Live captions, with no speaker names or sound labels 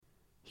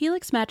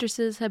Helix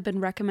mattresses have been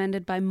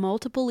recommended by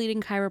multiple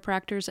leading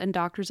chiropractors and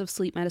doctors of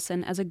sleep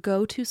medicine as a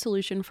go-to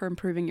solution for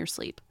improving your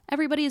sleep.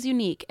 Everybody is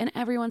unique, and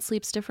everyone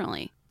sleeps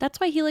differently. That's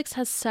why Helix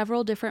has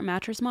several different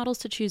mattress models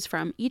to choose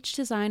from, each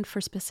designed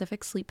for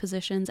specific sleep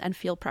positions and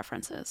feel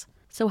preferences.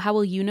 So how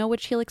will you know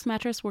which Helix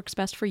mattress works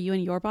best for you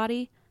and your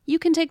body? You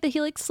can take the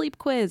Helix Sleep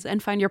Quiz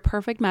and find your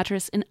perfect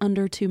mattress in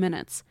under 2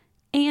 minutes.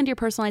 And your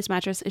personalized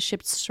mattress is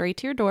shipped straight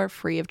to your door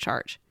free of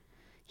charge.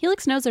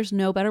 Helix knows there's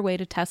no better way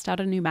to test out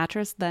a new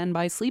mattress than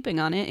by sleeping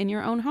on it in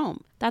your own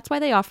home. That's why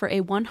they offer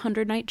a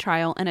 100-night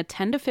trial and a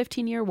 10 to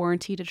 15-year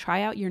warranty to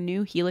try out your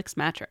new Helix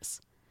mattress.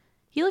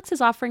 Helix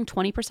is offering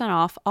 20%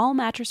 off all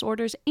mattress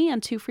orders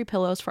and 2 free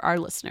pillows for our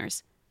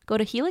listeners. Go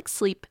to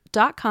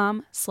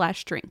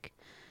helixsleep.com/drink.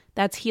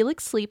 That's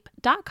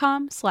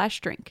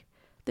helixsleep.com/drink.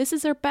 This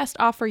is their best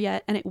offer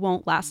yet, and it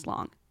won't last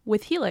long.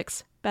 With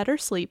Helix, better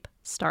sleep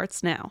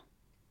starts now.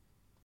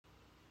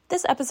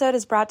 This episode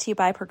is brought to you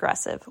by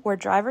Progressive, where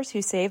drivers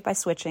who save by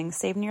switching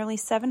save nearly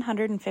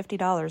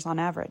 $750 on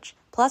average.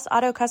 Plus,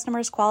 auto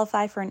customers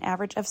qualify for an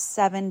average of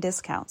 7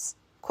 discounts.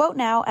 Quote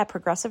now at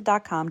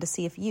Progressive.com to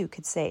see if you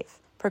could save.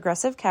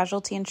 Progressive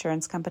Casualty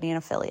Insurance Company and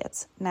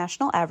Affiliates.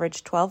 National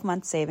average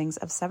 12-month savings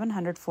of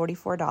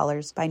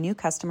 $744 by new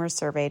customers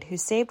surveyed who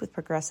saved with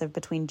Progressive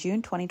between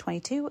June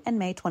 2022 and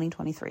May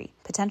 2023.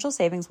 Potential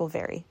savings will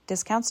vary.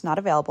 Discounts not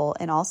available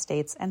in all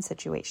states and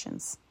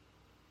situations.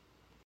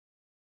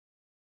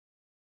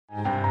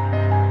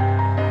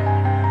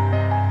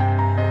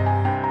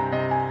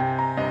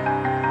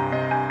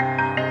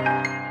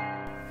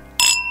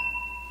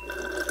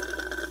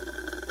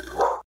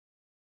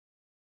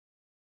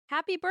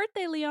 Happy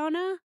birthday,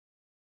 Leona.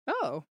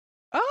 Oh.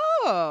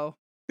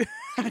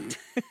 Did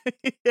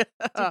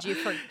you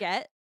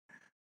forget?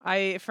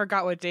 I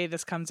forgot what day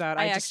this comes out.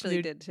 I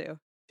actually did too.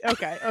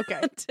 Okay.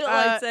 Until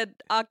I said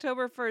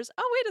October 1st.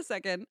 Oh, wait a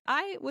second.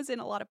 I was in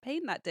a lot of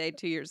pain that day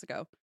 2 years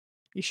ago.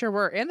 You sure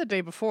were. And the day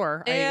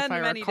before, and if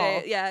I many recall.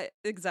 days. Yeah,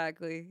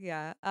 exactly.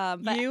 Yeah.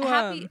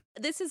 But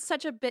this is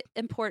such a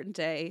important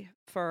day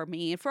for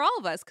me and for all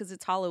of us because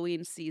it's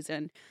Halloween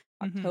season,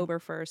 October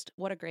 1st.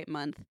 What a great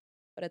month.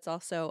 But it's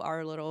also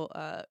our little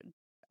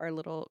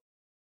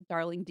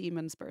darling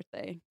demon's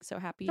birthday. So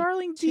happy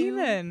Darling 2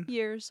 demon.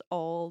 years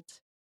old.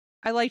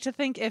 I like to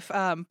think if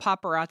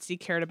paparazzi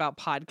cared about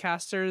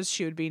podcasters,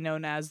 she would be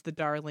known as the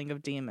darling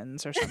of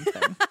demons or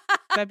something.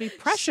 That'd be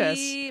precious.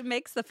 She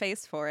makes the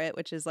face for it,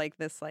 which is like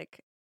this, side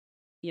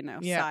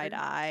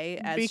eye.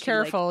 As be she,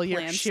 careful.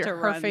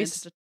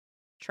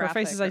 Her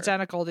face is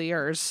identical to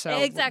yours. So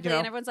exactly,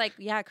 and everyone's like,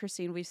 "Yeah,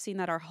 Christine, we've seen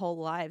that our whole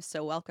lives.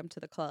 So welcome to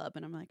the club."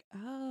 And I'm like,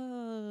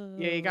 "Oh,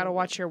 yeah, you got to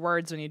watch your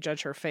words when you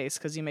judge her face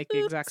because you make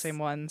the exact same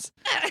ones."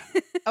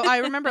 Oh, I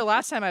remember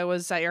last time I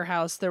was at your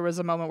house, there was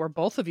a moment where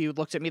both of you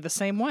looked at me the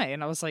same way,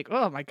 and I was like,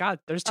 "Oh my god,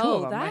 there's 2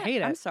 of them. I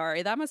hate it." I'm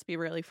sorry, that must be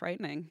really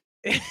frightening.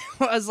 It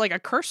was like a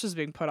curse was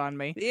being put on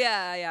me.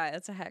 Yeah,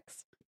 it's a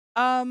hex.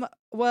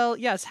 Well,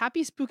 yes,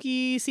 happy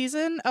spooky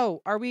season.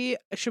 Oh,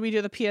 should we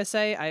do the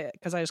PSA?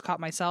 Because I just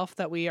caught myself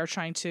that we are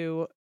trying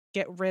to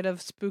get rid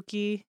of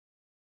spooky.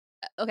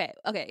 Okay.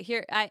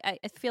 Here, I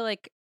feel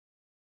like,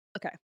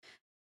 okay.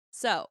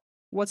 So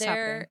what's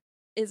happening? There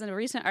is a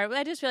recent article.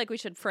 I just feel like we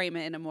should frame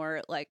it in a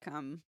more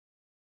and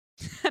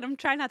I'm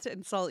trying not to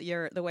insult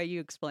the way you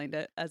explained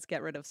it as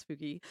get rid of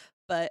spooky,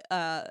 but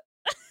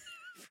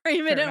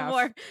frame it in a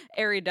more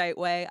erudite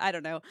way. I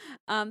don't know.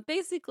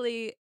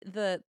 Basically,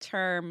 the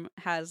term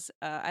has,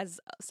 as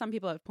some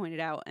people have pointed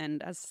out,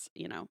 and as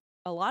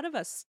a lot of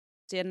us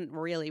didn't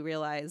really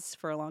realize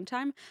for a long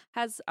time,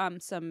 has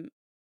some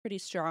pretty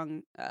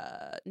strong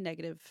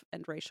negative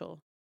and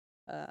racial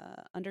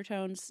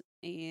undertones,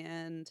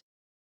 and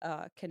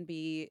can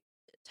be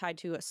tied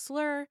to a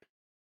slur.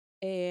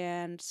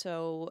 And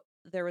so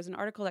there was an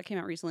article that came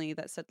out recently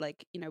that said,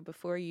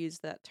 before you use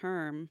that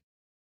term,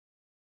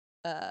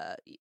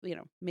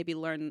 maybe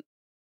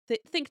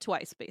think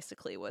twice,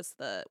 basically was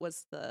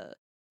the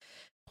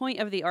point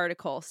of the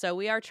article. So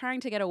we are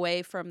trying to get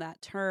away from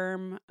that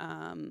term,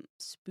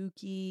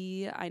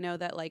 spooky. I know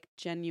that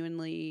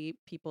genuinely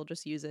people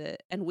just use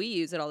it, and we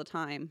use it all the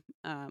time,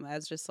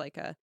 as just like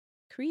a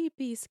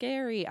creepy,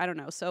 scary, I don't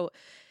know. So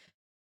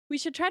we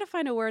should try to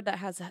find a word that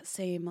has that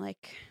same, I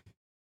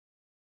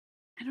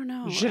don't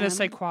know. Je ne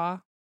sais quoi.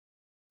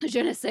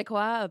 Je ne sais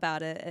quoi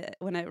about it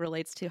when it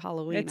relates to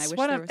Halloween. It's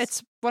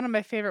one of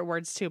my favorite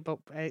words too, but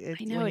I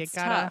know when you it's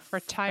gotta tough,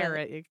 retire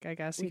it, I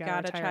guess we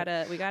gotta try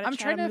to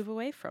move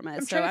away from it.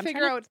 I'm trying to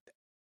figure out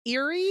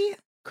eerie,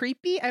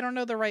 creepy. I don't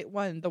know the right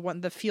one, the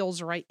one that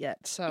feels right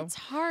yet. So it's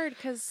hard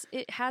because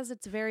it has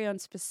its very own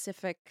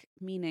specific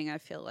meaning. I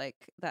feel like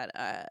that,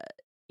 I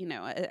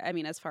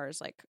mean, as far as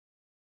the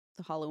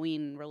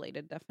Halloween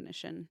related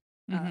definition,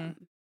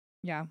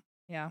 yeah.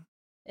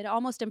 It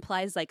almost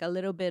implies a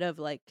little bit of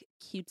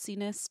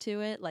cutesiness to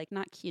it,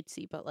 not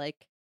cutesy, but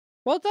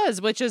well, it does,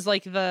 which is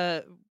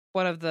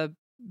one of the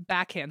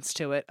backhands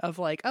to it of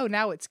oh,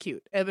 now it's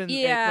cute. I mean,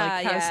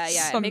 yeah.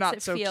 Some It makes not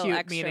it so feel cute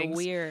extra meanings.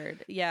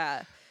 weird.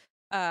 Yeah.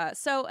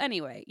 So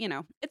anyway,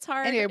 it's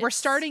hard. Anyway, we're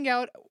starting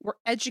out. We're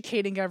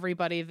educating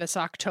everybody this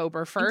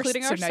October 1st,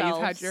 including so ourselves. now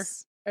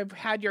you've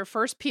had your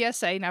first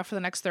PSA. Now for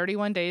the next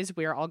 31 days,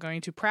 we are all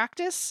going to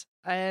practice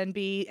and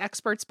be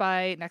experts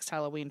by next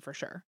Halloween for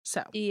sure.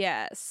 So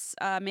yes,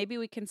 maybe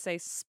we can say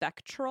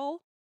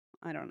spectral.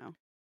 I don't know.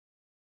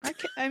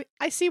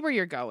 I see where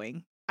you're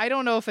going. I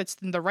don't know if it's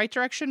in the right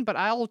direction, but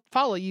I'll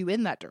follow you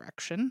in that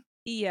direction.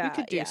 Yeah, we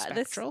could do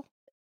spectral.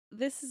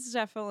 This is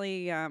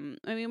definitely. I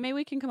mean, maybe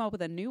we can come up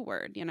with a new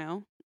word.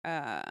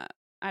 I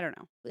don't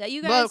know.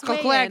 You guys.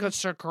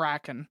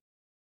 Kraken.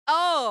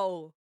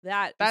 Oh,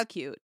 that's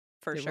cute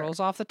for sure. It rolls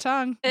off the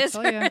tongue. It's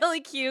really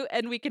cute,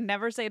 and we can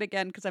never say it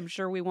again because I'm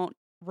sure we won't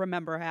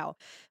remember how.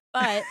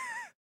 But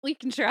we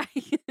can try.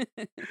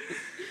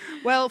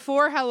 Well,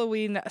 for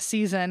Halloween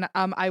season,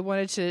 I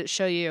wanted to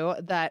show you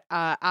that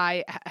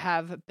I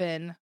have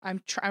been.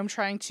 I'm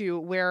trying to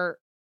wear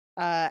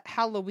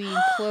Halloween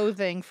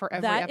clothing for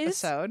every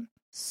episode.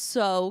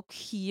 So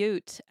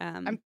cute.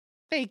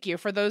 Thank you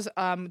for those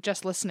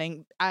just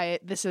listening.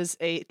 This is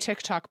a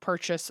TikTok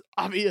purchase,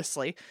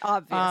 obviously.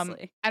 I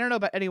don't know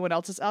about anyone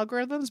else's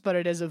algorithms, but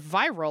it is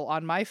viral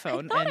on my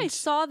phone. I thought I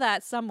saw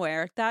that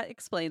somewhere. That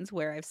explains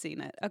where I've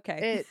seen it.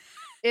 Okay.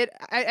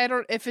 I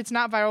don't, if it's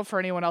not viral for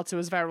anyone else, it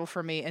was viral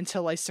for me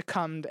until I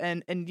succumbed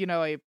and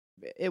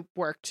it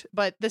worked.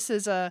 But it's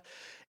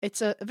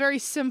a very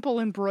simple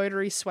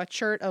embroidery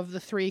sweatshirt of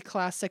the 3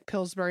 classic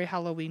Pillsbury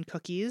Halloween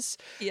cookies.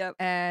 Yep.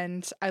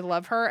 And I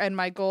love her. And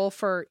my goal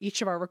for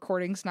each of our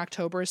recordings in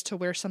October is to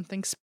wear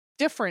something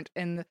different.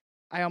 And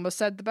I almost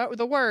said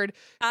the word.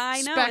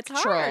 I know, spectral.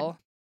 it's hard.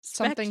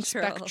 Something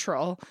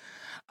spectral.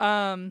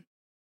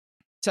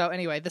 So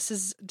anyway, this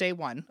is day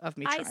 1 of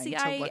me trying to look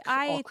all creepy.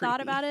 I thought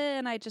about it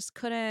and I just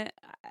couldn't.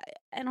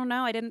 I don't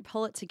know. I didn't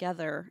pull it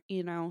together,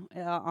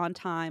 on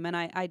time, and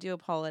I do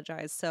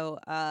apologize. So,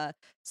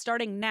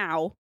 starting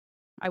now,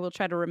 I will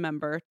try to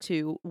remember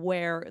to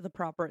wear the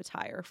proper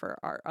attire for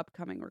our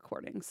upcoming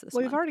recordings this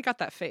month. We've already got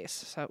that face,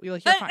 so you're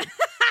fine.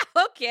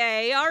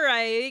 Okay, all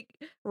right.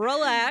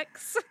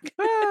 Relax.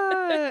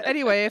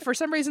 Anyway, if for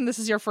some reason this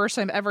is your first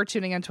time ever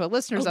tuning into a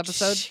listener's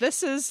episode,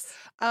 this is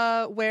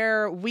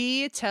where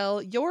we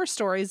tell your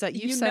stories that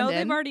you send in.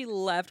 They've already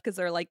left because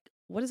they're like,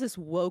 what is this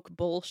woke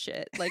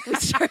bullshit? Like, we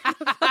started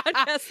the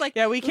podcast like,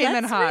 yeah, we came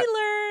in hot. Let's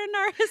relearn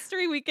our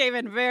history. We came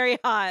in very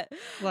hot.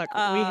 Look,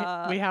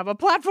 we have a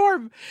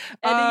platform.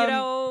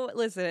 And,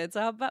 listen, it's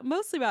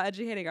mostly about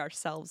educating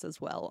ourselves as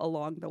well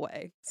along the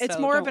way. So it's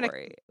more of an...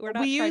 We're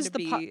not trying to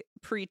be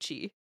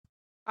preachy.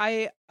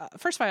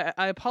 First of all,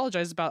 I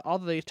apologize about all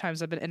the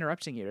times I've been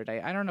interrupting you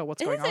today. I don't know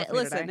what's going on with me today.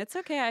 Listen, it's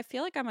okay. I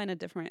feel like I'm in a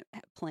different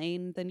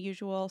plane than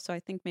usual, so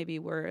I think maybe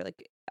we're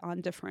like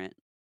on different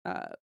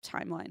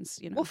timelines.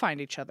 We'll find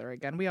each other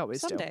again. We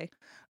always someday.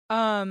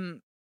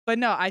 Do. But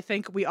no, I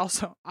think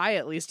I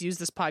at least use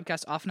this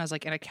podcast often as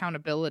like an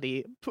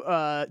accountability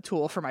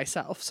tool for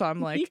myself. So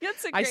I'm like,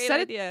 that's a great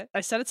idea.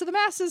 I said it to the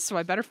masses, so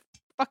I better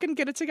fucking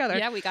get it together.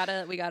 Yeah, we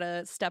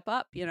gotta step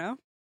up.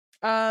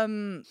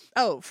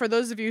 For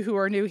those of you who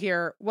are new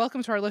here,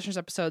 welcome to our listeners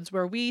episodes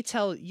where we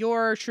tell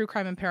your true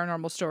crime and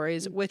paranormal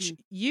stories, which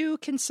you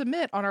can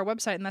submit on our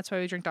website, and that's why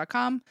we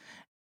drink.com.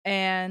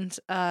 And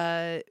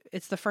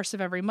it's the first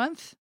of every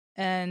month,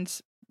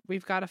 and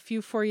we've got a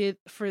few for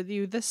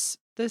you this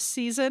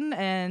season.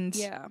 And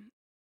yeah,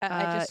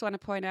 I just want to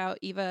point out,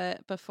 Eva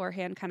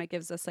beforehand kind of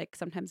gives us like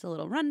sometimes a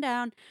little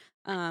rundown.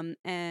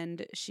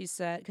 And she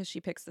said, because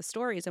she picks the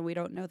stories and we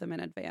don't know them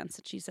in advance,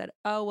 and she said,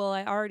 oh, well,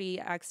 I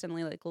already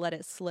accidentally like let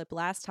it slip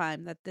last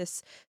time that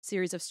this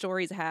series of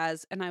stories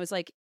has. And I was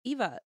like,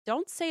 Eva,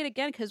 don't say it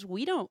again because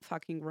we don't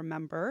fucking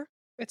remember.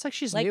 It's like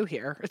she's new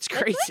here. It's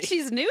crazy. Like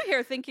she's new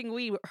here thinking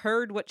we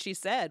heard what she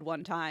said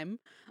one time.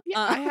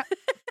 Yeah.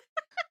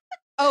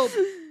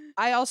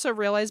 I also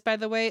realized, by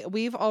the way,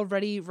 we've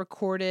already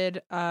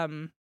recorded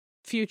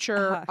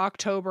future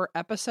October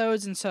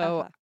episodes. And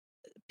so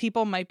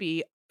people might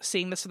be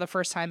seeing this for the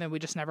first time and we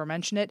just never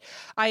mention it.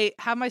 I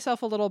have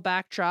myself a little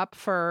backdrop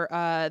for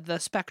the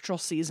spectral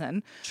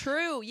season.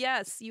 True.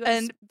 Yes. You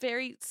have a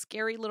very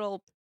scary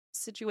little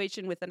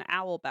situation with an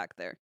owl back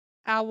there.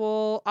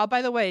 Owl. Oh,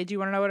 by the way, do you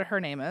want to know what her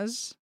name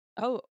is?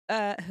 Oh,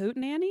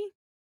 Hootenanny?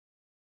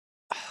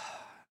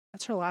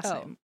 That's her last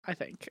name, I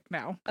think,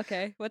 now.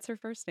 Okay. What's her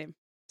first name?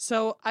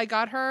 So I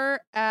got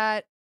her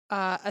at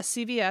a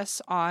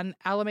CVS on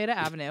Owlameda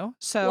Avenue.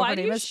 So why her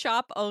do name you is...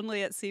 shop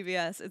only at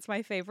CVS? It's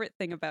my favorite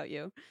thing about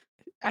you.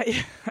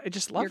 I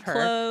just love her.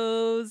 Your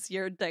clothes,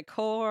 your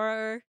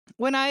decor.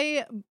 When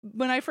I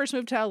first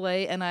moved to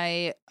LA and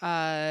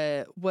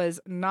I was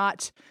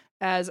not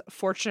as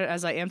fortunate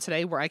as I am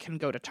today where I can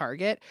go to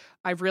Target,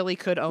 I really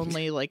could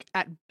only like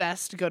at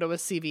best go to a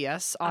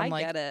CVS on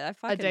like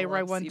a day where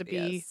I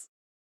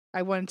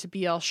wanted to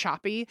be all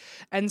shoppy.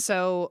 And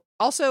so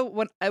also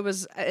when I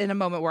was in a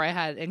moment where I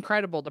had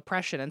incredible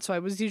depression, and so I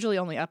was usually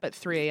only up at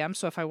 3 a.m.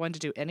 So if I wanted to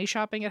do any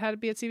shopping, it had to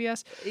be at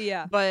CVS.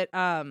 Yeah. But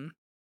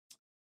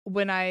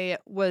when I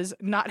was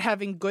not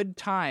having good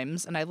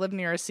times and I lived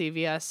near a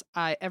CVS,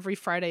 every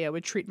Friday I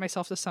would treat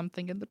myself to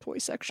something in the toy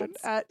section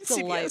at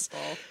CVS.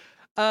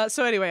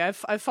 So anyway,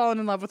 I've fallen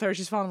in love with her.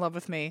 She's fallen in love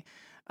with me.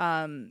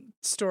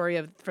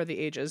 Story for the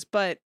ages.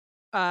 But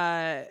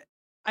I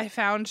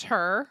found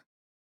her,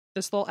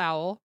 this little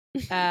owl,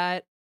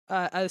 at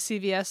a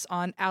CVS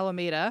on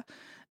Alameda,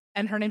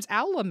 and her name's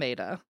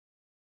Owlameda.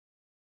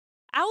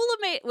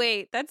 Owlameda.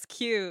 Wait, that's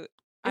cute.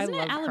 Isn't I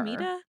love it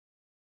Alameda? her.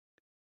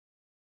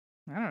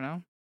 I don't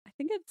know. I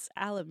think it's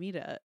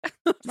Alameda.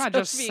 I'm not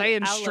just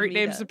saying street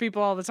names to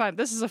people all the time.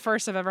 This is the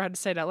first I've ever had to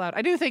say it out loud.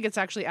 I do think it's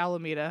actually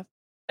Alameda.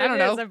 I don't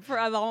know.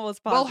 I'm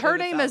almost positive. Well, her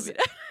name is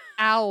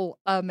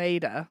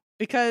Owlameda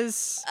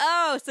because...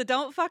 Oh, so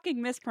don't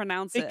fucking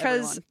mispronounce it,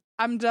 because everyone.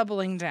 I'm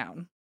doubling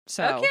down.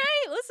 So okay,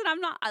 listen,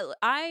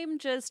 I'm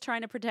just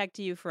trying to protect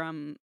you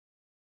from...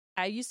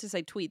 I used to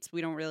say tweets.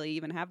 We don't really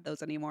even have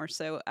those anymore.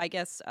 So I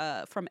guess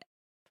from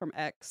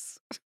X.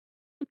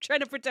 I'm trying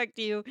to protect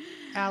you.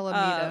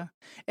 Alameda.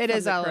 It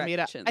is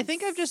Alameda. I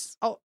think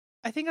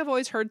I've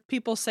always heard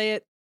people say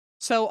it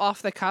so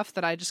off the cuff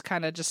that I just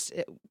kind of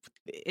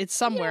it's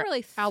somewhere. You don't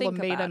really think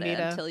Alameda about it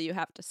until you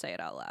have to say it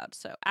out loud.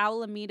 So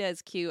Alameda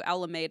is cute.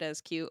 Alameda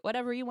is cute.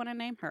 Whatever you want to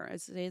name her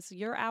is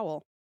your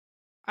owl.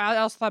 I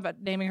also thought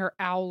about naming her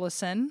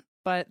Owlison,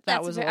 but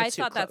that was a little too I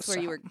thought close that's where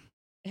you were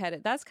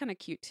headed. That's kind of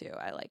cute too.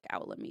 I like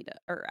Owlameda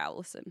or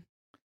Owlison.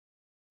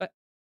 But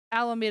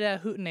Owlameda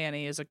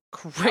Hootenanny is a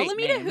great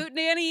Owlameda name.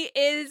 Hootenanny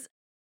is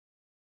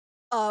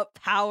a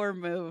power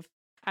move.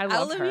 I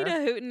love Owlameda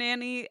her.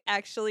 Hootenanny,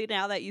 actually,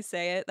 now that you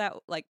say it, that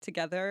like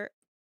together,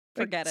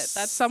 forget it.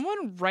 That's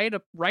someone write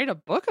a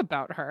book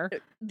about her.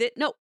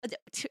 No,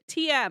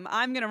 TM.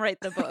 I'm gonna write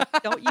the book.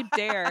 Don't you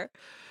dare.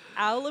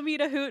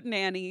 Owlameda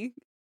Hootenanny,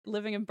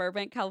 living in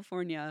Burbank,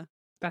 California.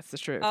 That's the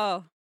truth.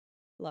 Oh,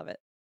 love it.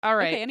 All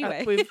right. Okay,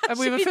 anyway, we've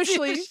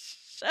officially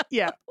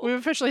we've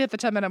officially hit the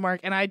 10-minute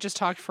mark, and I just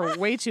talked for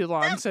way too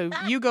long. So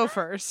you go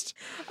first.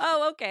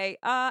 Oh, okay.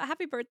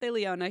 Happy birthday,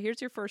 Leona. Here's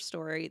your first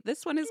story.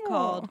 This one is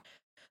called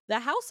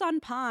 "The House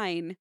on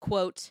Pine."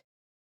 Quote: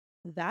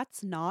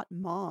 "That's not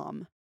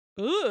Mom."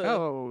 Ugh.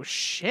 Oh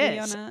shit,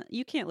 Leona,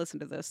 you can't listen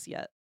to this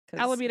yet.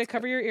 Alameda,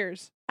 cover your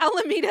ears.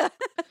 Alameda.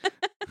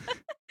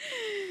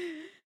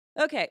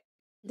 Okay,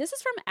 this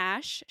is from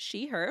Ash,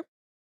 she, her.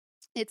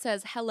 It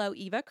says, "Hello,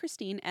 Eva,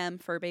 Christine, M,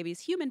 fur babies,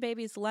 human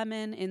babies,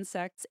 lemon,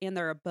 insects, and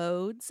their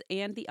abodes,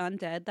 and the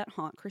undead that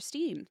haunt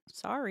Christine."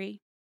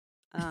 Sorry.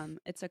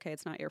 It's okay.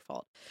 It's not your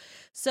fault.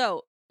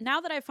 So now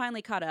that I've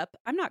finally caught up,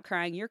 I'm not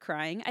crying, you're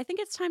crying. I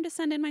think it's time to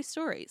send in my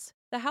stories.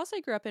 The house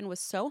I grew up in was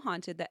so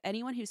haunted that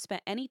anyone who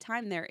spent any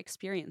time there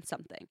experienced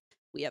something.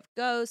 We have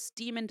ghosts,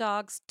 demon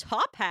dogs,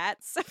 top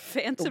hats,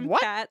 phantom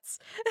cats.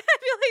 I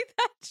feel like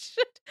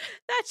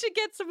that should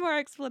get some more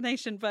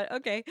explanation, but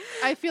okay.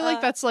 I feel like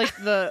that's like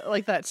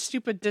that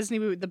stupid Disney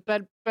movie, the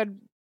bed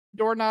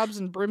doorknobs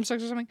and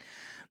broomsticks or something.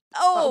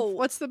 Oh,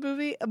 what's the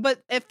movie?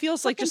 But it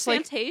feels like just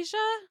Fantasia?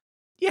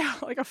 Yeah,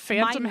 like a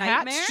phantom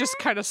hat's just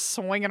kind of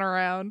swinging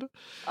around.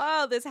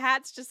 Oh, this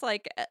hat's just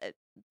like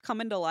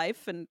coming to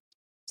life and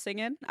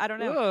singing. I don't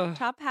know. Ugh.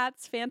 Top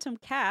hats, phantom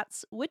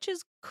cats,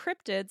 witches,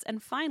 cryptids,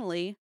 and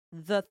finally,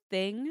 the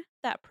thing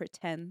that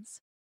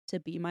pretends to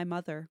be my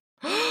mother.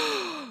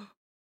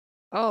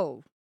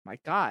 Oh my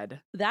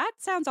God. That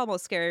sounds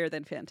almost scarier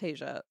than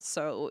Fantasia.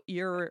 So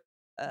you're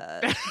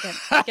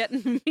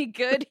getting me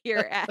good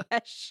here,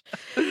 Ash.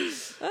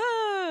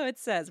 Oh, it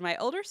says, "My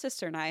older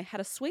sister and I had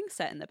a swing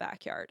set in the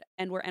backyard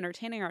and were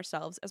entertaining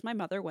ourselves as my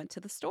mother went to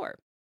the store.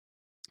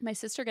 My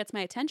sister gets my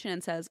attention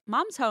and says,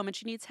 'Mom's home and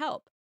she needs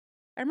help.'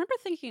 I remember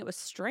thinking it was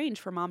strange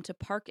for Mom to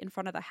park in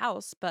front of the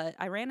house, but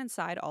I ran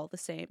inside all the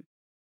same.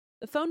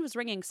 The phone was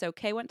ringing, so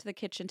Kay went to the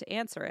kitchen to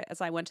answer it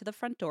as I went to the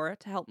front door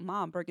to help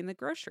Mom bring in the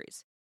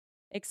groceries.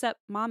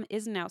 Except Mom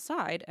isn't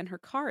outside and her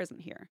car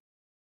isn't here.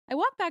 I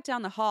walk back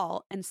down the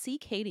hall and see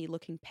Katie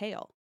looking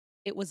pale.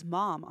 It was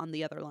Mom on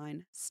the other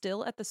line,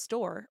 still at the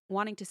store,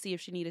 wanting to see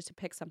if she needed to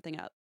pick something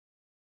up.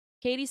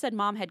 Katie said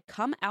Mom had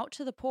come out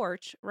to the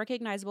porch,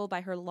 recognizable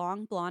by her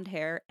long blonde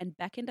hair, and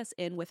beckoned us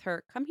in with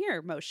her 'come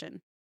here'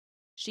 motion.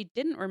 She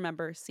didn't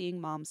remember seeing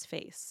Mom's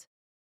face.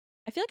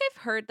 I feel like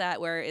I've heard that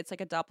where it's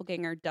like a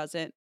doppelganger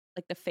doesn't,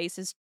 like the face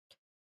is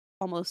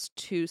almost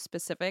too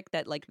specific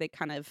that like they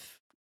kind of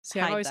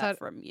hide that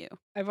from you.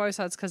 I've always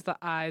thought it's because the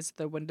eyes,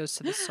 the windows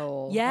to the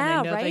soul. Yeah,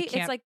 and they know right?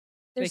 It's like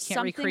they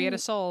can't recreate a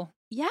soul.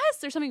 Yes,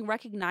 there's something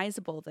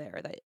recognizable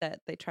there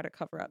that they try to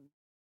cover up.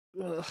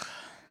 Ugh.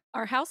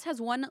 Our house has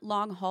one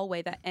long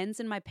hallway that ends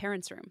in my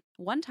parents' room.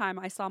 One time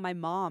I saw my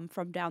mom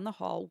from down the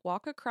hall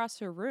walk across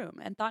her room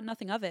and thought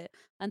nothing of it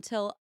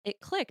until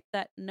it clicked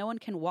that no one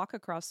can walk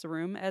across the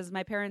room as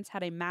my parents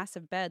had a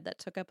massive bed that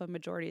took up a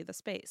majority of the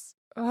space.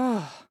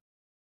 Ugh.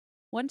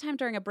 One time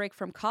during a break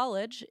from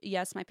college,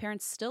 yes, my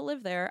parents still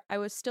live there, I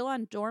was still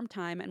on dorm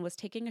time and was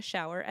taking a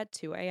shower at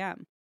 2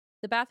 a.m.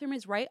 The bathroom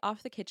is right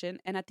off the kitchen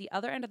and at the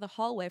other end of the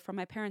hallway from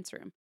my parents'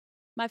 room.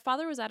 My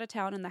father was out of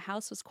town and the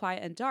house was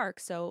quiet and dark,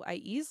 so I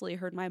easily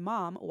heard my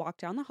mom walk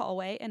down the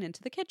hallway and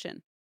into the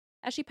kitchen.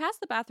 As she passed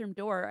the bathroom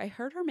door, I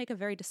heard her make a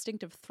very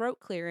distinctive throat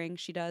clearing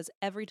she does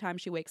every time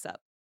she wakes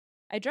up.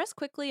 I dressed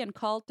quickly and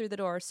called through the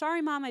door,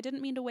 "Sorry, Mom, I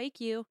didn't mean to wake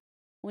you."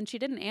 When she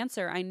didn't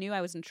answer, I knew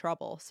I was in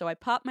trouble, so I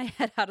popped my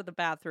head out of the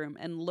bathroom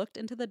and looked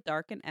into the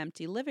dark and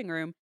empty living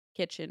room,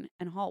 kitchen,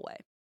 and hallway.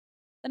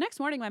 The next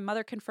morning, my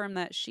mother confirmed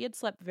that she had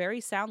slept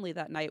very soundly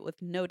that night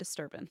with no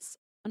disturbance.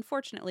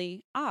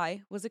 Unfortunately,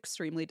 I was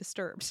extremely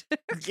disturbed.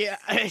 Yeah,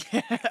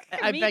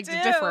 I Me beg too.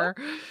 to differ.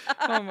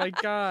 Oh my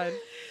God.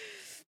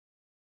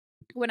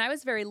 When I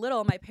was very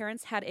little, my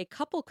parents had a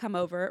couple come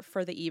over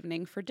for the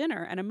evening for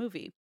dinner and a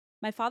movie.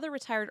 My father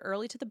retired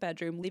early to the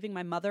bedroom, leaving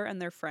my mother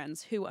and their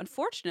friends, who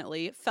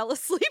unfortunately fell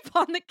asleep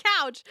on the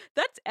couch.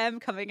 That's M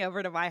coming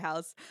over to my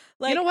house.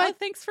 Like, You know what? oh,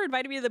 thanks for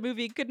inviting me to the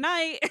movie. Good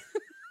night.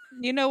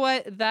 You know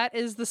what? That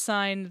is the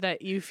sign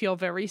that you feel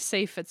very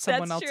safe at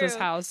someone That's else's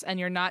true. house and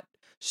you're not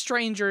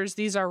strangers.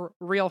 These are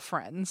real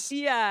friends.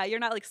 Yeah, you're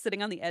not like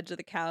sitting on the edge of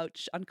the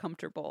couch,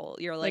 uncomfortable.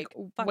 You're like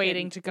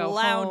waiting to go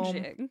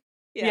lounging. home.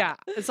 Yeah.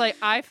 It's like,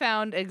 I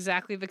found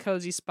exactly the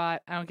cozy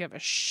spot. I don't give a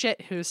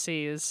shit who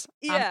sees.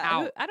 I'm Yeah,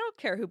 out. I don't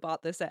care who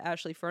bought this at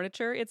Ashley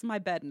Furniture. It's my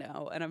bed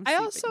now, and I'm I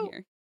sleeping also-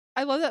 here.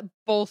 I love that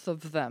both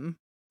of them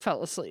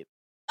fell asleep.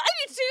 I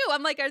do too.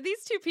 I'm like, are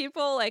these two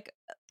people like,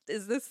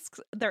 is this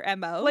their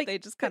MO? Like, They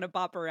just kind of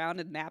bop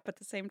around and nap at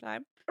the same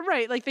time.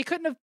 Right. Like, they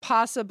couldn't have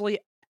possibly,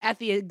 at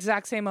the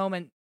exact same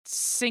moment,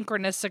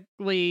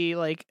 synchronistically,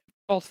 like,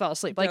 both fell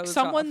asleep. Like, Doze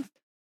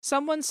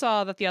someone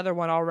saw that the other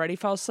one already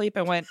fell asleep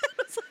and went,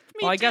 It's like,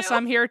 me well, I guess too.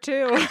 I'm here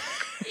too.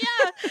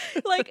 Yeah.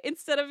 Like,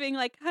 instead of being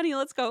like, honey,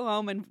 let's go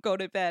home and go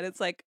to bed, it's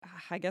like,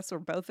 I guess we're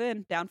both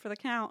in, down for the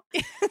count.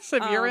 So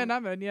if you're in,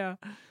 I'm in, yeah.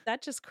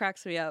 That just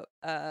cracks me out.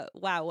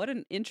 Wow, what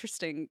an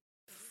interesting.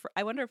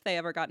 I wonder if they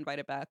ever got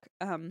invited back.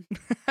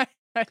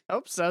 I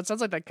hope so. It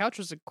sounds like that couch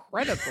was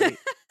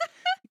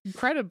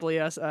incredibly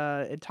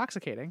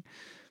intoxicating.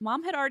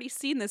 Mom had already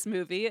seen this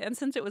movie, and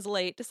since it was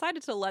late,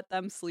 decided to let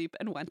them sleep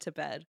and went to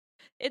bed.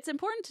 It's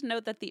important to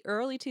note that the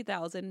early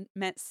 2000s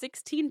meant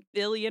 16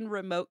 billion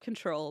remote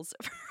controls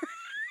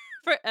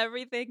for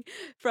everything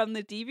from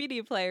the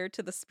DVD player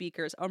to the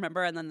speakers. Oh,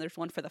 remember? And then there's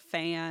one for the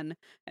fan,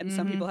 and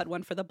some people had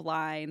one for the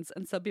blinds,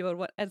 and some people had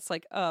one. It's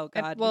like, oh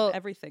God,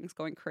 everything's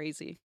going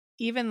crazy.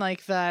 Even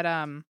like that,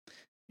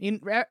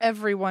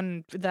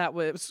 everyone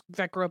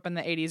that grew up in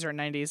the 80s or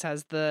 90s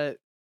has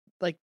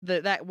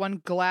that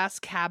one glass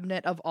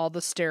cabinet of all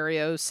the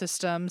stereo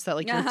systems that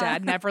like your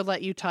dad never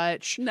let you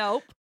touch.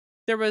 Nope.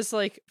 There was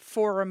like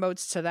 4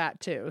 remotes to that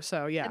too.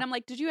 So yeah. And I'm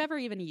like, did you ever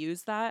even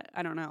use that?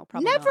 I don't know.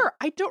 Probably never. not.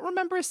 I don't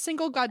remember a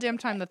single goddamn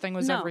time the thing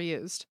was ever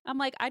used. I'm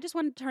like, I just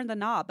wanted to turn the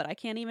knob, but I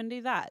can't even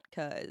do that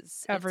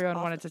because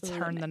everyone wanted to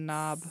turn the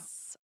knob.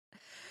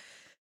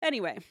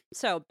 Anyway,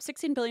 so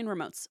 16 billion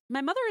remotes.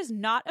 My mother is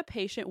not a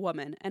patient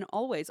woman and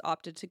always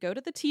opted to go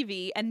to the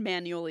TV and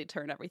manually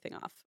turn everything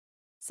off.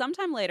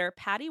 Sometime later,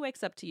 Patty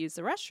wakes up to use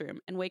the restroom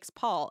and wakes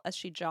Paul as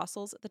she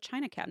jostles the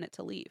china cabinet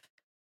to leave.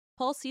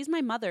 Paul sees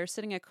my mother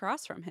sitting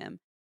across from him,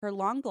 her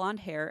long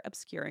blonde hair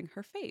obscuring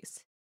her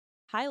face,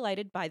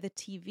 highlighted by the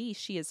TV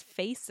she is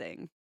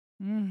facing.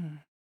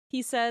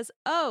 He says,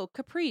 "Oh,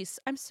 Caprice,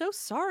 I'm so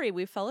sorry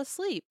we fell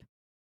asleep."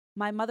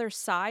 My mother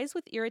sighs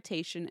with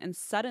irritation, and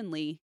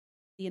suddenly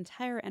the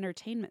entire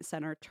entertainment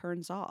center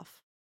turns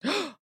off.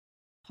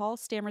 Paul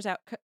stammers out,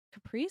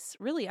 "Caprice?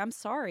 Really, I'm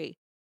sorry."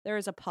 There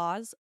is a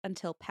pause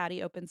until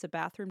Patty opens the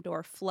bathroom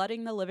door,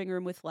 flooding the living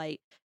room with light,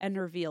 and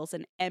reveals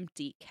an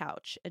empty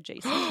couch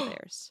adjacent to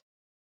theirs.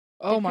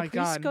 Oh Did my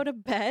Caprice God. go to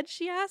bed,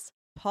 she asked.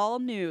 Paul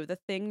knew the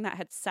thing that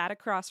had sat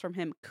across from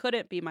him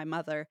couldn't be my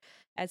mother,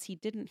 as he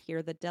didn't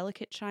hear the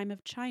delicate chime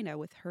of china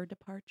with her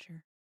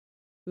departure.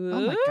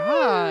 Oh my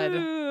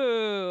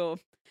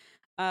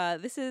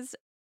God. This is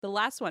the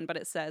last one, but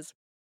it says,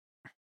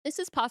 "This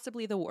is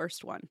possibly the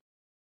worst one."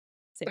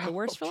 Save the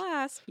worst for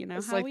last. You know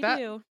It's how like we that.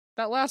 do.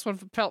 That last one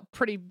felt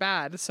pretty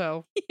bad,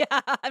 so.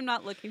 Yeah, I'm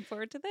not looking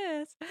forward to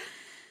this.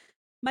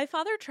 My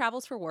father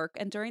travels for work,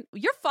 and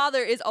your father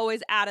is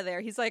always out of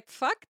there. He's like,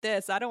 fuck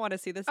this. I don't want to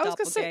see this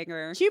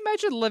doppelganger. Can you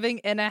imagine living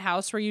in a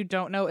house where you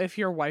don't know if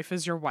your wife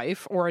is your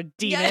wife or a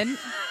demon?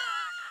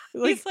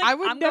 Yeah. He's like, I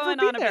would I'm never going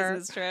be on there. a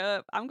business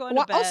trip. I'm going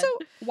to bed. Also,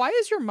 why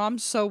is your mom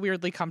so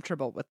weirdly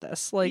comfortable with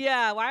this? Like,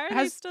 yeah, why are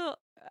they still?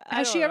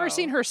 Has she ever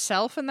seen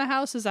herself in the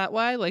house? Is that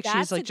why? Like,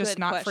 she's like just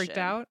not freaked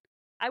out?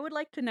 I would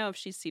like to know if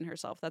she's seen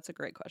herself. That's a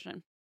great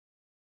question.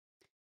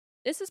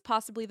 This is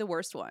possibly the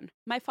worst one.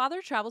 My father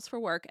travels for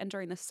work, and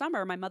during the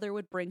summer, my mother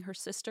would bring her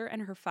sister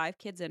and her 5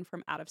 kids in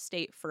from out of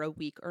state for a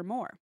week or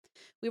more.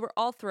 We were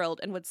all thrilled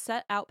and would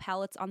set out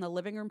pallets on the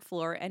living room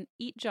floor and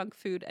eat junk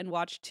food and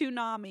watch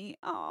Toonami.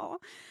 Oh.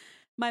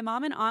 My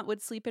mom and aunt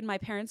would sleep in my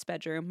parents'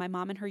 bedroom, my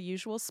mom in her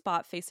usual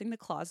spot facing the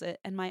closet,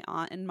 and my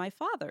aunt in my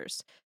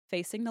father's,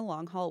 facing the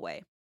long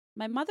hallway.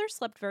 My mother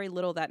slept very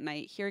little that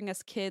night, hearing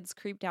us kids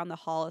creep down the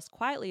hall as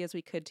quietly as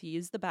we could to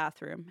use the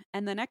bathroom,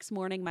 and the next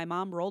morning my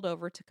mom rolled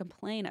over to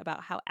complain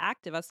about how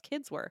active us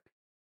kids were.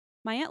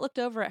 My aunt looked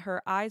over at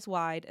her, eyes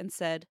wide, and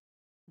said,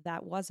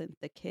 "That wasn't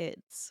the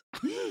kids."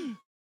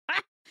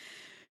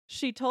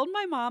 She told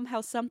my mom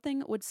how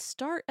something would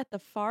start at the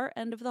far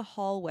end of the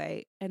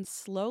hallway and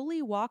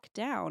slowly walk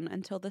down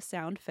until the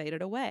sound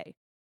faded away.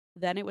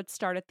 Then it would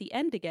start at the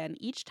end again,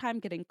 each time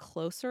getting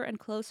closer and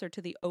closer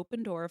to the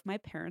open door of my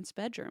parents'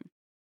 bedroom.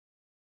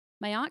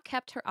 My aunt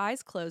kept her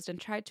eyes closed and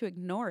tried to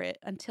ignore it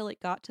until it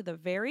got to the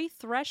very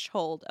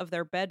threshold of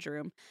their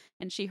bedroom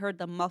and she heard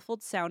the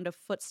muffled sound of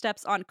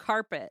footsteps on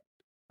carpet.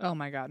 Oh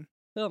my God.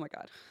 Oh my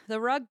God. The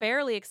rug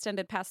barely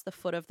extended past the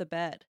foot of the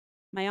bed.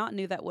 My aunt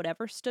knew that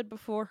whatever stood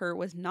before her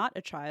was not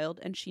a child,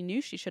 and she knew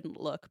she shouldn't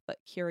look, but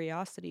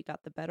curiosity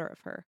got the better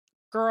of her.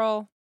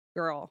 Girl.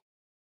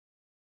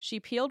 She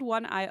peeled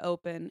one eye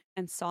open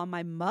and saw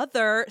my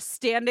mother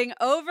standing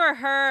over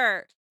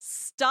her.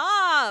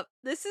 Stop!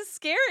 This is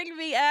scaring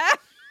me, Em.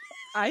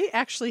 I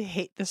actually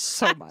hate this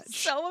so much. I'm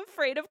so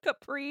afraid of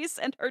Caprice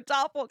and her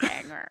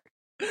doppelganger.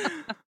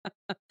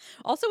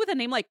 Also with a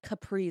name like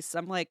Caprice,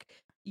 I'm like,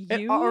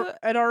 it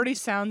already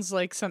sounds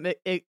like some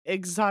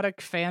exotic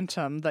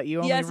phantom that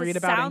you only read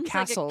about in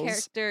castles. Like a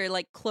character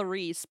like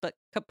Clarice, but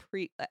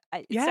Caprice.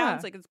 It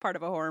sounds like it's part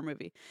of a horror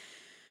movie.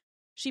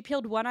 She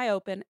peeled one eye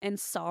open and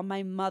saw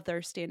my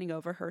mother standing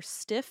over her,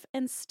 stiff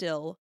and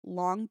still,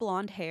 long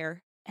blonde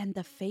hair, and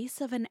the face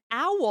of an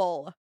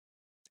owl.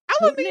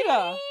 Alameda!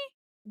 Alameda,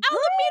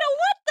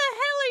 what the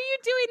hell are you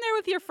doing there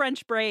with your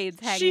French braids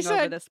hanging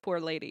over this poor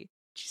lady?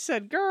 She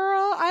said,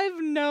 girl,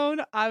 I've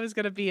known I was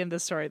going to be in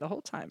this story the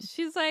whole time.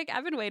 She's like,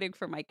 I've been waiting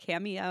for my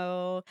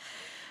cameo.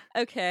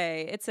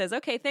 Okay, it says,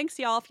 okay, thanks,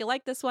 y'all. If you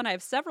like this one, I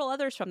have several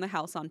others from the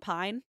house on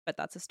Pine, but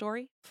that's a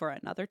story for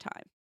another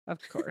time.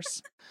 Of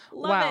course.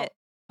 Love it.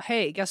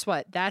 Hey, guess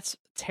what? That's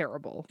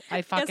terrible.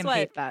 I fucking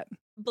hate that.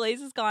 Blaze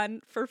is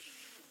gone for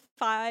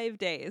 5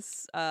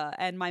 days,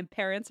 and my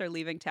parents are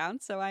leaving town,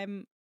 so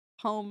I'm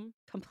home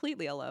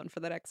completely alone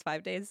for the next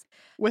 5 days.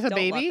 With a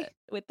baby?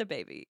 With the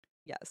baby,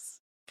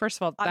 yes. First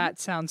of all, that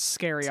sounds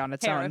scary on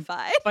its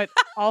terrified. Own. But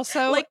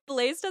also... like,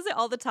 Blaze does it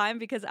all the time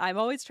because I'm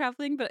always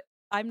traveling, but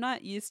I'm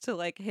not used to,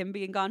 like, him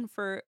being gone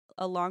for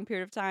a long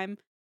period of time.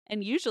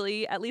 And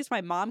usually, at least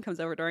my mom comes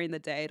over during the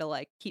day to,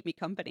 like, keep me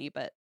company,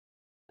 but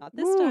not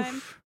this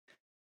time.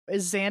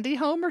 Is Zandy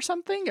home or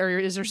something? Or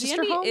is her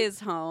sister home? Zandy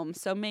is home,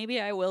 so maybe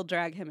I will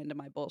drag him into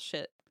my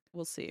bullshit.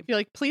 We'll see. You're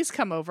like, please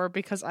come over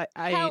because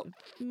Help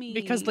me.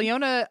 Because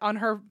Leona on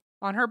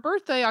her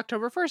birthday,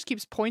 October 1st,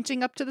 keeps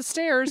pointing up to the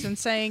stairs and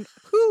saying,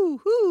 hoo,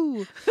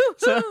 hoo.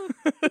 So,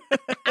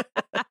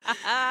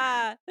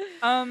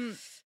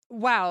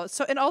 wow.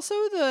 So, and also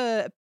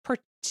the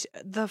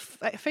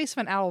face of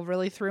an owl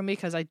really threw me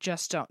because I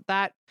just don't.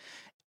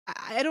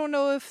 I don't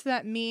know if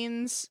that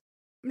means,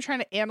 I'm trying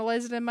to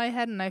analyze it in my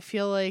head, and I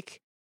feel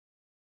like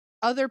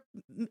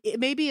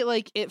maybe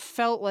like it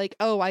felt like,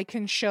 oh, I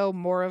can show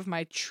more of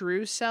my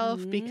true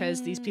self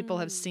because these people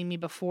have seen me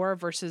before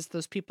versus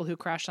those people who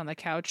crashed on the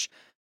couch.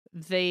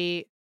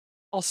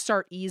 I'll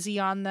start easy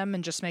on them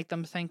and just make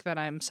them think that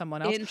I'm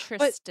someone else.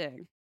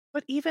 Interesting.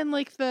 But even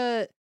like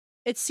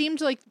it seemed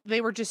like they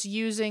were just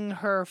using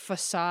her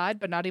facade,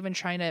 but not even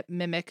trying to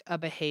mimic a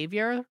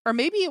behavior. Or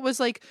maybe it was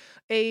like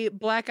a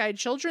Black-Eyed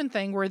Children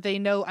thing where they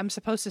know I'm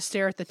supposed to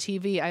stare at the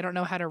TV. I don't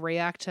know how to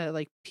react to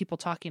like people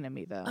talking to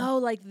me though. Oh,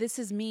 like this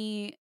is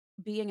me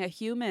being a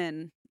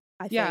human,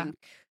 I think.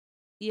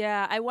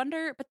 Yeah, I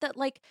wonder, but that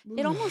like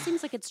it almost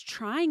seems like it's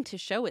trying to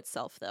show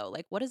itself though.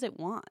 Like what does it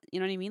want? You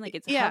know what I mean? Like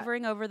it's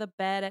hovering over the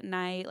bed at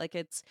night, like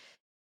it's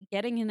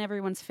getting in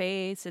everyone's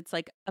face. It's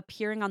like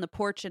appearing on the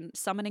porch and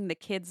summoning the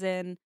kids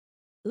in.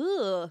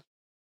 Ugh.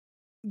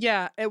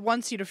 Yeah, it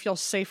wants you to feel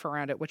safe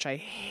around it, which I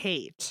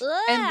hate.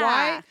 Ugh.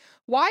 And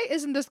why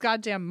isn't this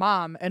goddamn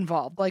mom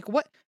involved? Like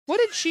what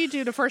did she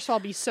do to first of all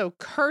be so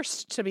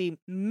cursed to be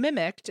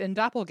mimicked and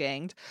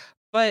doppelganged?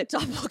 But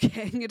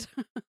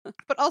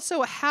but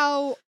also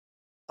how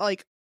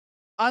like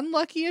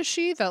unlucky is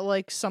she that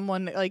like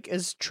someone like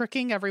is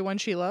tricking everyone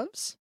she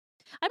loves?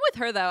 I'm with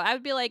her though. I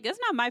would be like, it's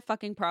not my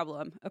fucking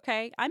problem,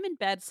 okay? I'm in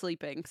bed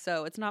sleeping,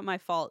 so it's not my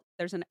fault.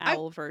 There's an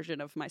owl version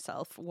of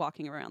myself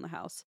walking around the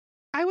house.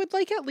 I would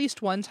like at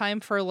least one time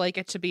for like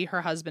it to be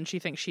her husband she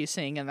thinks she's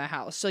seeing in the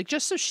house. Like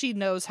just so she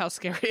knows how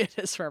scary it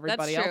is for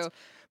everybody else.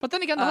 But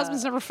then again, the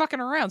husband's never fucking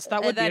around, so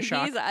that would be a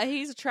shock.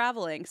 He's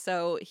traveling,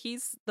 so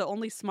he's the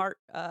only smart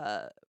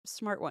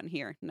one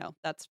here. No,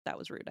 that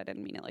was rude. I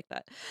didn't mean it like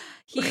that.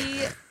 He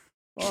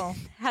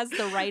has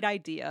the right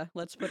idea.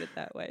 Let's put it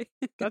that way.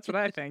 That's what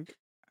I think.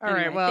 All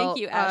anyway, right, well, thank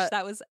you, Ash.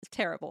 That was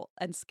terrible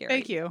and scary.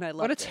 Thank you.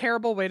 What a it.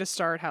 terrible way to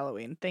start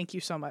Halloween. Thank you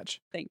so much.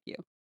 Thank you.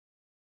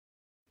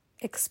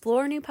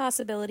 Explore new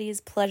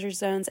possibilities, pleasure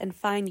zones, and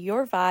find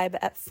your vibe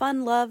at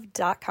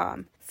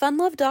funlove.com.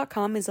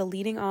 Funlove.com is a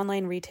leading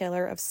online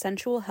retailer of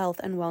sensual health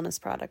and wellness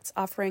products,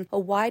 offering a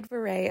wide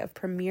array of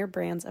premier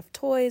brands of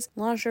toys,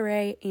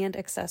 lingerie, and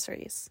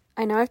accessories.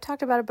 I know I've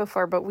talked about it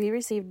before, but we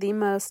received the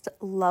most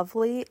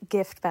lovely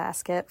gift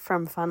basket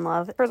from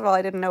Funlove. First of all,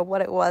 I didn't know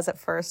what it was at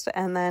first,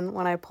 and then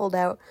when I pulled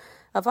out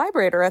a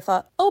vibrator, I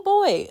thought, oh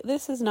boy,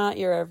 this is not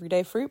your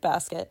everyday fruit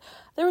basket.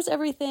 There was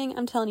everything,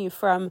 I'm telling you,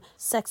 from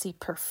sexy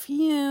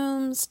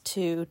perfumes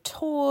to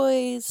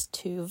toys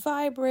to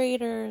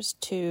vibrators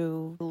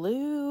to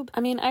lube.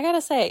 I mean, I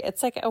gotta say,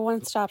 it's like a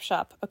one-stop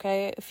shop,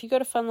 okay? If you go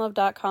to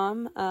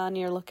funlove.com and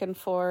you're looking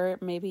for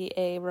maybe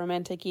a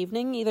romantic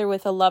evening, either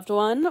with a loved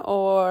one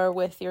or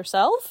with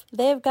yourself,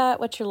 they've got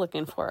what you're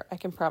looking for, I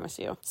can promise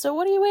you. So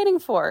what are you waiting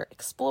for?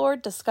 Explore,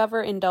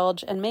 discover,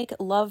 indulge, and make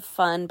love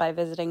fun by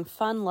visiting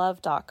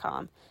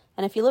funlove.com.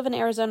 And if you live in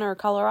Arizona or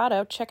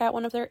Colorado, check out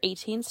one of their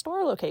 18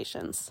 store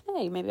locations.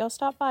 Hey, maybe I'll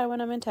stop by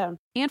when I'm in town.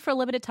 And for a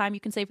limited time, you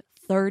can save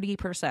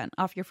 30%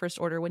 off your first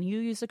order when you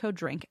use the code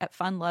DRINK at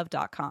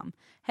funlove.com.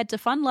 Head to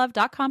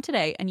funlove.com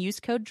today and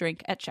use code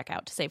DRINK at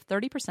checkout to save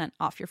 30%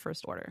 off your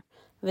first order.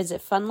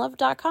 Visit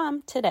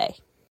funlove.com today.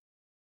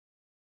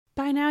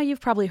 By now,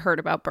 you've probably heard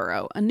about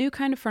Burrow, a new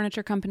kind of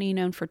furniture company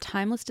known for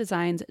timeless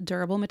designs,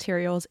 durable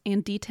materials,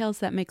 and details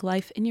that make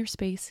life in your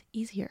space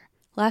easier.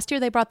 Last year,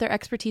 they brought their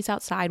expertise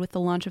outside with the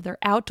launch of their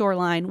outdoor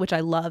line, which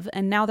I love,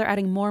 and now they're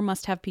adding more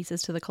must-have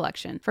pieces to the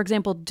collection. For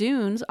example,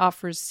 Dunes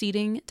offers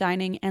seating,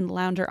 dining, and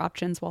lounger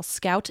options, while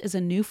Scout is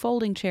a new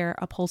folding chair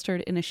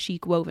upholstered in a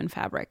chic woven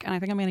fabric. And I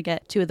think I'm going to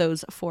get 2 of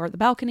those for the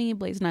balcony.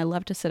 Blaze and I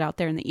love to sit out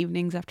there in the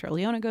evenings after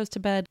Leona goes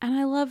to bed. And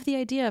I love the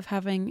idea of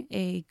having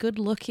a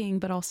good-looking,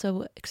 but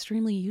also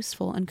extremely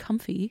useful and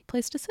comfy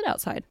place to sit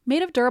outside.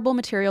 Made of durable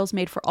materials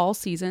made for all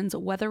seasons,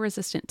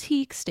 weather-resistant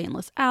teak,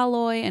 stainless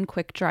alloy, and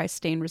quick-dry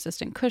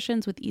stain-resistant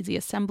cushions with easy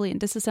assembly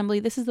and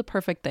disassembly, this is the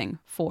perfect thing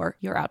for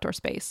your outdoor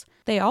space.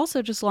 They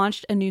also just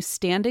launched a new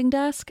standing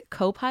desk,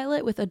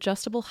 Copilot, with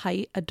adjustable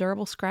height, a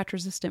durable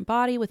scratch-resistant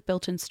body with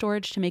built-in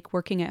storage to make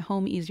working at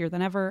home easier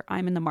than ever.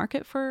 I'm in the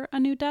market for a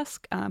new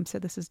desk, so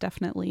this is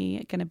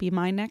definitely going to be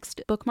my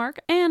next bookmark.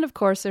 And of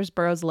course, there's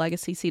Burrow's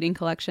legacy seating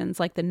collections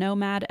like the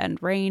Nomad and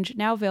Range,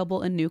 now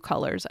available in new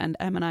colors. And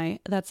Em and I,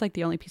 that's like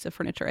the only piece of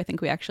furniture I think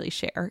we actually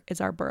share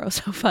is our Burrow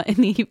sofa in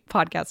the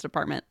podcast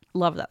department.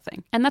 Love that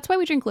thing. And that's why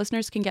We Drink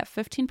listeners can get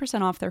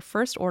 15% off their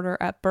first order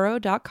at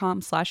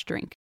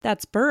burrow.com/drink.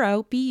 That's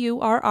Burrow,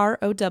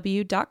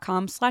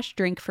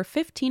 BURROW.com/drink for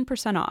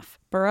 15% off.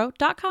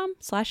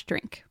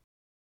 Burrow.com/drink.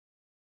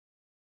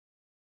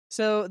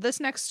 So this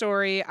next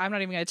story, I'm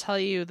not even going to tell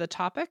you the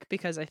topic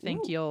because I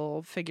think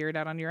you'll figure it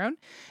out on your own.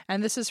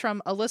 And this is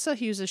from Alyssa,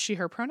 who uses she,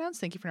 her pronouns.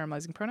 Thank you for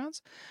normalizing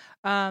pronouns.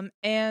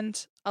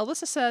 And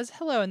Alyssa says,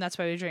 hello, and that's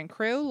why we drink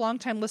crew.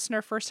 Longtime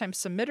listener, first time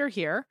submitter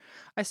here.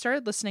 I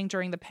started listening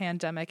during the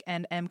pandemic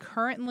and am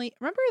currently,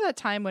 remember that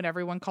time when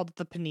everyone called it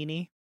the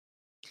panini?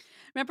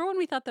 Remember when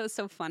we thought that was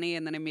so funny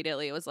and then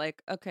immediately it was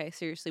like, okay,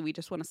 seriously, we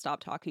just want to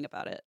stop talking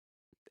about it.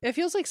 It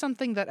feels like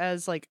something that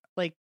as like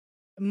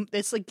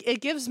it's like it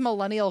gives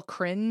millennial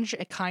cringe,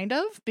 kind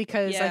of,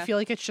 because I feel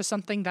like it's just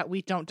something that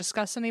we don't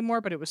discuss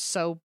anymore, but it was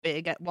so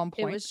big at one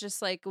point. It was just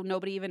like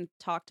nobody even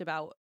talked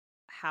about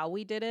how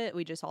we did it.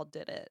 We just all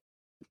did it.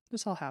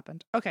 This all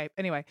happened. Okay,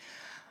 anyway.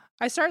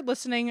 I started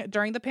listening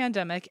during the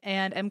pandemic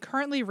and am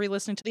currently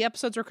re-listening to the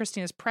episodes where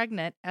Christine is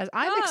pregnant, as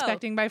I'm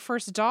expecting my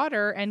first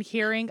daughter, and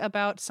hearing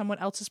about someone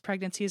else's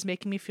pregnancy is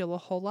making me feel a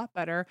whole lot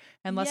better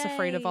and less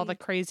afraid of all the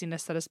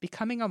craziness that is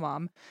becoming a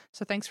mom.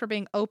 So thanks for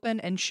being open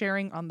and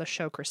sharing on the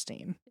show,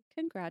 Christine.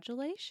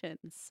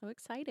 Congratulations. So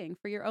exciting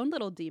for your own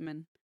little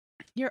demon.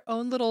 Your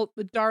own little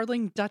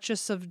darling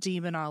Duchess of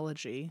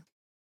Demonology.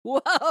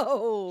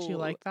 Whoa. Do you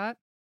like that?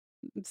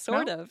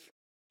 Sort of.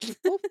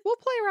 we'll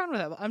play around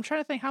with it. I'm trying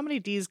to think, how many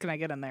D's can I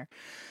get in there?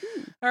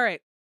 All right.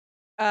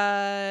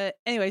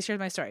 Anyways, here's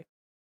my story.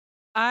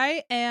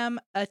 I am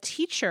a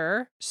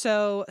teacher,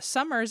 so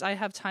summers I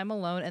have time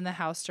alone in the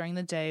house during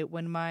the day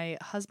when my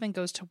husband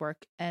goes to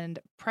work, and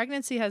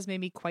pregnancy has made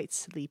me quite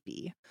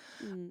sleepy.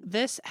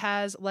 This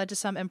has led to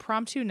some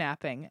impromptu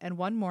napping, and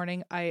one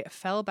morning I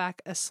fell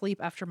back asleep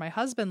after my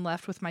husband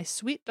left with my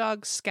sweet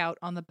dog Scout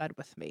on the bed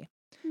with me.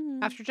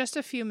 After just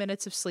a few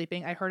minutes of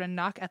sleeping, I heard a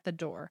knock at the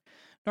door.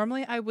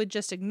 Normally, I would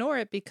just ignore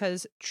it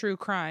because true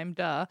crime,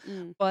 duh.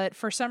 But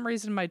for some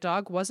reason, my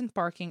dog wasn't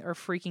barking or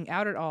freaking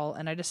out at all,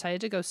 and I decided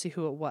to go see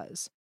who it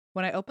was.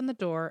 When I opened the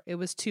door, it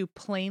was 2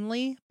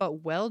 plainly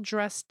but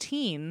well-dressed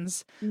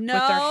teens with their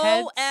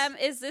heads... No,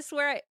 is this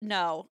where I...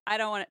 No, I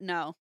don't want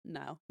to...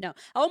 No.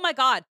 Oh my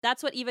God,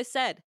 that's what Eva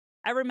said.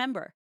 I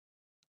remember.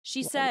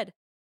 She said...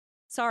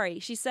 Sorry,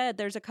 she said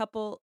there's a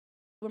couple...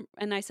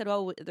 And I said,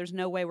 oh, there's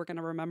no way we're going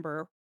to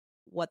remember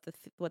what the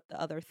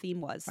other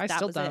theme was. I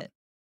still don't. It.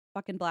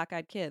 Fucking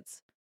black-eyed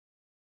kids.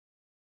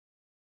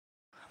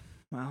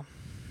 Well,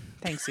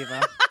 thanks,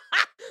 Eva.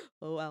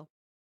 Oh, well.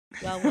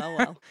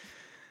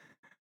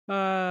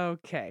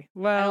 Okay.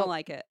 Well, I don't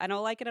like it. I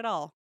don't like it at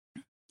all.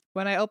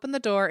 When I opened the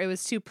door, it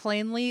was 2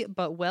 plainly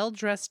but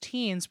well-dressed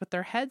teens with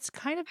their heads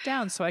kind of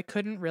down so I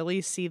couldn't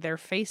really see their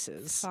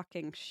faces.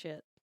 Fucking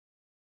shit.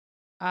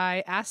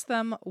 I asked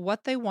them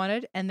what they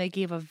wanted, and they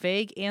gave a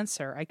vague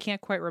answer I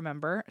can't quite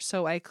remember,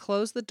 so I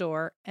closed the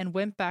door and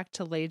went back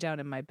to lay down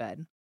in my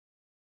bed.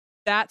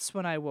 That's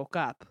when I woke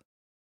up.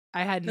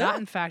 I had not,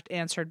 in fact,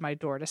 answered my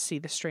door to see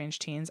the strange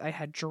teens. I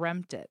had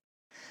dreamt it.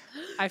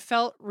 I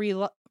felt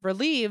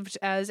relieved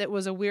as it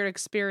was a weird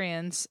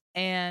experience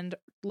and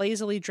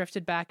lazily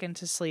drifted back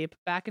into sleep,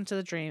 back into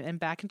the dream, and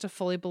back into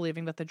fully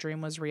believing that the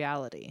dream was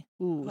reality.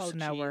 Ooh, Oh, so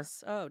now we're...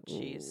 Oh,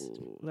 jeez.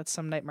 That's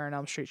some Nightmare on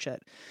Elm Street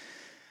shit.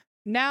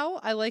 Now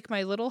I like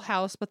my little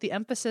house, but the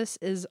emphasis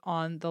is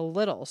on the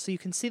little. So you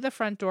can see the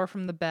front door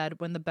from the bed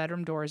when the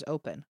bedroom door is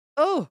open.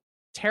 Oh,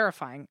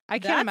 terrifying. I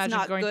can't imagine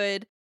not going...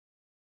 good.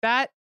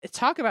 That...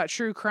 Talk about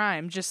true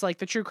crime. Just like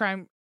the true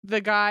crime... The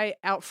guy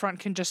out front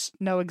can just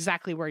know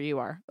exactly where you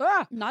are.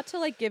 Ah! Not to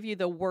like give you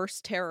the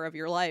worst terror of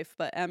your life,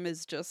 but Em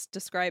is just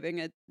describing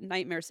a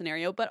nightmare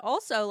scenario. But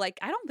also, like,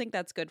 I don't think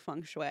that's good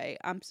feng shui.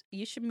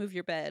 You should move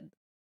your bed.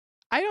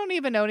 I don't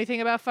even know anything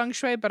about feng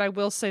shui, but I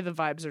will say the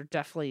vibes are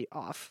definitely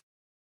off.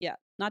 Yeah,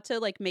 not to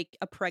like make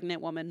a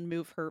pregnant woman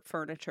move her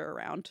furniture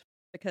around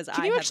because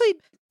Can you actually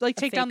like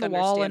take down the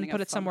wall and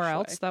put it somewhere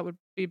else? That would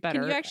be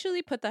better. Can you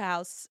actually put the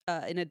house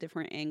in a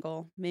different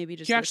angle? Maybe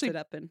just lift it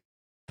up and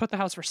put the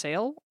house for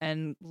sale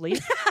and leave.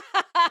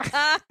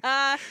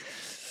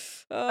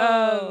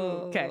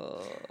 Okay.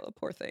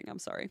 Poor thing. I'm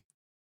sorry.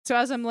 So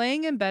as I'm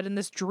laying in bed in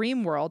this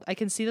dream world, I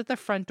can see that the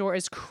front door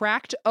is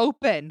cracked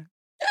open.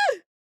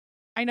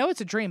 I know it's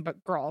a dream,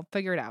 but girl,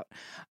 figure it out.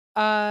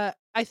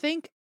 I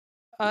think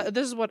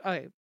this is what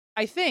I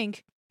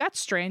think. That's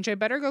strange. I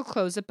better go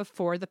close it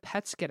before the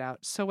pets get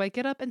out. So I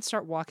get up and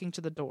start walking to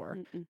the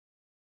door.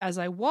 As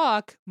I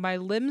walk, my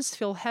limbs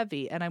feel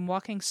heavy and I'm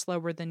walking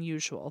slower than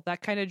usual. That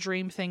kind of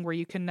dream thing where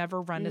you can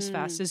never run as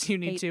fast as you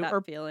need to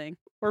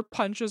or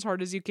punch as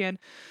hard as you can.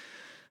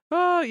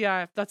 Oh,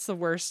 yeah, that's the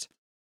worst.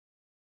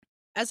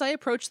 As I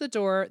approach the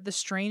door, the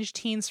strange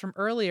teens from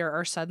earlier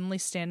are suddenly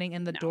standing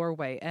in the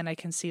doorway and I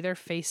can see their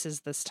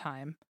faces this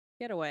time.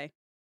 Get away.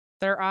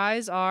 Their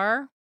eyes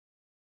are...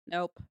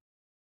 Nope.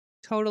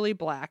 Totally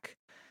black.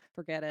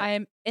 Forget it. I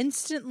am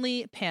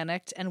instantly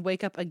panicked and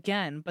wake up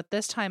again, but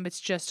this time it's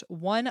just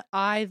one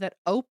eye that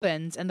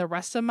opens and the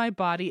rest of my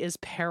body is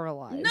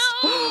paralyzed.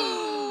 No!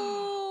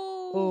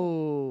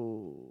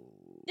 Oh.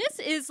 This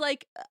is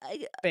like...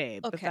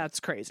 Babe, okay. But that's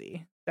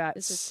crazy.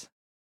 This is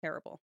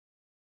terrible.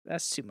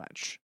 That's too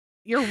much.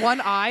 Your one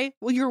eye?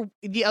 Well,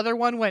 the other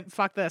one went,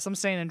 fuck this, I'm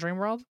staying in dream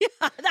world?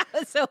 Yeah, that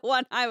was the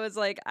one I was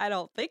like, I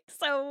don't think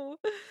so.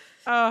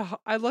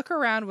 I look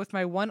around with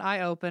my one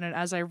eye open, and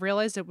as I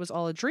realized it was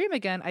all a dream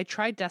again, I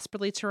try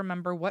desperately to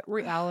remember what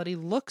reality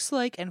looks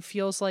like and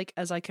feels like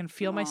as I can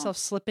feel myself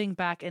slipping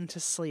back into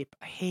sleep.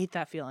 I hate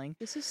that feeling.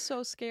 This is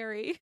so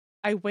scary.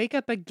 I wake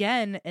up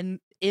again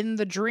in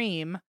the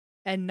dream,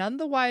 and none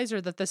the wiser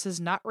that this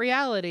is not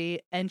reality,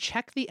 and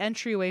check the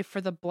entryway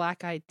for the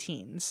black-eyed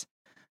teens.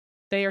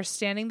 They are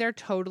standing there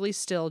totally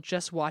still,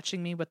 just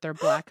watching me with their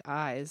black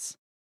eyes.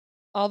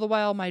 All the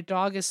while, my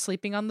dog is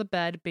sleeping on the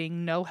bed,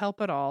 being no help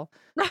at all.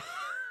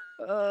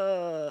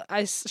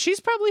 She's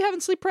probably having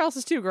sleep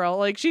paralysis too, girl.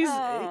 Like,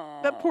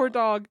 that poor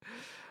dog.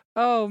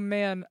 Oh,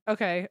 man.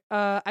 Okay.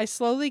 I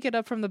slowly get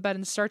up from the bed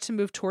and start to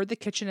move toward the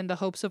kitchen in the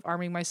hopes of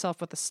arming myself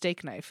with a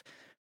steak knife.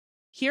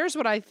 Here's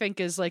what I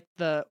think is, like,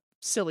 the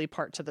silly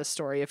part to this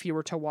story, if you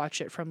were to watch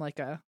it from, like,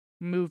 a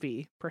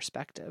movie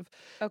perspective.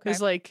 Okay.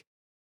 Is, like,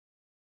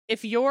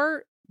 if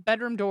your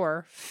bedroom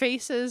door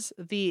faces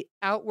the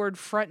outward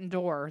front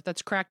door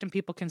that's cracked and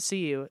people can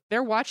see you,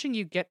 they're watching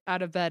you get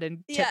out of bed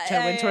and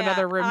tiptoe into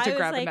another room to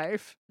grab a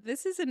knife.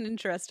 This is an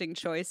interesting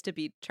choice to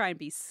try and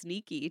be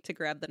sneaky to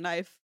grab the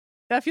knife.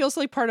 That feels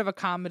like part of a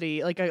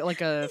comedy, like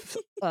a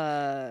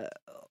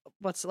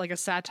what's like a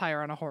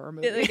satire on a horror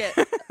movie, like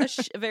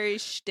a very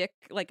shtick,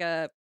 like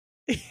a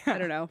I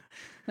don't know,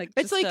 like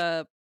it's just like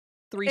a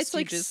Three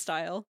Stooges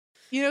style.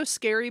 You know,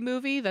 Scary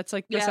Movie? That's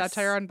like the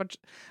satire on, but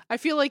I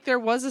feel like there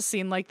was a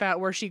scene like that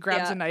where she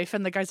grabs a knife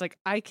and the guy's like,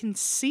 I can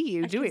see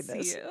you doing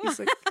this. He's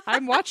like,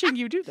 I'm watching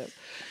you do this.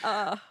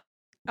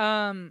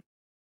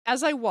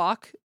 As I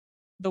walk,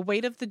 the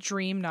weight of the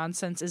dream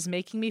nonsense is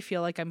making me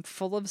feel like I'm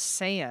full of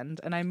sand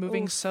and I'm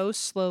moving so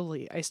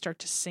slowly, I start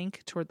to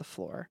sink toward the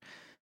floor.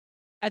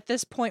 At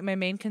this point, my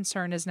main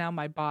concern is now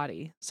my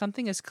body.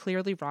 Something is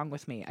clearly wrong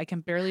with me. I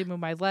can barely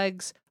move my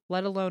legs,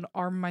 let alone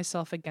arm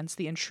myself against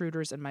the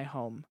intruders in my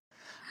home.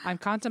 I'm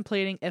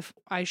contemplating if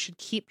I should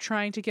keep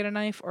trying to get a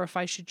knife or if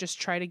I should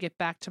just try to get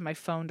back to my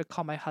phone to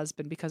call my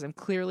husband because I'm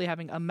clearly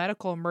having a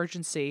medical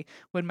emergency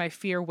when my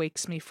fear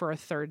wakes me for a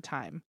third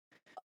time.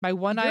 My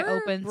one eye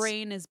opens. Your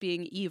brain is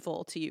being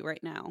evil to you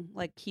right now,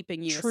 like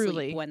keeping you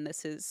Truly. Asleep when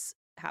this is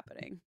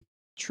happening.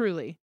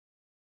 Truly.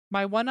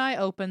 My one eye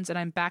opens and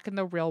I'm back in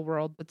the real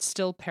world, but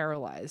still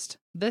paralyzed.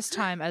 This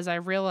time, as I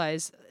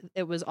realize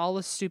it was all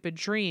a stupid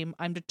dream,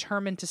 I'm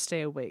determined to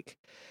stay awake.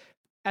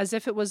 As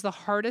if it was the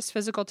hardest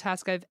physical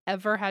task I've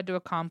ever had to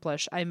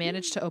accomplish, I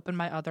managed to open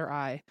my other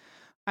eye.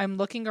 I'm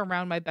looking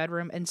around my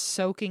bedroom and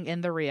soaking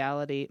in the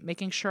reality,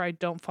 making sure I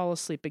don't fall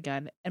asleep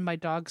again, and my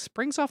dog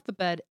springs off the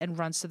bed and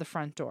runs to the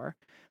front door.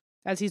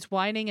 As he's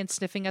whining and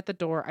sniffing at the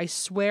door, I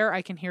swear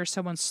I can hear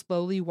someone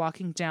slowly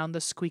walking down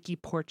the squeaky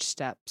porch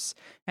steps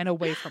and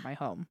away from my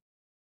home.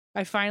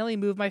 I finally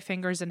move my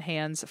fingers and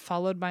hands,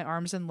 followed my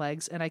arms and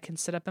legs, and I can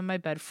sit up in my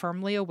bed,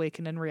 firmly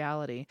awakened in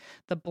reality.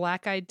 The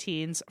black-eyed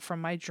teens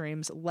from my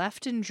dreams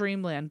left in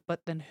dreamland,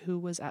 but then who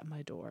was at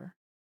my door?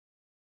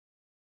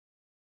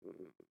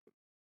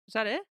 Is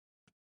that it?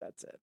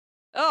 That's it.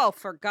 Oh,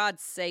 for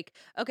God's sake.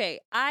 Okay,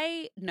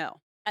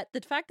 no.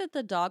 The fact that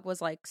the dog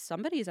was like,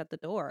 somebody's at the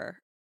door,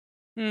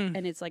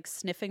 and it's like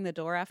sniffing the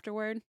door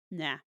afterward,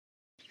 nah.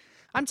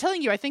 I'm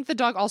telling you, I think the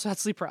dog also had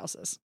sleep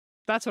paralysis.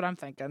 That's what I'm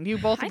thinking. You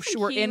both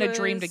were in a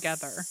dream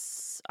together.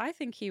 I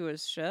think he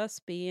was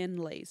just being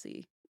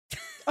lazy.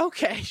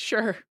 Okay,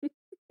 sure.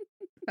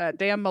 That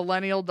damn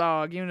millennial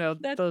dog,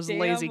 those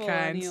lazy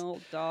kinds.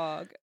 Millennial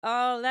dog.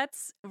 Oh,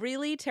 that's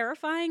really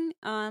terrifying.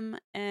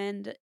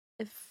 And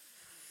if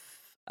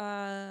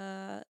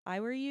I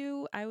were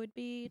you, I would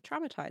be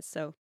traumatized.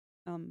 So,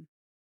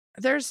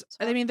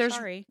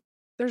 sorry.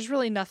 There's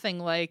really nothing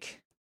like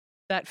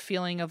that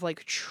feeling of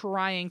like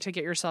trying to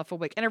get yourself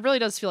awake, and it really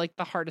does feel like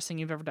the hardest thing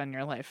you've ever done in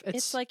your life.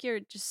 It's like you're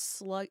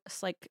just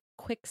it's like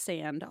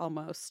quicksand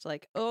almost.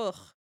 Like, ugh.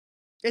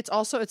 It's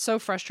so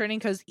frustrating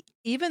because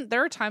even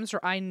there are times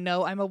where I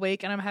know I'm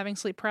awake and I'm having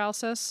sleep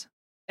paralysis,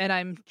 and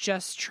I'm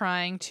just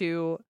trying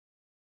to.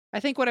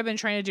 I think what I've been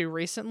trying to do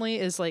recently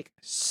is like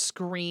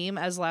scream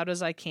as loud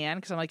as I can,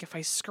 because I'm like, if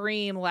I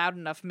scream loud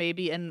enough,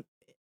 maybe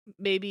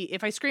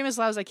if I scream as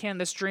loud as I can in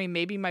this dream,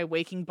 maybe my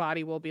waking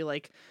body will be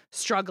like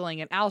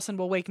struggling and Allison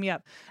will wake me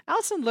up.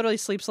 Allison literally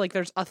sleeps like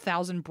there's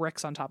 1,000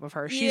 bricks on top of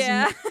her.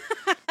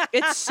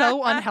 It's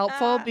so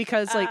unhelpful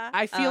because like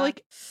I feel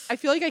like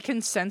I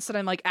can sense that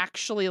I'm like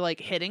actually like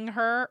hitting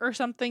her or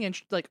something, and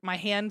like my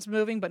hand's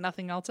moving but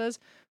nothing else is.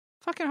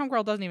 Fucking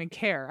homegirl doesn't even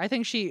care. I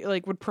think she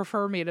like would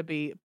prefer me to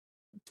be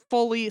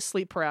fully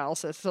sleep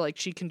paralysis so like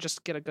she can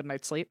just get a good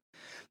night's sleep.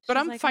 But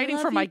I'm like, fighting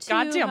for my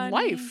goddamn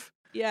life.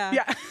 Yeah.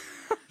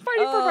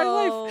 Fighting for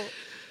my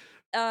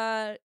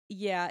life.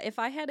 Yeah, if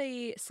I had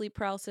a sleep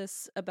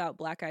paralysis about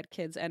black-eyed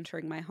kids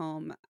entering my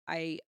home,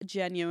 I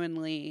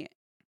genuinely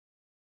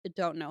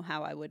don't know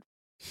how I would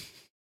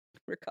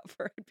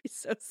recover. I'd be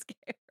so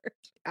scared.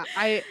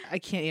 I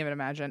can't even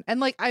imagine. And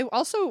like I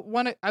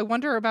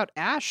wonder about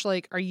Ash,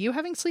 like, are you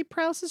having sleep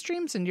paralysis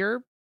dreams and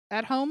you're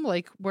at home,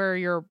 like where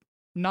your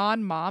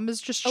non-mom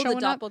is just showing up? Oh,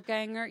 the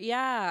doppelganger.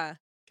 Yeah.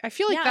 I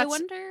feel like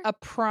that's a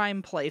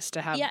prime place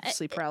to have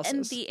sleep paralysis.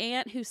 And the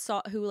aunt who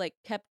saw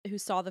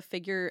the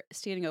figure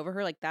standing over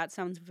her, like that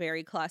sounds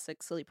very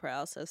classic sleep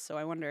paralysis. So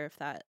I wonder if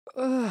that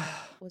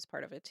was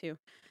part of it too.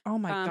 Oh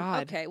my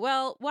God. Okay,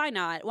 well, why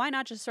not? Why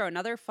not just throw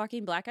another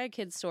fucking black-eyed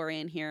kid story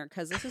in here?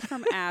 Because this is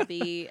from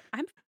Abby.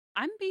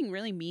 I'm being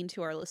really mean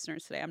to our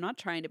listeners today. I'm not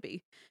trying to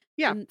be.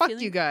 Yeah, fuck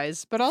you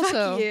guys. But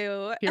also, fuck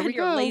you here we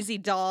your go. Lazy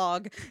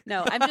dog.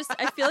 No, I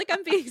feel like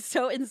I'm being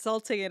so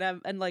insulting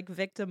and like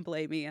victim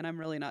blamey, and I'm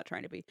really not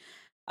trying to be.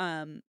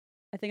 I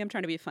think I'm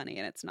trying to be funny,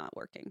 and it's not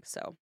working.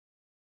 So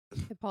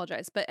I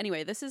apologize. But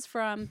anyway, this is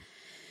from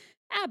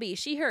Abby.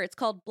 She, her. It's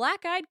called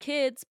Black-Eyed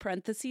Kids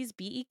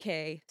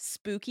 (BEK)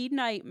 Spooky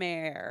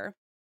Nightmare.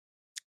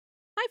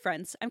 Hi,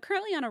 friends. I'm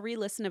currently on a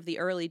re-listen of the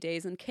early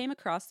days and came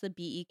across the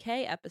BEK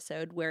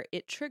episode where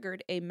it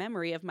triggered a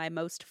memory of my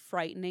most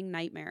frightening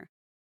nightmare.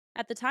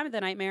 At the time of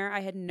the nightmare,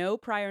 I had no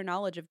prior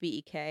knowledge of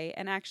BEK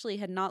and actually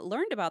had not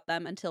learned about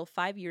them until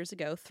 5 years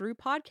ago through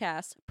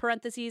podcasts,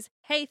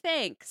 hey,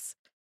 thanks.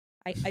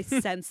 I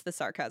sense the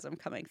sarcasm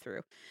coming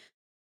through.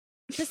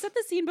 To set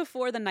the scene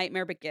before the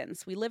nightmare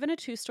begins, we live in a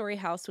 2-story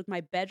house with my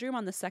bedroom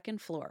on the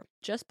 2nd floor.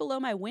 Just below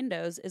my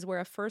windows is where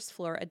a 1st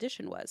floor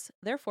addition was.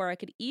 Therefore, I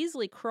could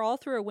easily crawl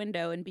through a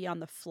window and be on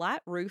the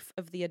flat roof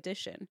of the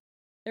addition.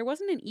 There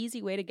wasn't an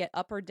easy way to get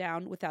up or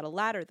down without a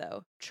ladder,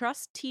 though.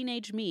 Trust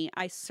teenage me,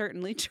 I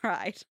certainly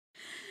tried.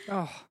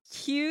 Oh.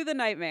 Cue the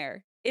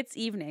nightmare. It's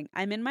evening.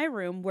 I'm in my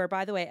room, where,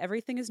 by the way,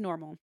 everything is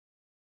normal.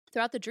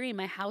 Throughout the dream,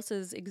 my house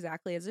is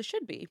exactly as it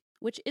should be,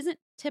 which isn't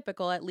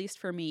typical, at least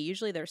for me.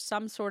 Usually there's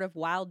some sort of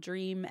wild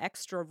dream,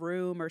 extra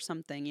room or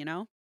something, you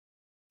know?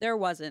 There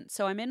wasn't,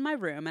 so I'm in my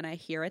room and I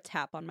hear a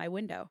tap on my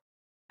window.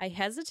 I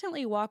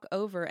hesitantly walk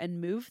over and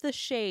move the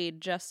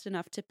shade just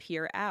enough to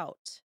peer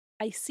out.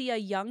 I see a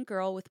young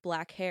girl with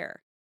black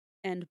hair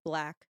and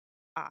black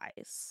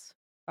eyes.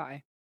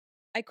 Bye.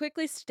 I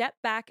quickly step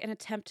back and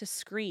attempt to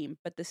scream,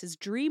 but this is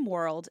dream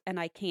world and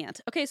I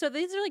can't. Okay, so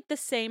these are like the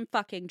same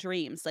fucking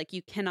dreams. Like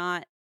you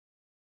cannot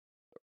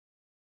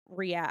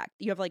react.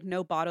 You have like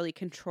no bodily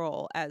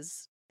control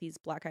as these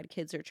black-eyed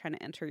kids are trying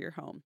to enter your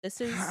home.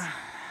 This is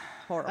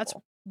horrible. That's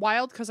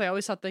wild because I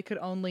always thought they could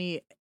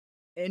only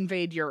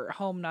invade your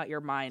home, not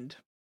your mind.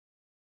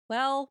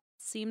 Well,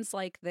 seems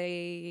like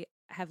they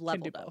have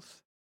leveled up.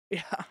 Both.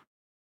 Yeah.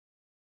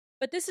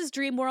 But this is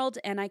dream world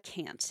and I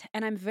can't.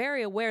 And I'm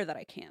very aware that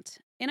I can't.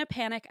 In a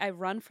panic, I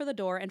run for the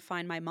door and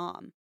find my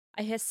mom.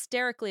 I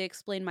hysterically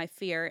explain my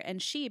fear,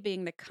 and she,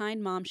 being the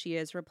kind mom she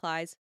is,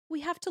 replies,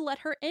 "We have to let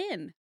her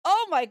in."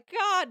 Oh my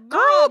God,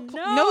 Mom,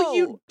 Girl, no,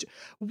 you.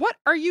 What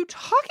are you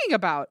talking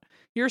about?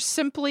 You're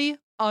simply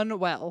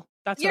unwell.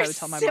 That's what I would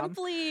tell my mom.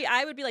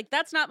 I would be like,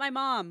 that's not my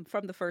mom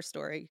from the first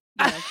story.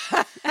 You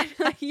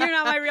know? You're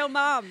not my real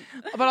mom.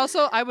 But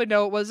also, I would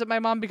know it wasn't my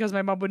mom because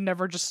my mom would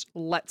never just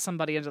let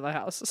somebody into the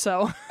house.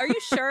 So, are you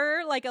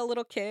sure, like a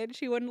little kid,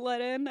 she wouldn't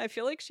let in? I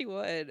feel like she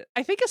would.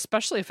 I think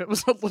especially if it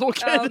was a little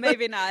kid. Oh,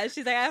 maybe not.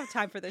 She's like, I have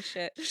time for this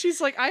shit.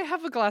 She's like, I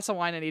have a glass of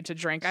wine I need to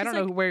drink. I don't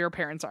know where your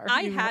parents are.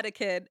 I had a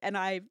kid and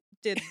I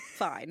did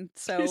fine.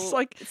 So it's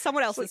like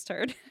someone else's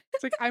turn.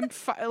 It's like, I'm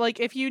like,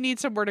 if you need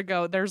somewhere to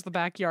go, there's the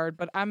backyard,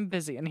 but I'm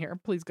busy in here.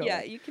 Please go.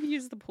 Yeah, you can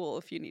use the pool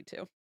if you need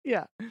to.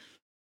 Yeah.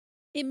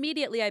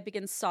 Immediately, I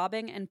begin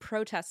sobbing and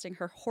protesting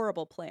her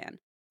horrible plan.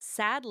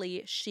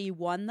 Sadly, she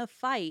won the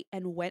fight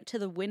and went to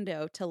the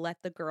window to let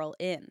the girl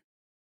in.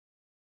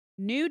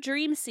 New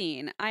dream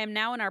scene. I am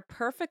now in our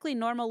perfectly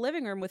normal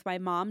living room with my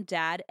mom,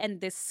 dad, and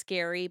this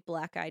scary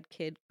black-eyed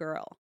kid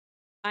girl.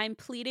 I'm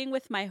pleading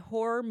with my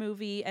horror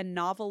movie and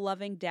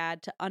novel-loving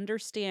dad to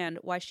understand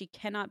why she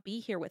cannot be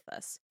here with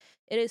us.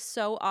 It is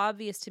so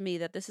obvious to me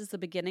that this is the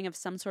beginning of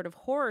some sort of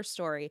horror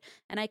story,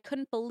 and I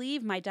couldn't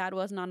believe my dad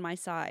wasn't on my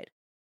side.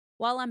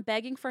 While I'm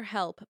begging for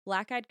help,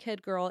 black-eyed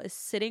kid girl is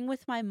sitting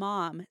with my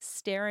mom,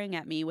 staring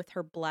at me with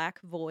her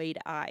black void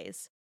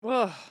eyes.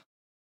 Ugh.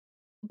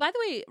 By the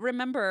way,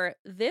 remember,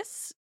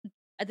 this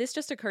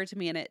just occurred to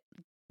me and it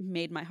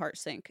made my heart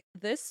sink.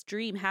 This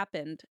dream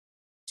happened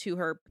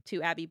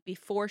to Abby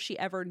before she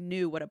ever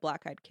knew what a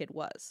black-eyed kid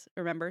was.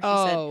 Remember? She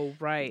said,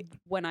 right.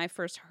 When I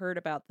first heard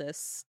about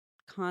this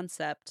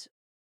concept,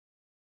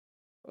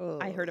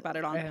 I heard about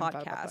it on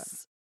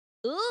podcasts.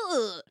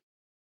 Ugh.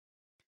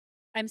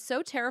 I'm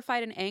so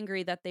terrified and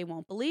angry that they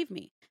won't believe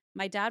me.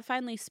 My dad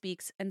finally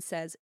speaks and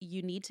says,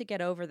 you need to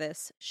get over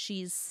this.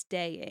 She's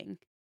staying.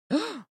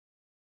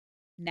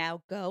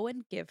 Now go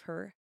and give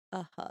her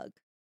a hug.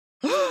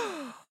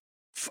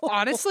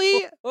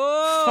 Honestly,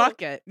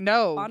 fuck it.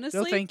 No. Honestly,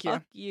 no, thank you.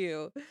 Fuck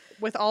you.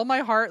 With all my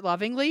heart,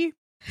 lovingly,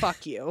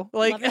 fuck you.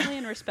 Like, lovingly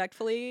and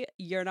respectfully,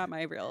 you're not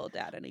my real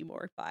dad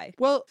anymore. Bye.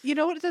 Well, you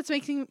know what that's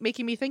making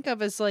me think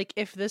of is like,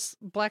 if this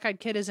black-eyed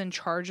kid is in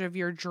charge of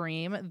your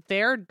dream,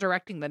 they're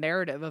directing the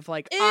narrative of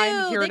like, Ew,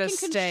 I'm here to can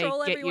stay.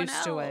 Get used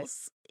else. to it.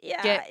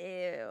 Yeah.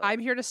 Ew. I'm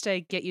here to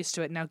stay. Get used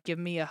to it. Now give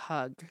me a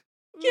hug.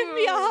 Give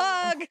me a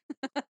hug.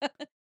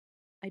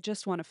 I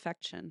just want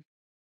affection.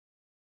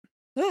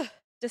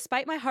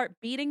 Despite my heart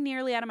beating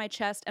nearly out of my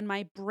chest and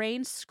my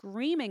brain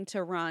screaming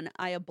to run,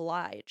 I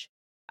oblige.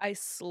 I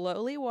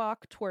slowly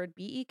walk toward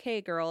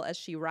BEK girl as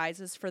she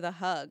rises for the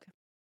hug.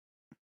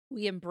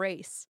 We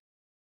embrace,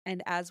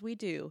 and as we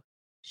do,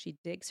 she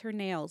digs her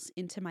nails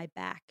into my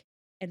back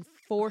and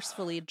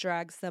forcefully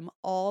drags them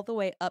all the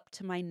way up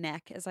to my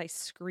neck as I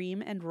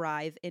scream and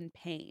writhe in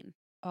pain.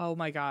 Oh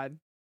my God.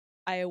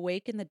 I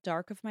awake in the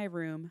dark of my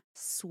room,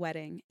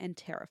 sweating and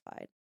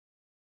terrified.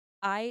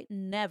 I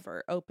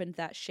never opened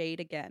that shade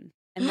again.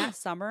 And that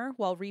summer,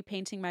 while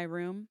repainting my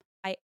room,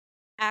 I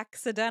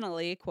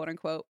accidentally, quote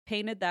unquote,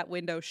 painted that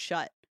window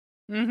shut.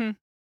 Mm-hmm.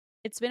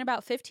 It's been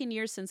about 15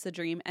 years since the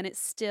dream, and it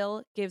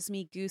still gives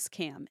me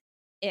goose-cam.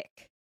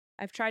 Ick.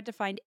 I've tried to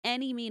find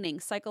any meaning,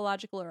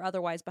 psychological or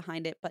otherwise,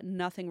 behind it, but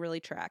nothing really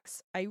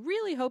tracks. I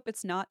really hope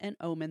it's not an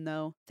omen,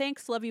 though.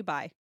 Thanks, love you,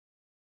 bye.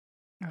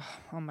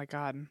 Oh my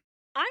God. I'm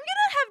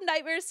gonna have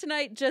nightmares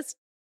tonight just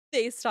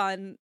based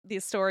on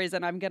these stories,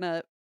 and I'm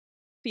gonna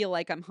feel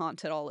like I'm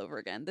haunted all over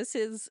again. This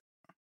is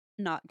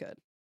not good.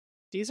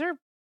 These are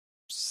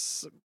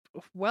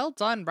well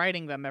done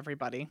writing them,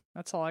 everybody.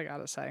 That's all I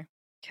gotta say.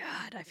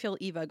 God, I feel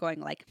Eva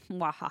going like,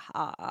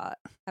 wahaha,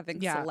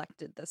 having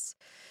selected this.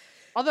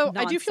 Although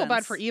nonsense. I do feel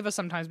bad for Eva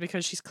sometimes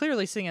because she's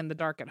clearly singing in the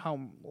dark at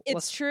home.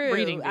 It's true.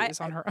 Reading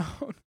these on her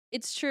own.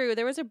 It's true.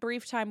 There was a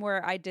brief time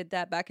where I did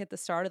that back at the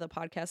start of the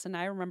podcast, and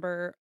I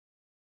remember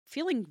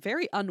feeling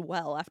very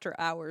unwell after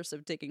hours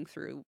of digging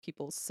through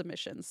people's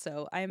submissions.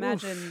 So I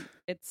imagine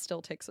it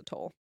still takes a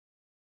toll.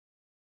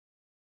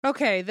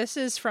 Okay, this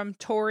is from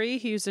Tori.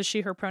 He uses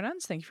she, her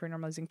pronouns. Thank you for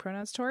normalizing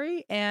pronouns,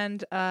 Tori.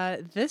 And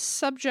this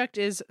subject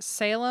is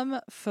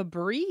Salem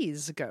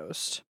Febreze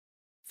ghost.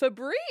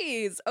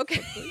 Febreze.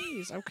 Okay.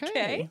 Febreze. Okay.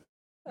 Okay.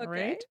 All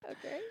right.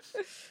 Okay.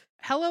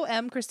 Hello,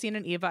 M, Christine,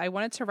 and Eva. I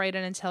wanted to write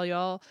in and tell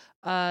y'all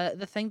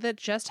the thing that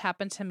just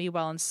happened to me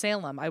while in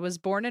Salem. I was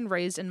born and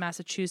raised in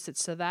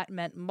Massachusetts, so that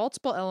meant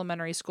multiple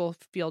elementary school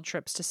field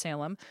trips to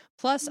Salem.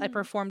 Plus, I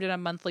performed in a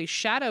monthly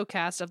shadow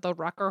cast of the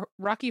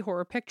Rocky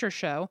Horror Picture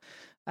Show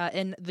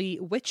in the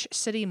Witch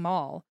City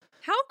Mall.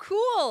 How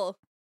cool!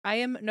 I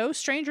am no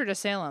stranger to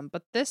Salem,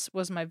 but this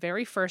was my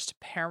very first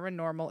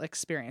paranormal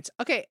experience.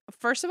 Okay,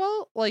 first of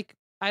all, like,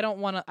 I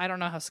don't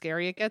know how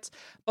scary it gets,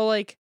 but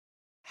like,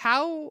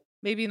 how,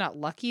 maybe not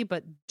lucky,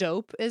 but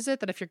dope is it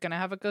that if you're gonna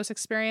have a ghost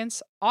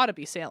experience, ought to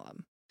be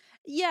Salem?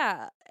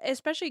 Yeah,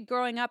 especially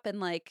growing up in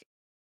like,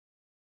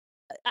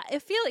 I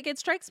feel like it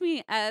strikes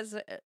me as,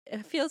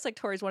 it feels like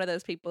Tori's one of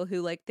those people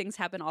who like things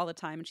happen all the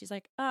time and she's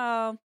like,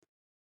 oh,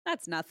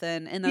 that's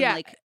nothing. And then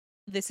like,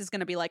 this is going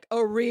to be like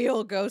a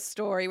real ghost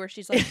story where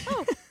she's like,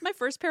 oh, my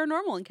first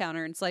paranormal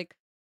encounter. And it's like,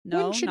 no,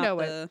 wouldn't you not know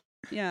it?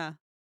 Yeah.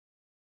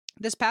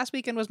 This past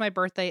weekend was my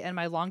birthday, and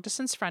my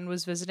long-distance friend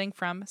was visiting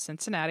from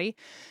Cincinnati.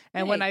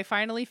 And when Hey. I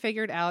finally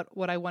figured out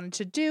what I wanted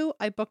to do,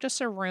 I booked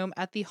us a room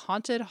at the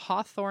haunted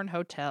Hawthorne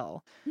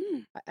Hotel.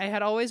 I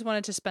had always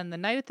wanted to spend the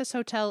night at this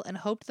hotel and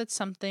hoped that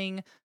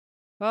something,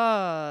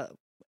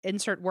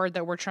 insert word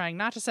that we're trying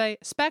not to say,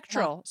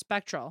 spectral.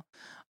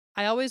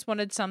 I always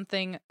wanted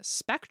something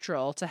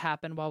spectral to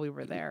happen while we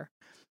were there.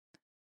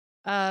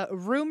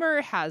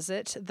 Rumor has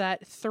it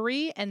that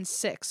 3 and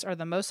 6 are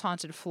the most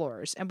haunted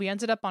floors, and we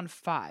ended up on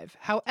 5.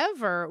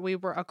 However, we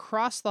were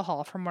across the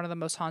hall from one of the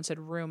most haunted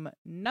room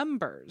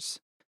numbers,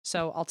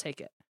 so I'll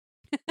take it.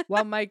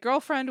 While my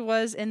girlfriend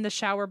was in the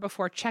shower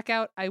before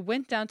checkout, I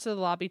went down to the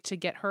lobby to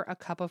get her a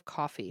cup of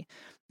coffee.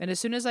 And as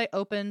soon as I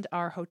opened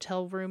our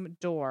hotel room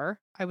door,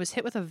 I was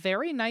hit with a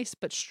very nice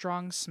but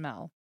strong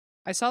smell.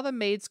 I saw the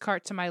maid's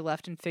cart to my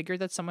left and figured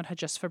that someone had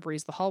just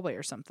Febrezed the hallway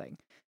or something.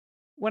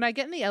 When I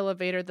get in the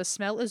elevator, the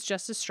smell is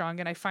just as strong,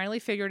 and I finally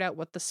figured out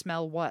what the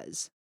smell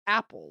was.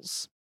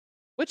 Apples.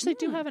 Which they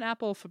do have an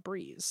apple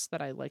Febreze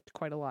that I liked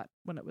quite a lot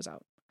when it was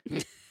out.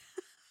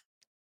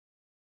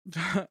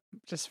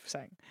 Just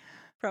saying.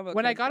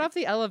 When I got off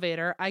the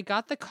elevator, I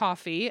got the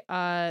coffee.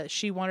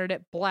 She wanted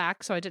it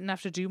black, so I didn't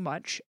have to do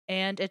much,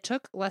 and it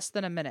took less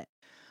than a minute.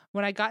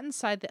 When I got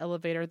inside the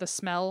elevator, the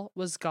smell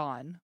was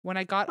gone. When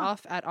I got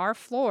off at our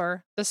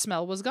floor, the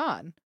smell was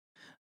gone.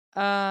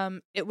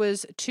 It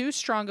was too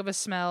strong of a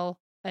smell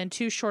and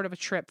too short of a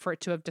trip for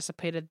it to have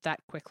dissipated that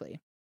quickly.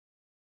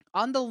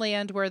 On the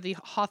land where the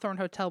Hawthorne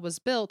Hotel was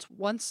built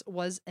once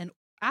was an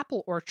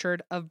apple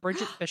orchard of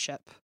Bridget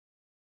Bishop.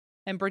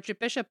 And Bridget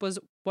Bishop was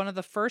one of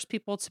the first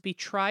people to be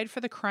tried for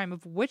the crime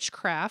of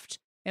witchcraft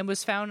and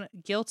was found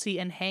guilty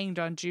and hanged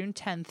on June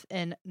 10th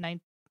in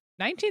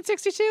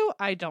 1962?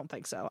 I don't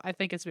think so. I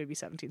think it's maybe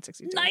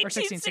 1762.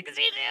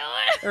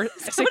 1962. Or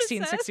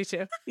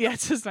 1662. Yeah, it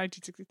says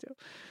 1962.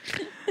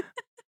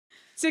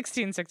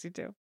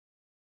 1662.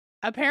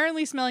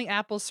 Apparently, smelling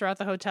apples throughout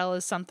the hotel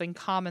is something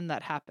common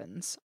that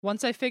happens.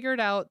 Once I figured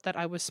out that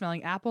I was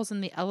smelling apples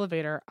in the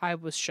elevator, I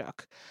was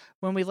shook.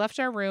 When we left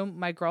our room,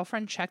 my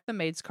girlfriend checked the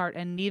maid's cart,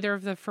 and neither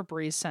of the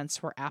Febreze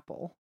scents were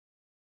apple.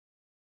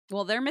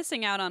 Well, they're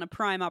missing out on a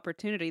prime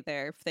opportunity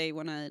there. If they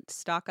want to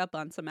stock up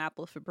on some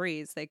apple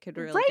Febreze, they could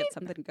really get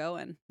something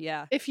going.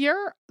 Yeah. If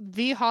you're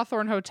the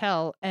Hawthorne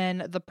Hotel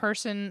and the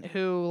person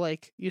who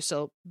used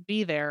to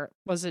be there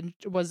was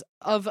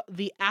of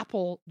the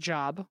Apple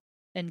job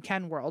in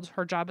Ken World,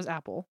 her job is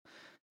Apple,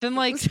 then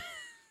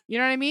you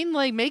know what I mean?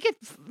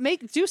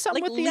 Do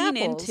something with the apples. Lean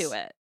into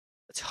it.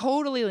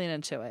 Totally lean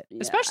into it. Yeah,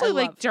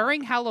 especially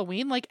during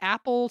Halloween,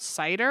 apple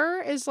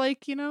cider is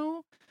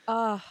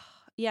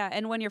yeah,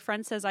 and when your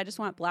friend says, I just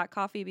want black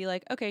coffee, be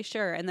like, okay,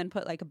 sure. And then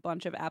put a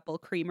bunch of apple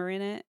creamer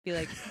in it. Be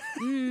like,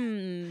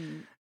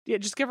 Yeah,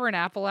 just give her an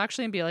apple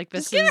actually and be like,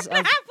 this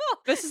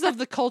is of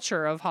the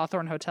culture of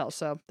Hawthorne Hotel,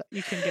 so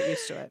you can get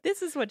used to it.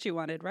 This is what you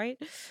wanted, right?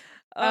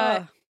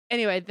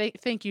 Anyway,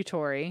 thank you,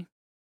 Tori.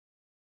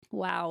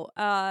 Wow.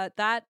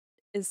 That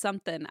is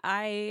something.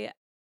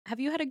 Have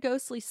you had a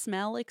ghostly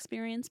smell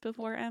experience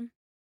before, Em?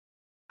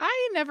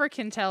 I never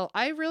can tell.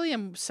 I really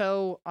am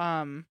so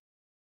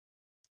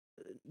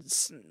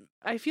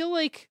I feel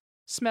like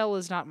smell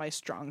is not my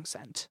strong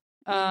scent.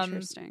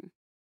 Interesting.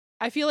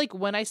 I feel like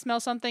when I smell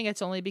something,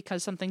 it's only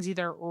because something's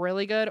either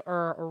really good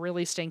or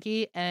really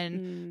stinky.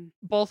 And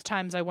both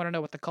times I want to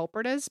know what the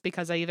culprit is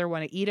because I either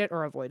want to eat it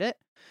or avoid it.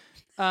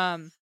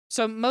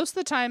 So most of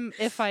the time,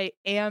 if I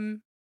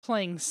am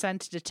playing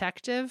scent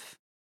detective,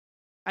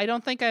 I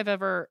don't think I've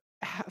ever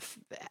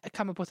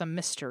come up with a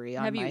mystery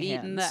on my hands. Have you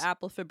eaten the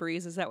apple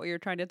Febreze? Is that what you're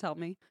trying to tell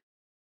me?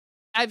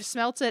 I've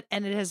smelt it,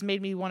 and it has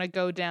made me want to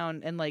go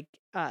down and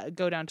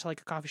go down to a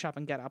coffee shop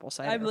and get apple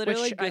cider. I'm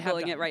literally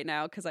Googling it right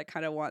now because I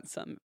kind of want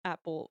some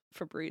apple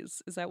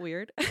Febreze. Is that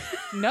weird?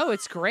 No,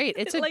 it's great.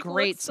 It's a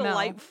great looks smell.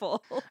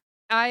 Delightful.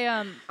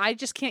 I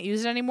just can't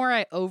use it anymore.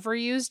 I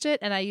overused it,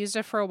 and I used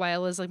it for a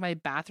while as my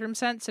bathroom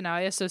scent. So now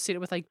I associate it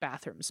with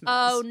bathroom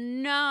smells. Oh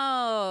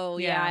no!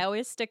 Yeah, I Yeah.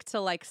 always stick to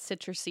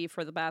citrusy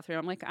for the bathroom.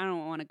 I'm I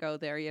don't want to go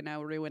there.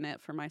 Ruin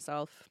it for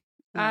myself.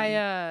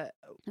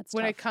 That's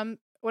tough.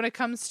 When it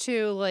comes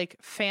to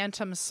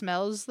phantom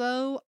smells,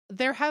 though,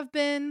 there have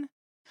been,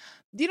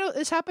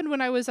 this happened when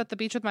I was at the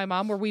beach with my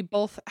mom, where we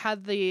both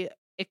had the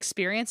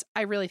experience.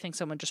 I really think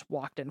someone just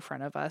walked in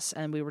front of us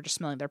and we were just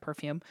smelling their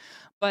perfume.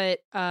 But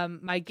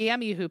my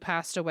Gammy, who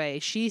passed away,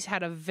 she's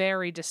had a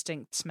very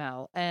distinct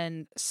smell,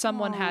 and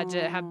someone had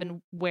to have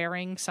been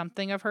wearing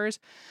something of hers.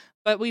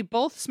 But we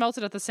both smelt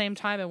it at the same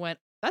time and went,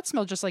 that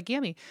smelled just like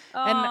Gammy.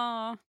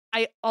 And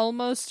I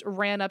almost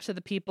ran up to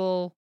the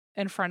people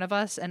in front of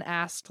us and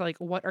asked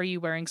what are you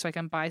wearing so I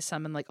can buy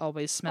some and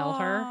always smell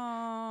her.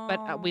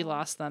 But we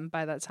lost them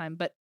by that time.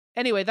 But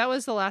anyway, that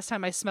was the last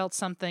time I smelled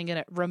something, and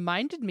it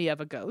reminded me of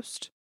a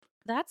ghost.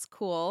 That's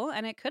cool.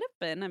 And it could have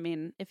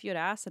been, if you had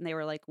asked and they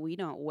were like, we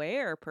don't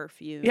wear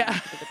perfume. Yeah. You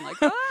could have been like,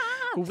 ah!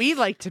 We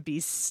like to be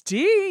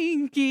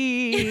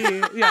stinky.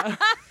 Yeah.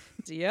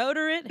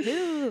 Deodorant.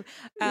 Who?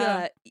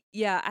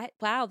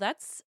 Wow,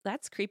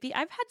 that's creepy.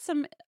 I've had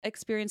some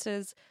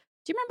experiences.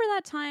 Do you remember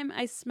that time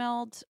I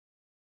smelled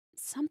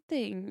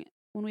something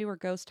when we were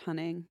ghost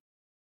hunting.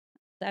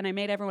 And I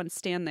made everyone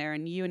stand there,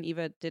 and you and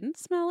Eva didn't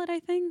smell it, I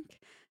think.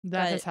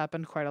 That has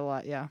happened quite a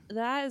lot, yeah.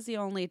 That is the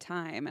only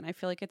time, and I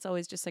feel like it's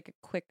always just like a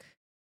quick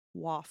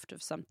waft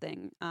of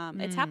something.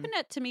 It's happened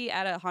to me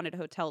at a haunted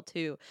hotel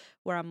too,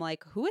 where I'm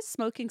like, who is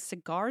smoking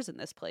cigars in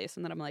this place?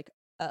 And then I'm like,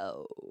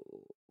 oh,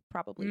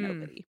 probably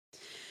nobody.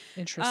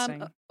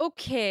 Interesting.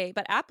 Okay,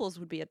 but apples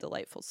would be a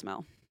delightful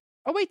smell.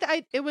 Oh, wait,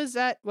 it was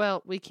at,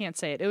 well, we can't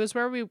say it. It was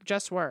where we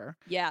just were.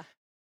 Yeah.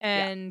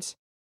 And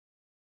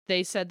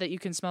they said that you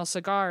can smell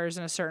cigars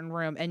in a certain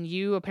room, and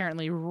you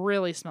apparently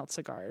really smelled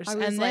cigars.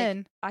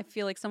 Then I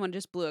feel like someone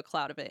just blew a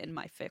cloud of it in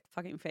my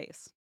fucking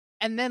face.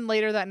 And then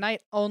later that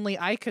night, only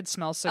I could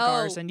smell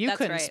cigars, and you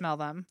couldn't smell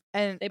them.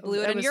 And they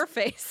blew it in your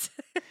face.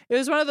 It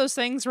was one of those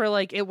things where,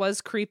 like, it was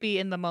creepy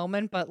in the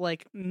moment, but,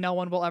 like, no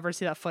one will ever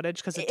see that footage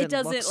because it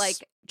doesn't like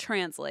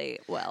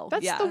translate well.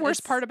 That's the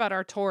worst part about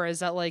our tour, is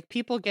that, like,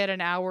 people get an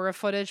hour of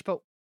footage,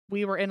 but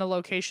we were in a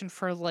location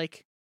for,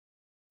 like,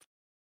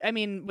 I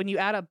mean, when you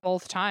add up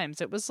both times,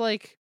 it was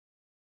like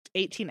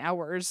 18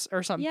 hours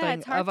or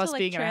something of us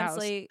being in a house.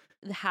 Translate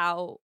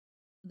how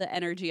the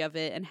energy of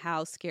it and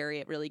how scary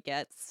it really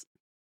gets,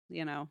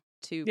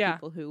 to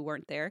people who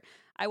weren't there.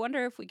 I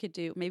wonder if we could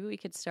maybe we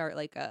could start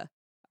like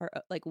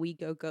we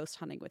go ghost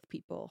hunting with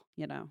people,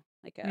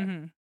 like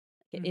an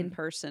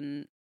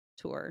in-person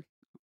tour.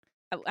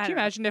 Can you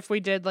imagine if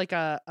we did like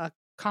a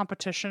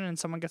competition and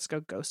someone gets to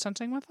go ghost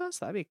hunting with us?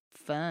 That'd be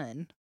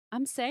fun.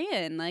 I'm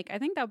saying, like, I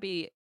think that would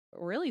be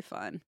really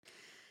fun.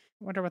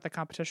 I wonder what the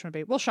competition would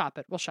be. We'll shop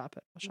it. We'll shop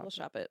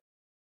it.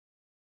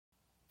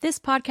 This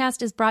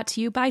podcast is brought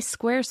to you by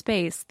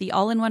Squarespace, the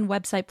all-in-one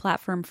website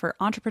platform for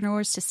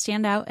entrepreneurs to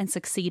stand out and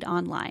succeed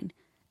online.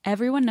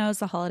 Everyone knows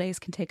the holidays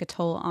can take a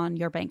toll on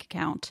your bank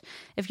account.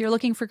 If you're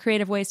looking for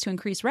creative ways to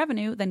increase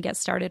revenue, then get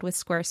started with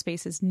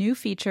Squarespace's new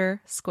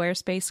feature,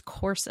 Squarespace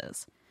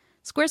Courses.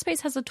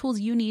 Squarespace has the tools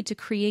you need to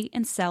create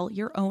and sell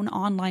your own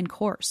online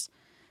course.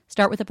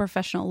 Start with a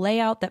professional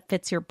layout that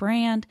fits your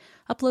brand,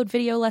 upload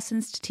video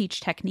lessons to teach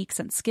techniques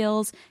and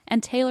skills,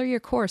 and tailor your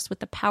course with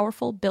the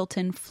powerful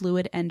built-in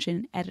Fluid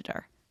Engine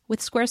editor. With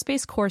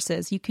Squarespace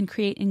Courses, you can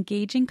create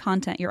engaging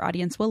content your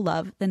audience will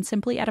love, then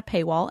simply add a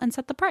paywall and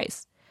set the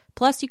price.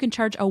 Plus, you can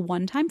charge a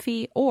one-time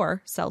fee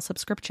or sell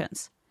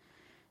subscriptions.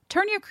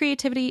 Turn your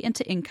creativity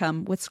into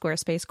income with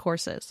Squarespace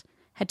Courses.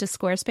 Head to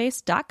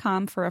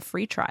squarespace.com for a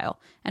free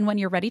trial. And when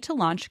you're ready to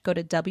launch, go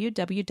to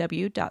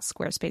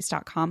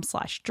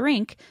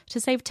www.squarespace.com/drink to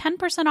save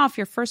 10% off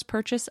your first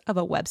purchase of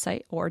a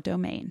website or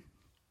domain.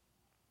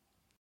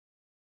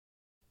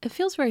 It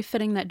feels very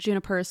fitting that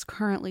Juniper is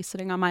currently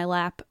sitting on my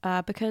lap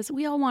because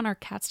we all want our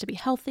cats to be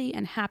healthy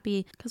and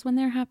happy, because when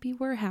they're happy,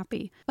 we're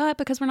happy. But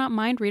because we're not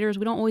mind readers,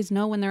 we don't always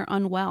know when they're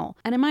unwell.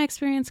 And in my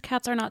experience,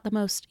 cats are not the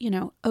most,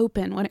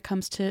 open when it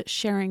comes to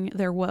sharing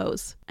their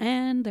woes.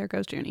 And there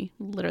goes Junie.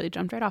 Literally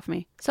jumped right off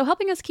me. So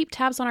helping us keep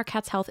tabs on our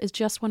cat's health is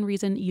just one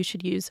reason you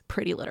should use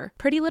Pretty Litter.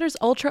 Pretty Litter's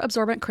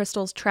ultra-absorbent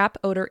crystals trap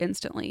odor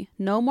instantly.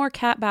 No more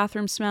cat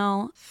bathroom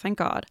smell, thank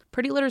God.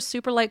 Pretty Litter's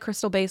super light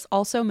crystal base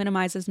also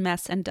minimizes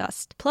mess and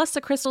dust. Plus,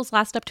 the crystals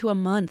last up to a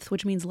month,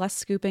 which means less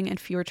scooping and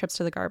fewer trips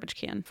to the garbage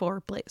can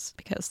for Blaze,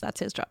 because that's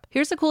his job.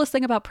 Here's the coolest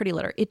thing about Pretty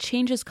Litter. It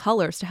changes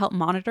colors to help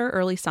monitor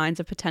early signs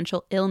of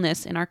potential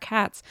illness in our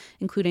cats,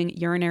 including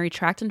urinary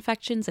tract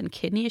infections and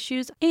kidney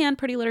issues, and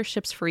Pretty Litter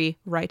ships free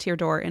right to your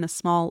door in a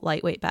small,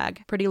 lightweight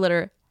bag. Pretty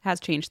Litter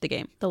has changed the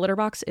game. The litter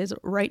box is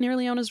right near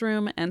Leona's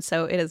room, and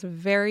so it is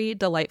very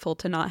delightful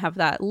to not have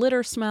that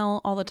litter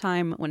smell all the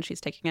time when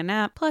she's taking a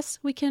nap. Plus,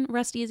 we can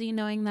rest easy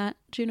knowing that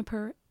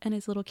Juniper and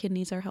his little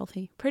kidneys are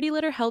healthy. Pretty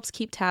Litter helps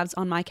keep tabs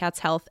on my cat's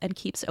health and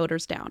keeps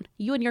odors down.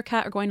 You and your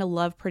cat are going to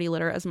love Pretty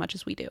Litter as much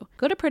as we do.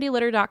 Go to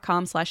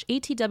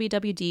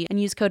prettylitter.com/ATWWD and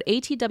use code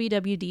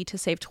ATWWD to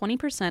save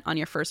 20% on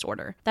your first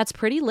order. That's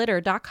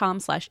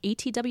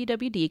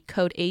prettylitter.com/ATWWD,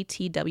 code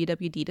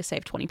ATWWD to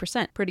save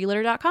 20%.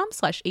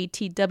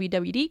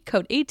 prettylitter.com/ATWWD,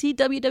 code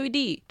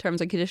ATWWD. Terms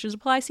and conditions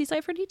apply. See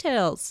site for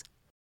details.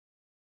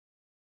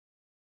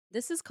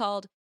 This is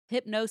called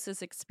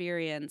Hypnosis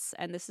Experience,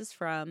 and this is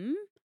from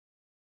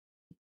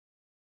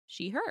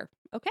she, her.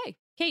 Okay.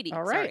 Katie.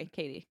 All right. Sorry,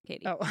 Katie.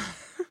 Oh.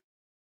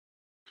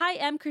 Hi,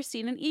 I'm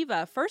Christine and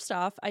Eva. First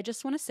off, I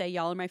just want to say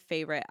y'all are my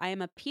favorite. I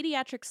am a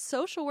pediatric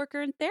social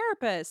worker and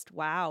therapist.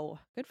 Wow.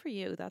 Good for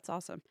you. That's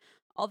awesome.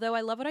 Although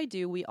I love what I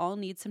do, we all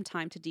need some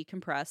time to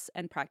decompress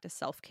and practice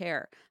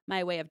self-care.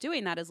 My way of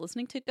doing that is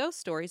listening to ghost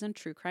stories and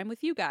true crime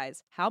with you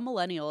guys. How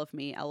millennial of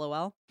me,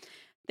 LOL.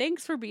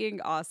 Thanks for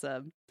being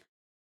awesome.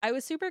 I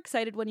was super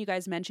excited when you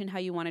guys mentioned how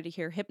you wanted to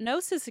hear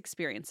hypnosis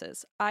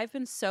experiences. I've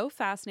been so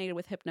fascinated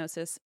with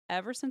hypnosis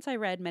ever since I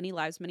read Many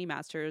Lives, Many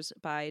Masters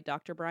by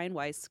Dr. Brian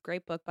Weiss.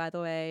 Great book, by the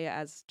way,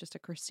 as just a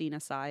Christine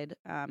aside.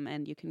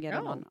 And you can get it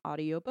on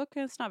audiobook.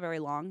 It's not very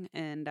long,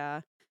 and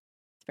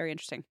it's very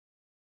interesting.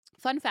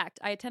 Fun fact,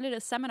 I attended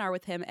a seminar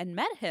with him and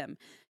met him.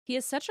 He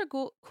is such a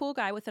cool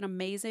guy with an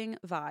amazing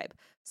vibe.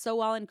 So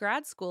while in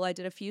grad school, I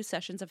did a few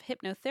sessions of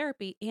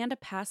hypnotherapy and a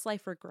past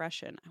life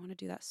regression. I want to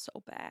do that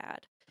so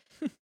bad.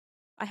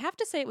 I have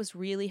to say it was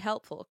really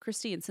helpful.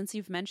 Christine, since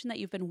you've mentioned that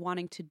you've been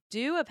wanting to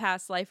do a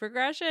past life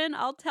regression,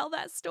 I'll tell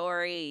that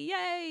story.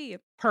 Yay!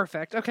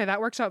 Perfect. Okay,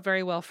 that works out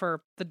very well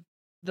for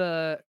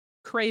the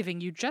craving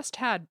you just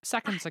had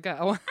seconds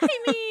ago. I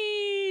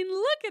mean,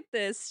 look at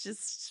this.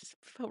 Just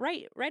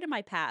right in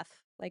my path.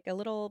 Like a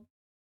little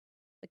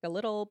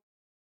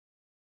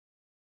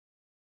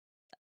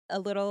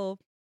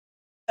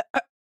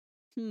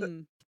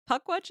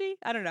puckwudgie?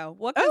 I don't know.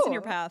 What goes in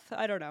your Oh. path?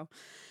 I don't know.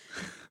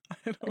 I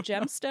A don't know.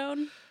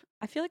 gemstone?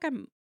 I feel like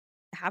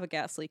have a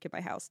gas leak in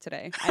my house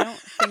today. I don't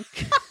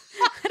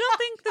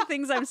think the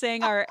things I'm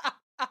saying are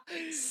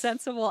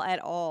sensible at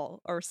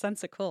all or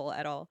sensical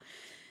at all.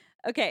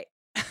 Okay.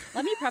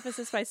 Let me preface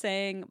this by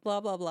saying blah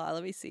blah blah.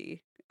 Let me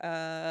see.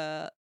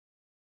 A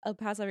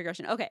past life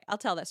regression. Okay, I'll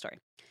tell that story.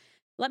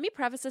 Let me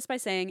preface this by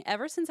saying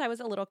ever since I was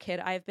a little kid,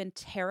 I have been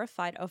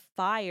terrified of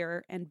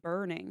fire and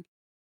burning.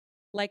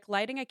 Like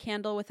lighting a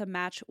candle with a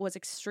match was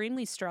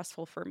extremely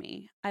stressful for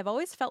me. I've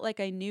always felt like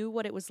I knew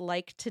what it was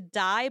like to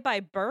die by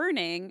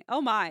burning. Oh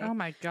my. Oh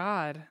my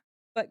God.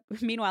 But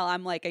meanwhile,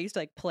 I'm like, I used to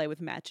like play with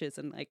matches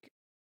and like,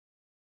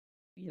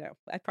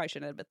 I probably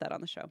shouldn't admit that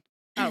on the show.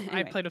 Oh, Anyway.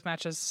 I played with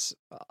matches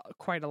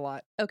quite a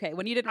lot. Okay,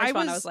 when you didn't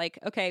respond, I was like,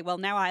 okay, well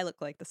now I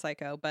look like the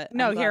psycho, but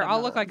No, I'm glad here, I'm I'll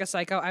not look alone. like a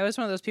psycho. I was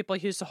one of those people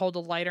who used to hold a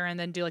lighter and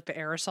then do like the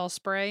aerosol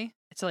spray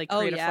to like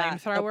create a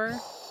flamethrower.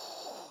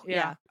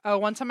 Yeah. Oh,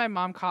 one time my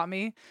mom caught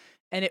me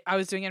and I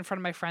was doing it in front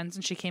of my friends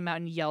and she came out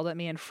and yelled at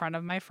me in front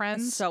of my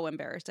friends. It's so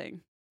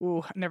embarrassing.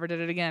 Ooh, never did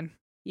it again.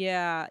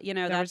 Yeah,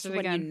 Never that's did it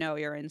when you again. know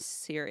you're in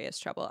serious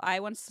trouble. I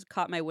once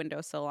caught my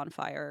windowsill on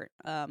fire,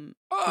 and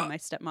my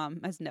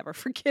stepmom has never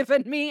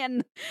forgiven me,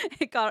 and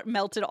it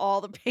melted all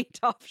the paint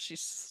off.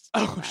 She's still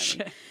Oh, mad at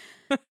shit.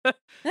 me.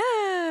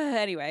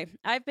 Anyway,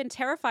 I've been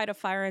terrified of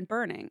fire and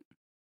burning.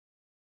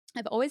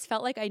 I've always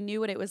felt like I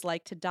knew what it was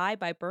like to die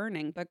by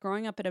burning, but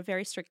growing up in a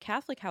very strict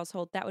Catholic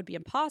household, that would be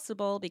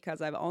impossible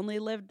because I've only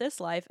lived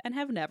this life and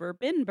have never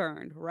been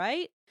burned,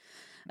 right?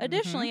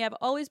 Additionally, I've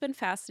always been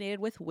fascinated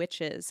with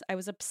witches. I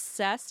was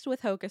obsessed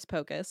with Hocus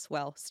Pocus,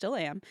 well, still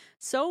am,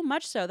 so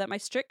much so that my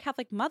strict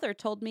Catholic mother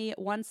told me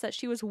once that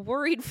she was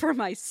worried for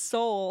my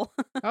soul.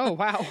 Oh,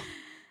 wow.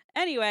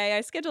 Anyway,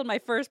 I scheduled my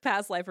first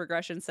past life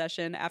regression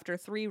session after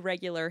 3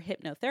 regular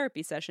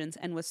hypnotherapy sessions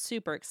and was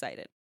super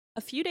excited.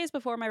 A few days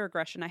before my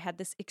regression, I had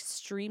this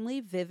extremely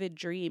vivid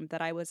dream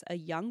that I was a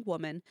young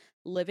woman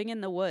living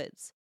in the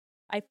woods.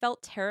 I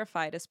felt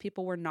terrified as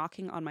people were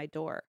knocking on my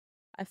door.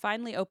 I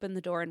finally opened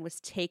the door and was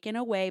taken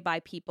away by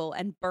people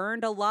and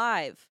burned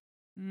alive.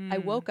 I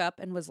woke up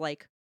and was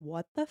like,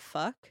 what the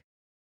fuck?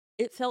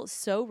 It felt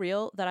so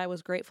real that I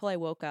was grateful I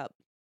woke up.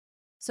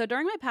 So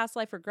during my past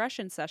life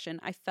regression session,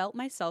 I felt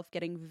myself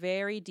getting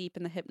very deep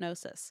in the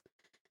hypnosis.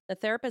 The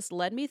therapist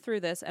led me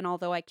through this, and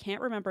although I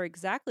can't remember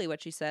exactly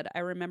what she said, I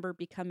remember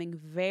becoming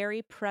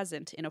very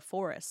present in a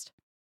forest.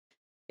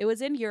 It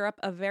was in Europe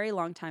a very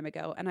long time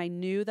ago, and I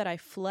knew that I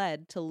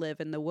fled to live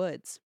in the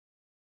woods.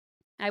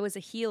 I was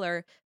a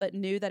healer, but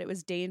knew that it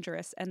was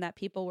dangerous and that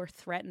people were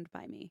threatened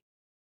by me.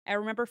 I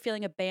remember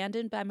feeling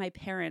abandoned by my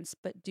parents,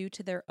 but due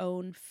to their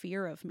own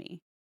fear of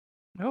me.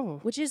 Oh.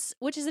 Which is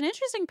an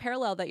interesting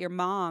parallel that your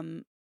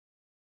mom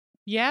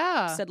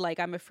said, like,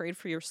 I'm afraid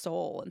for your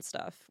soul and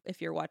stuff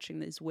if you're watching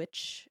these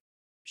witch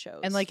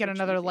shows. And like in witch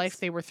another movies. life,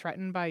 they were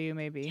threatened by you,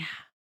 maybe. Yeah.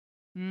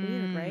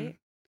 Weird, right?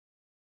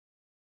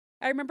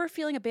 I remember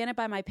feeling abandoned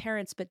by my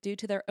parents, but due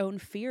to their own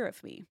fear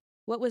of me.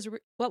 What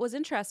was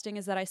interesting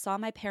is that I saw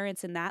my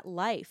parents in that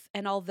life,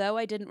 and although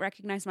I didn't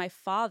recognize my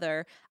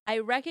father, I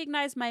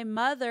recognized my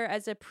mother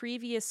as a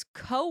previous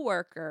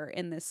coworker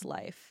in this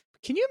life.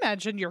 Can you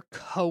imagine your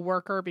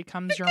coworker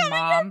becomes your mom?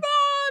 Your mom,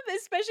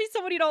 especially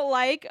someone you don't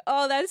like.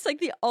 Oh, that's like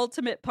the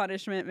ultimate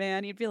punishment,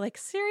 man. You'd be like,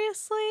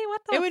 seriously,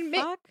 what the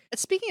fuck?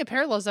 Speaking of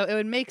parallels, though, it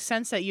would make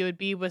sense that you would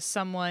be with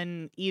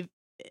someone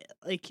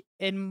like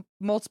in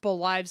multiple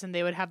lives and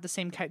they would have the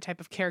same type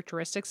of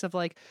characteristics of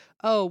like,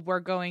 oh, we're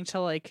going to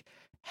like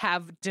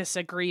have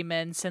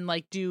disagreements and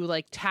like do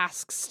like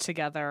tasks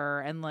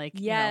together and like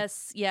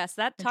yes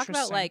that talk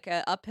about Interesting. like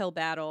an uphill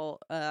battle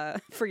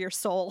for your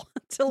soul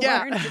to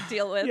learn to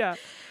deal with. Yeah.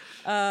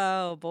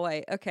 Oh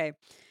boy. Okay.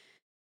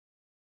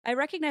 I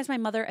recognize my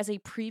mother as a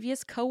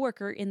previous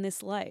coworker in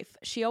this life.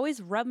 She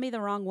always rubbed me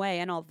the wrong way,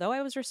 and although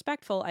I was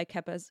respectful, I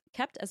kept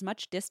as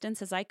much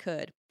distance as I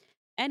could.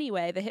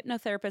 Anyway, the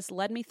hypnotherapist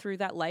led me through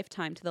that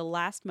lifetime to the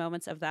last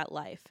moments of that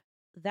life.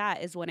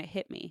 That is when it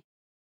hit me.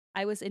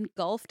 I was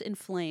engulfed in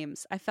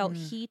flames. I felt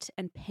heat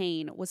and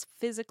pain, was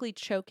physically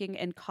choking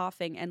and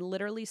coughing, and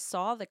literally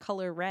saw the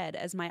color red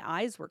as my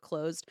eyes were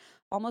closed,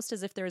 almost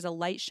as if there is a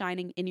light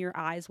shining in your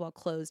eyes while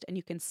closed, and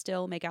you can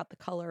still make out the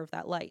color of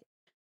that light.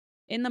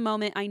 In the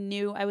moment, I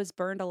knew I was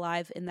burned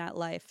alive in that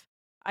life.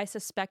 I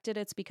suspected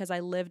it's because I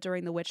lived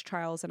during the witch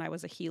trials and I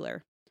was a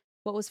healer.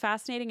 What was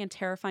fascinating and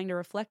terrifying to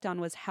reflect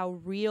on was how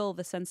real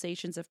the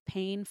sensations of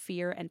pain,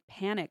 fear, and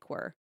panic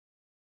were.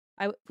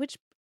 Which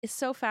is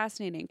so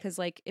fascinating because,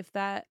 like, if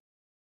that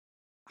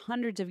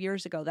hundreds of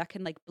years ago, that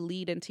can like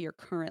bleed into your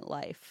current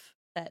life,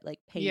 that like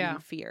pain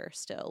and fear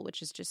still,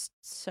 which is just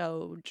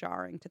so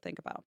jarring to think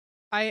about.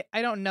 I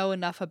don't know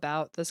enough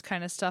about this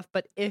kind of stuff,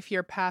 but if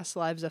your past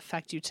lives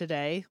affect you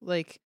today,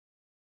 like,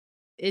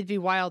 it'd be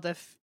wild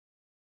if,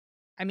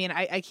 I mean,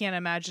 I can't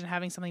imagine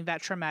having something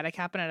that traumatic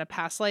happen in a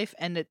past life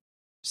and it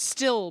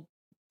still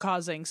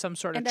causing some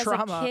sort of And as a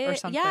trauma or kid,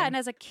 something. yeah, and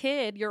as a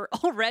kid, you're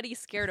already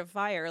scared of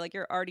fire. Like,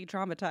 you're already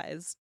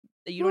traumatized.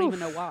 You don't even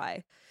know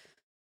why.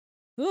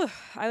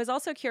 I was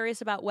also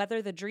curious about whether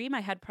the dream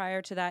I had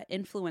prior to that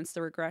influenced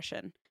the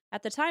regression.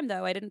 At the time,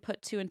 though, I didn't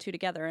put two and two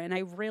together, and I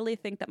really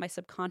think that my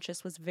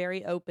subconscious was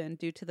very open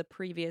due to the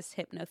previous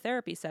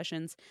hypnotherapy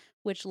sessions,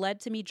 which led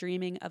to me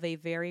dreaming of a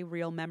very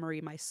real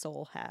memory my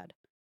soul had.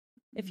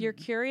 If you're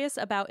curious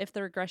about if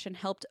the regression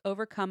helped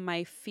overcome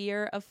my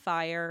fear of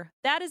fire,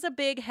 that is a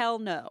big hell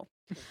no.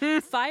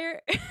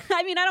 Fire,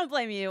 I mean, I don't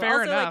blame you. Fair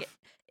also, enough. like,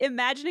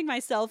 imagining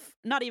myself,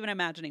 not even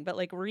imagining, but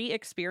like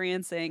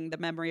re-experiencing the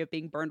memory of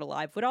being burned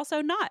alive would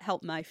also not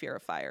help my fear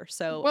of fire.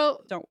 So,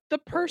 well, don't the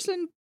worry.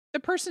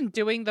 person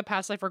doing the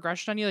past life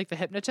regression on you, like the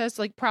hypnotist,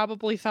 like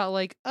probably thought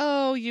like,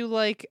 oh, you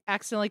like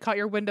accidentally caught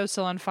your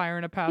windowsill on fire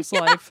in a past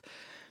life.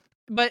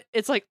 But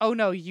it's like, oh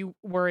no, you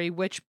were a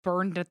witch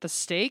burned at the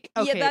stake.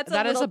 Okay, that's a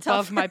that is little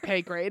above tougher. my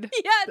pay grade.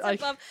 Yeah, it's Like,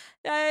 above.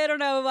 I don't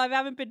know. I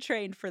haven't been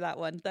trained for that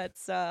one.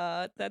 That's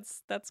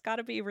got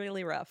to be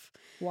really rough.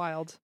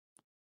 wild.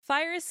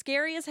 Fire is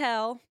scary as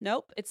hell.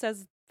 Nope, it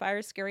says fire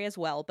is scary as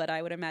well, but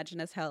I would imagine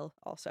as hell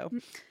also.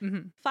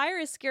 Mm-hmm. Fire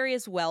is scary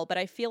as well, but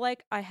I feel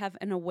like I have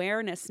an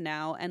awareness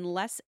now and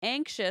less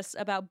anxious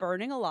about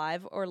burning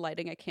alive or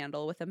lighting a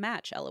candle with a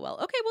match. LOL.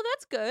 Okay, well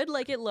that's good.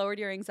 Like, it lowered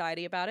your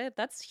anxiety about it.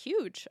 That's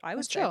huge. I would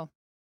That's say. chill.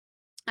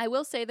 I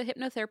will say the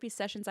hypnotherapy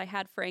sessions I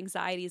had for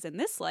anxieties in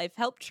this life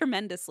helped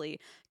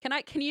tremendously. Can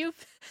you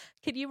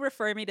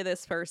refer me to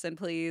this person,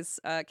 please,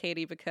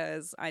 Katie,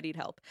 because I need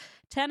help.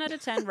 10 out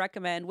of 10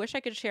 recommend. Wish I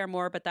could share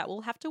more, but that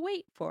will have to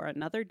wait for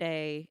another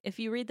day. If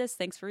you read this,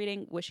 thanks for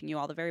reading. Wishing you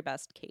all the very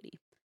best,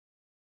 Katie.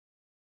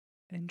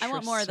 I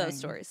want more of those Interesting.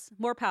 stories.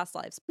 More past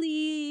lives.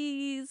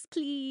 Please,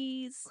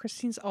 please.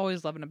 Christine's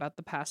always loving about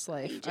the past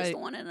life. I just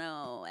want to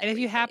know. And if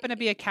you happen to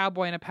be a everything.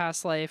 cowboy in a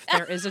past life,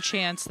 there is a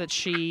chance that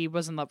she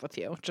was in love with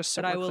you. Just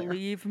so But I we're will clear.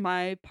 leave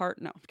my part.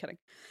 No, I'm kidding.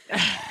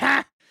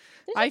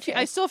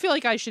 I still feel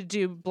like I should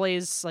do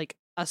Blaze like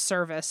a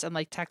service and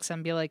like text him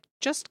and be like,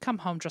 just come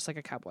home dressed like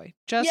a cowboy.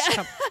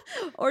 Come.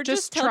 Or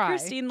Just just tell try.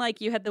 Christine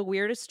like you had the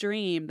weirdest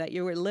dream that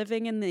you were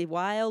living in the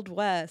Wild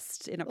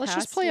West in a Let's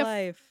past just play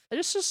life.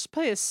 just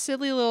play a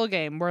silly little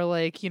game where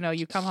like, you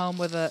come home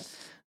with a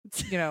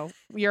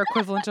your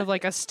equivalent of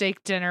like a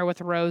steak dinner with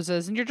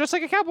roses and you're just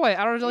like a cowboy.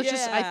 I don't know,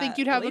 I think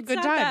you'd have a It's good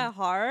not time. that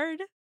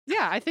hard.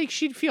 Yeah, I think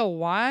she'd feel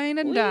wine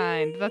and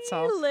dined. That's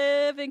all. We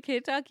live in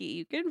Kentucky.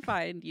 You can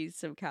find you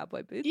some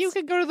cowboy boots. You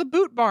could go to the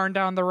boot barn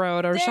down the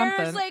road or There's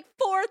something. like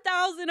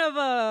 4,000 of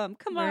them.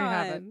 Come There you on.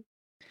 have it.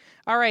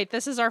 All right,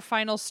 this is our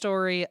final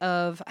story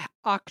of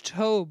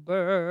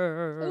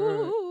October.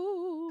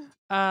 Ooh.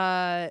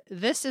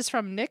 This is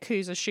from Nick,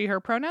 who's a she, her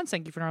pronouns.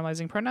 Thank you for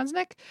normalizing pronouns,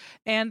 Nick.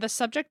 And the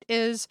subject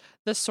is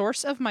the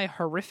source of my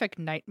horrific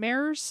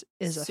nightmares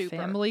is a Super.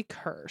 family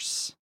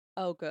curse.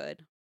 Oh,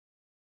 good.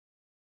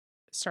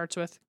 Starts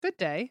with good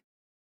day.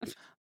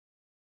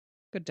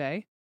 Good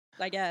day.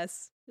 I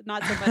guess.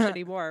 Not so much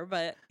anymore,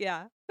 but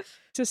yeah.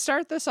 To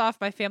start this off,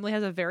 my family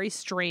has a very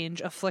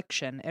strange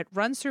affliction. It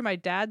runs through my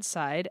dad's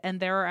side, and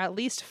there are at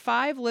least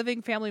 5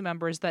 living family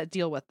members that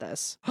deal with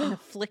this. An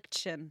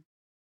affliction.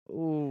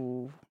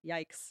 Ooh.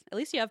 Yikes. At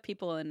least you have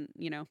people in,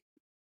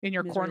 In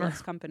your corner.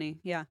 miseryless company.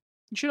 Yeah.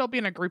 You should all be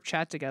in a group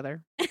chat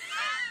together.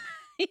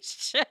 You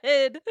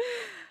should.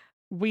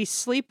 We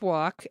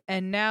sleepwalk,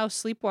 and now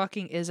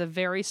sleepwalking is a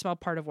very small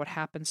part of what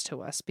happens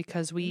to us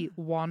because we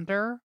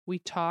wander, we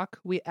talk,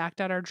 we act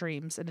out our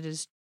dreams, and it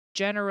is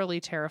generally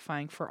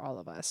terrifying for all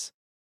of us.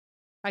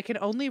 I can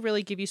only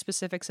really give you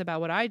specifics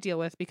about what I deal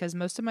with because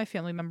most of my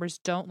family members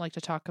don't like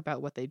to talk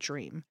about what they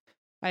dream.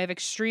 I have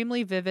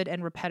extremely vivid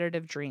and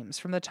repetitive dreams.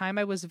 From the time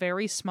I was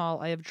very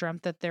small, I have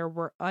dreamt that there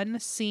were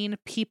unseen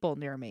people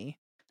near me.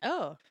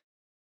 Oh.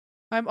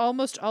 I'm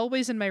almost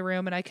always in my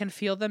room and I can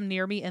feel them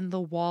near me in the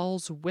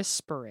walls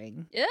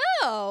whispering.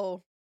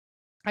 Ew.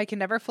 I can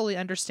never fully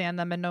understand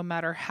them, and no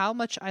matter how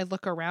much I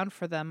look around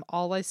for them,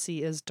 all I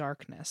see is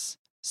darkness.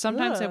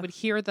 Sometimes I Ugh. would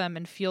hear them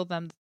and feel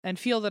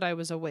that I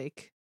was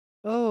awake.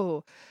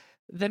 Oh,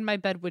 then my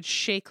bed would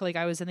shake like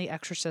I was in The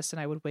Exorcist and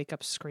I would wake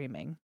up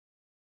screaming.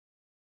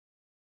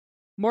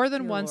 More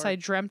than Dear once, I Lord.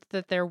 dreamt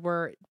that there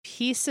were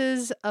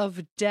pieces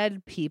of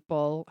dead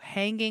people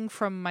hanging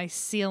from my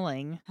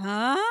ceiling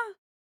Huh?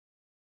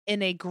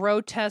 in a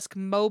grotesque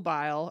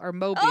mobile,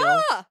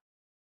 Ah!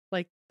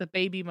 like the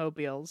baby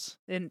mobiles,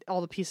 and all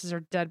the pieces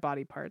are dead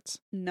body parts.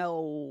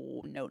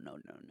 No.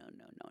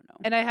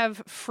 And I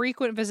have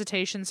frequent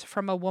visitations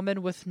from a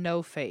woman with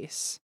no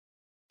face.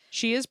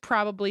 She is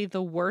probably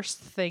the worst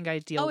thing I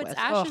deal with. It's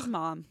Ash's Ugh.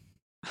 mom.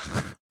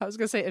 I was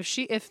gonna say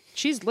if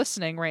she's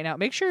listening right now,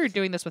 make sure you're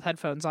doing this with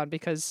headphones on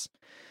because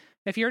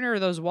if you're near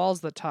those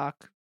walls that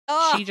talk,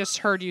 Oh, she just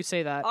heard you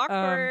say that.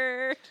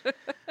 awkward.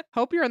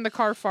 Hope you're in the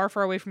car far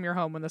away from your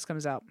home when this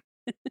comes out.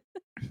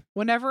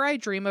 Whenever I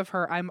dream of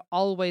her, I'm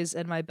always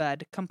in my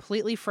bed,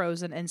 completely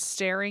frozen and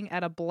staring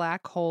at a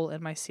black hole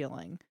in my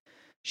ceiling.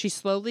 She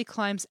slowly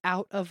climbs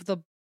out of the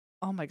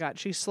Oh my God.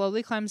 She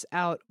slowly climbs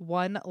out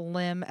one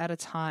limb at a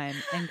time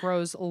and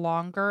grows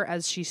longer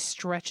as she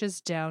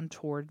stretches down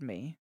toward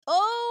me.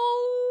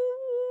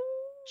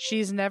 Oh!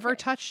 She's never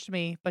touched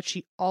me, but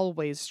she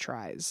always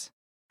tries.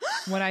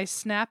 When I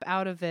snap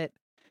out of it,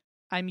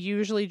 I'm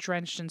usually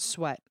drenched in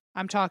sweat.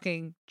 I'm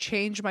talking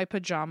change my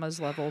pajamas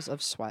levels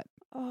of sweat.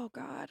 Oh,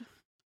 God.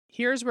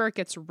 Here's where it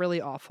gets really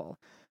awful.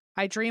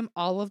 I dream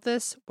all of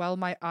this while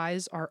my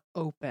eyes are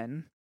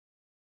open.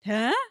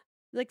 Huh?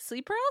 Like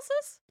sleep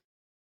paralysis?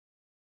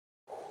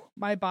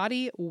 My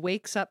body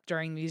wakes up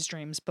during these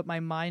dreams, but my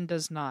mind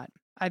does not.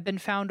 I've been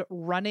found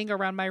running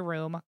around my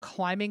room,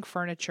 climbing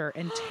furniture,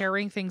 and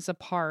tearing things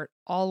apart,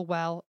 all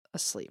while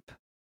asleep.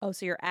 Oh,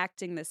 so you're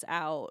acting this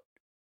out.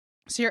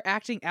 So you're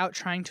acting out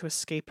trying to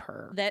escape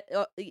her.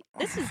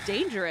 This is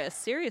dangerous,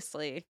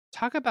 seriously.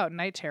 Talk about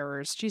night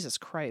terrors. Jesus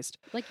Christ.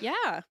 Like,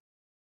 yeah.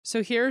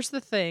 So here's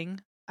the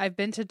thing. I've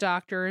been to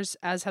doctors,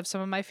 as have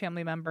some of my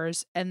family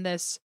members, and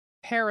this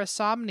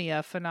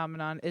parasomnia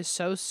phenomenon is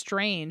so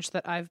strange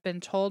that I've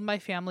been told my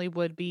family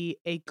would be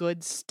a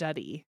good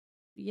study.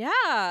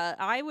 Yeah,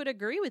 I would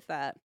agree with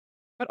that.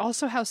 But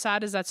also, how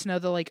sad is that to know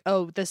that, like,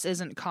 oh, this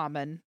isn't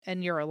common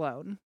and you're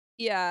alone?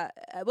 Yeah,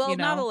 well, You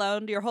know? not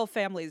alone. Your whole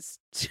family's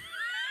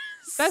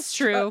That's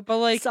true, but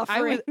like,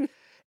 suffering.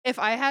 if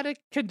I had a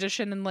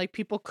condition and like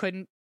people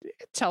couldn't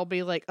tell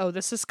me like, oh,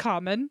 this is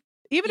common,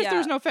 even if Yeah.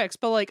 there's no fix,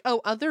 but like,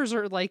 oh, others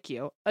are like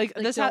you, like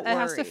this don't it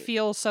has to worry.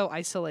 feel so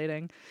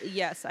isolating.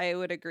 Yes, I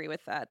would agree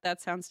with that.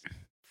 That sounds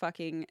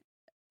fucking,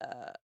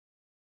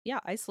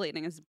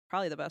 isolating is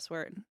probably the best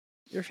word.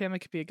 Your family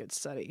could be a good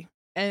study.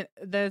 And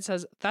then it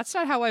says, that's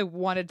not how I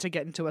wanted to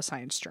get into a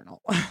science journal.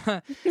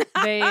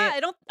 I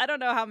don't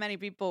know how many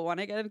people want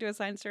to get into a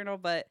science journal,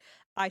 but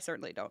I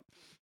certainly don't.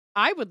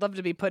 I would love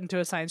to be put into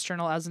a science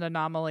journal as an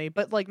anomaly,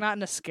 but like not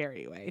in a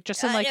scary way.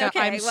 Just in like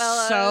I'm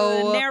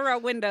so narrow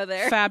window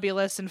there.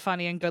 fabulous and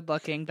funny and good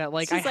looking that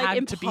like This is, I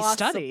had to be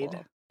studied.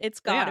 impossible. It's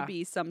got to Yeah.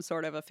 be some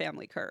sort of a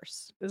family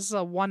curse. This is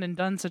a one and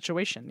done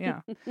situation.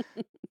 Yeah.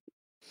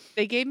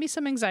 They gave me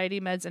some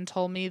anxiety meds and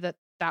told me that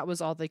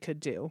was all they could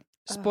do.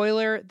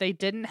 Spoiler, they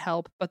didn't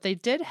help, but they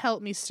did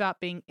help me stop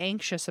being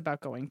anxious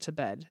about going to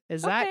bed.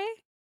 Is that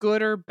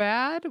good or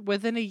bad?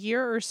 Within a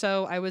year or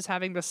so, I was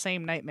having the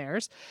same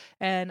nightmares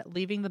and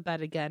leaving the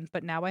bed again,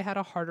 but now I had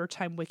a harder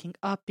time waking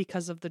up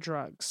because of the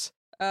drugs.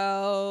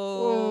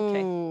 Oh,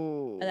 okay.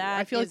 Ooh. That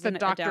I feel like the isn't a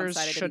doctors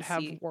downside I should didn't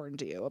have see.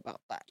 warned you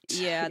about that.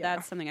 Yeah,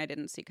 that's something I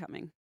didn't see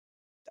coming.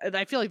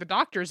 I feel like the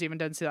doctors even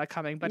didn't see that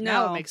coming, but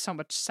now it No. makes so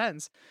much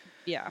sense.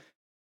 Yeah.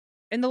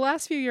 In the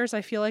last few years, I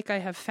feel like I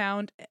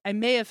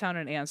may have found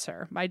an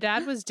answer. My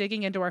dad was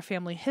digging into our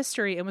family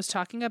history and was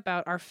talking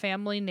about our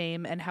family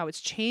name and how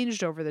it's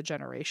changed over the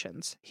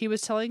generations. He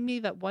was telling me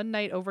that one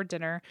night over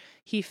dinner,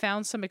 he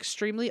found some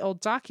extremely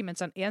old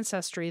documents on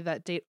Ancestry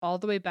that date all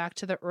the way back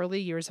to the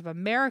early years of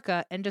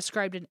America and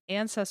described an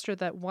ancestor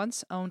that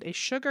once owned a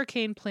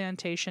sugarcane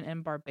plantation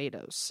in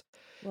Barbados.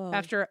 Whoa.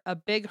 After a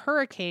big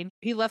hurricane,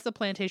 he left the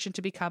plantation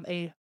to become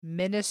a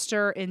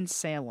minister in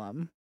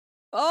Salem.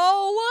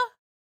 Oh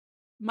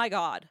my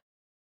God.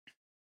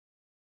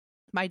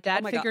 My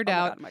dad figured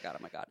out Oh my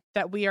God.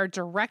 that we are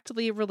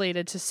directly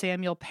related to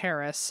Samuel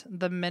Parris,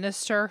 the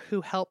minister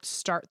who helped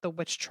start the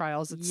witch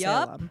trials at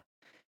Salem.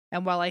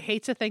 And while I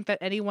hate to think that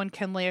anyone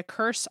can lay a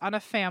curse on a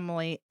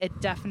family,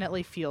 it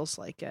definitely feels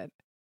like it.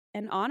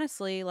 And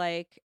honestly,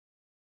 like,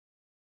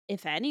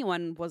 if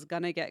anyone was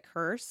gonna get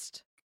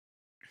cursed,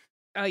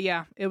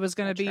 Yeah, it was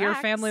going to be your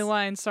family tracks.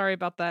 line. Sorry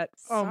about that.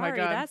 Oh my sorry,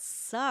 God. that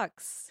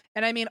sucks.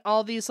 And I mean,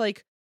 all these,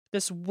 like,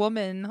 this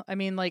woman, I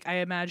mean, like, I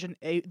imagine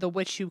the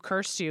witch who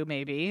cursed you,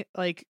 maybe,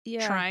 like,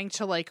 Yeah. trying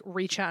to, like,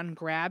 reach out and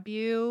grab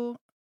you.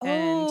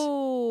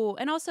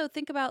 And also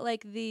think about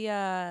like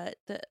the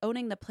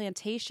owning the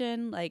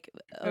plantation, like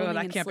owning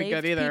that can't be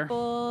good enslaved either.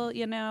 people.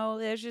 You know,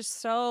 there's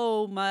just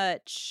so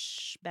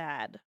much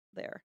bad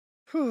there.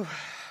 Whew.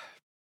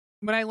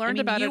 When I learned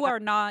about you it, are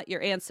not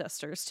your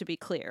ancestors, to be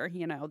clear.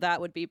 You know,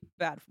 that would be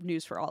bad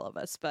news for all of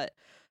us. But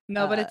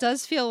no, but it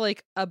does feel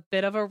like a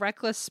bit of a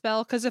reckless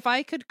spell. Because if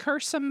I could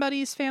curse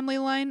somebody's family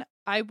line,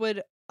 I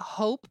would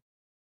hope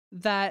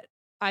that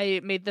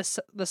I made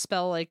the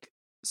spell like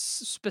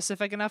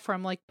specific enough where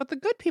I'm like, but the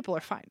good people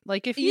are fine.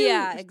 Like if you,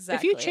 exactly.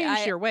 if you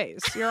changed your ways,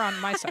 you're on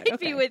my side. I'd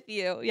be with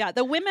you. Yeah,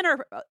 the women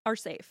are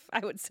safe, I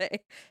would say.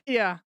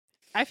 Yeah.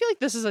 I feel like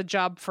this is a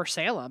job for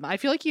Salem. I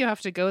feel like you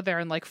have to go there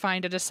and like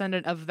find a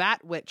descendant of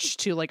that witch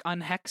to like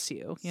unhex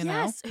you, you know?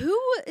 Yes. Who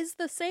is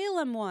the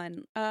Salem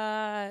one?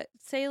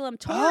 Salem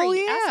Tori. Oh,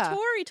 yeah. Ask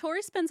Tori.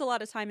 Tori spends a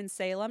lot of time in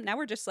Salem. Now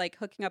we're just like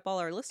hooking up all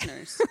our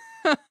listeners.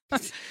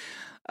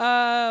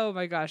 Oh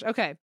my gosh.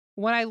 Okay.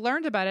 When I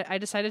learned about it, I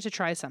decided to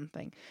try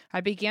something.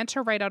 I began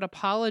to write out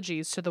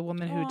apologies to the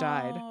woman who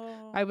died.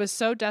 I was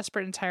so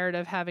desperate and tired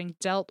of having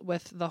dealt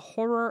with the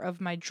horror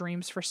of my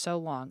dreams for so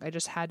long. I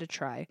just had to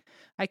try.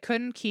 I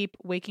couldn't keep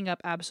waking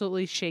up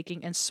absolutely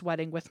shaking and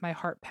sweating with my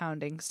heart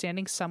pounding,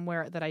 standing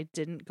somewhere that I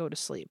didn't go to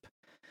sleep.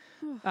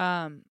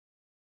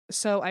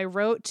 So I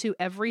wrote to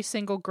every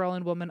single girl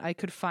and woman I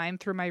could find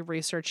through my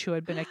research who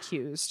had been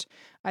accused.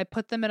 I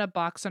put them in a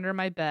box under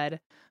my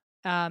bed,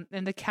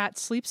 and the cat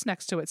sleeps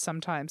next to it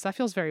sometimes. That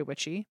feels very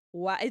witchy.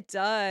 What? It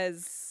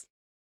does.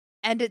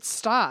 And it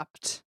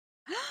stopped.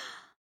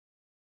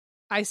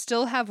 I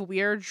still have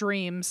weird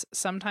dreams,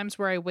 sometimes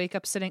where I wake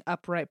up sitting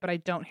upright, but I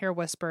don't hear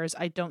whispers.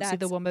 I don't see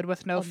the woman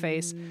with no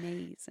face.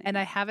 And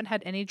I haven't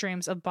had any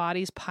dreams of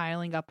bodies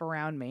piling up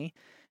around me.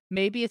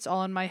 Maybe it's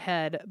all in my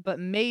head, but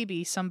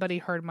maybe somebody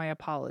heard my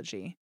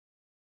apology.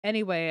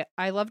 Anyway,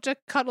 I love to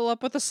cuddle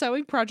up with a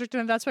sewing project,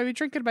 and that's why we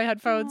drink in my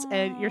headphones. Aww.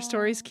 And your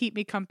stories keep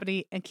me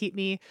company and keep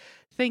me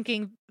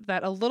thinking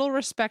that a little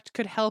respect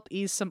could help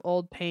ease some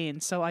old pain.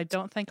 So I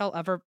don't think I'll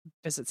ever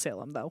visit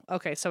Salem, though.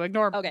 Okay, so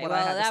ignore what I have to say.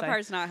 Okay, well, that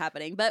part's not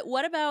happening. But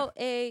what about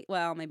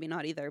well, maybe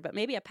not either, but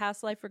maybe a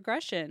past life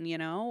regression,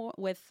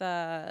 with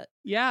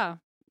yeah.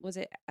 Was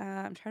it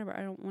I'm trying to,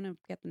 I don't want to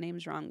get the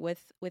names wrong,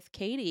 with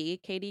Katie.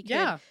 Katie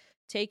could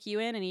take you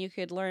in and you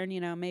could learn,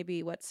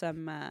 maybe what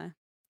some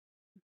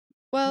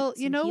well,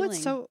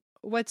 healing.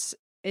 what's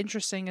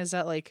interesting is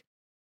that, like,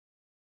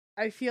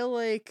 I feel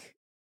like,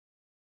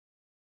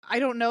 I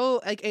don't know,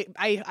 like,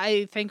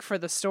 I think for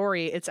the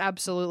story, it's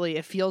absolutely,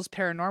 it feels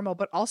paranormal,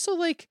 but also,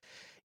 like,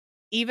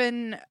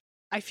 even,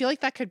 I feel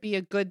like that could be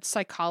a good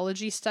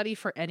psychology study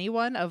for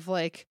anyone of,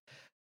 like,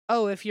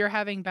 oh, if you're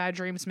having bad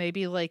dreams,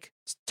 maybe, like,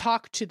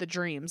 talk to the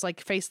dreams,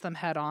 like, face them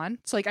head on.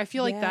 So, like, I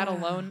feel like that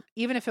alone,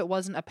 even if it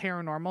wasn't a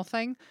paranormal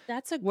thing,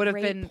 that's a would have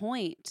great been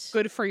point.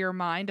 Good for your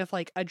mind of,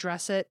 like,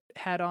 address it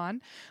head on.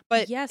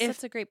 But yes,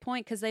 that's a great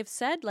point, because they've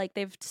said, like,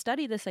 they've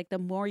studied this, like, the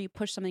more you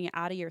push something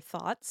out of your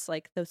thoughts,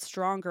 like, the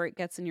stronger it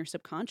gets in your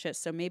subconscious.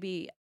 So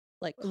maybe,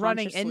 like,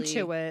 running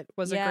into it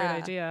was a great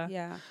idea.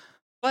 Yeah.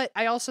 But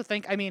I also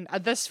think, I mean,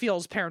 this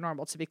feels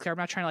paranormal, to be clear. I'm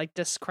not trying to, like,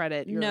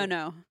 discredit your...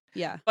 No.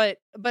 Yeah. But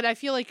I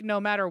feel like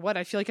no matter what,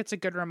 I feel like it's a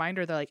good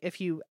reminder that, like,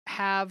 if you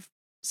have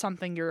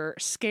something you're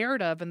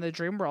scared of in the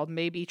dream world,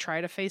 maybe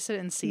try to face it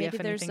and see maybe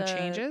if anything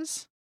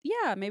changes.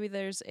 Yeah, maybe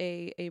there's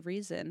a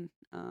reason.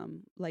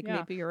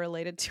 Maybe you're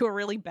related to a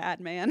really bad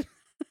man.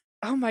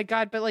 Oh my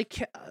God, but,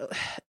 like,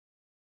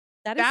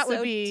 that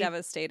would be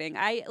devastating.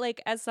 I,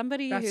 like, as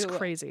somebody who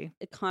crazy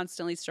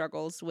constantly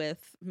struggles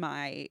with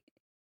my,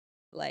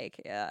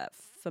 like,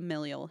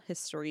 familial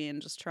history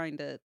and just trying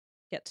to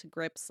get to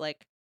grips,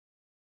 like,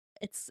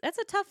 that's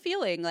a tough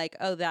feeling, like,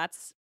 oh,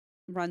 that's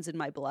runs in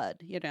my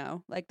blood,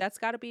 like, that's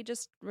got to be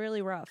just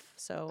really rough.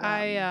 So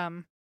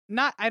I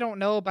don't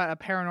know about a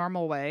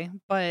paranormal way,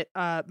 but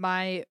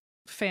my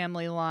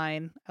family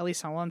line, at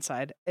least on one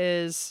side,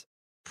 is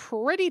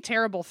pretty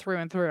terrible through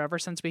and through ever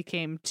since we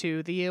came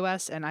to the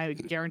US, and I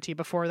guarantee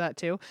before that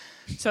too.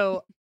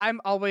 So I'm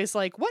always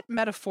like, what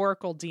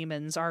metaphorical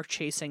demons are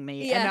chasing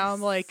me? Yes. And now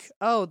I'm like,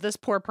 oh, this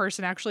poor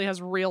person actually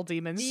has real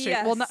demons.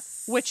 Yes. Well, not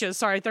witches.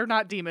 Sorry, they're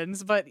not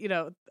demons, but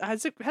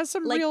has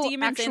some like real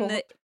demons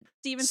actual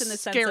demons in the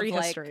sense scary of,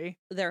 like, history.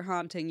 They're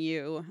haunting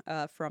you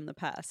from the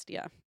past.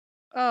 Yeah.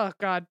 Oh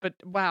God, but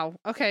wow.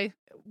 Okay,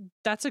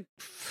 that's a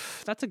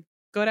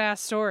good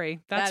ass story.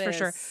 That's for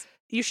sure.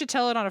 You should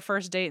tell it on a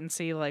first date and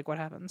see, like, what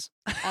happens.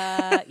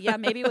 Yeah,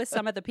 maybe with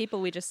some of the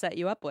people we just set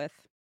you up with.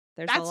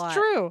 There's a lot. That's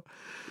true.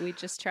 We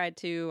just tried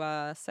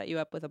to set you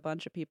up with a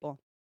bunch of people.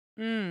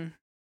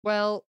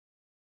 Well,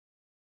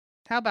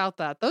 how about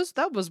that?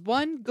 That was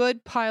one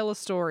good pile of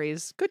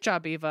stories. Good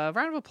job, Eva.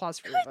 Round of applause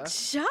for Eva. Good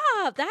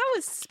job. That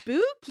was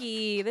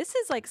spooky. This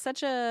is, like,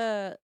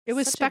 it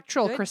was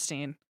spectral,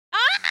 Christine.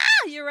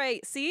 You're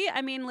right. See,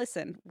 I mean,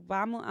 listen,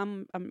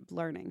 I'm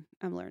learning.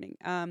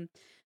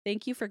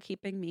 Thank you for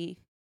keeping me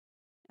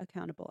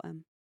accountable,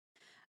 Em.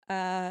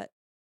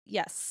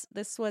 Yes,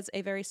 this was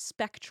a very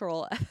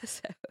spectral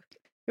episode.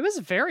 It was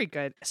very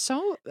good.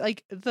 So,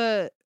 like,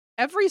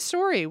 every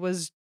story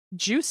was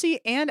juicy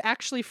and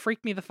actually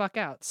freaked me the fuck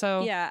out.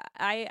 So yeah,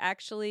 I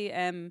actually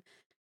am.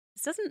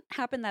 This doesn't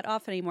happen that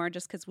often anymore,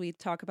 just because we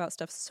talk about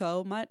stuff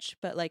so much.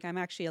 But, like, I'm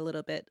actually a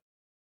little bit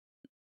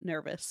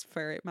nervous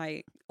for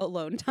my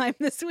alone time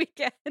this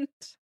weekend.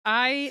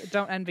 I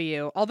don't envy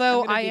you,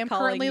 although I am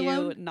currently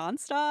alone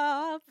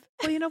nonstop.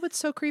 Well, you know what's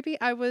so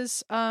creepy? I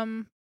was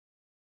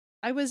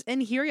in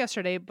here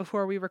yesterday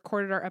before we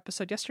recorded our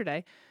episode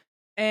yesterday,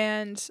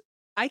 and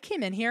I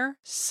came in here.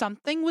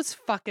 Something was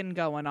fucking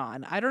going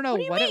on. I don't know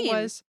what it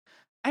was.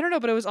 I don't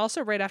know, but it was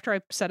also right after I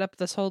set up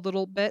this whole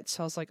little bit.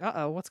 So I was like,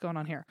 "Uh-oh, what's going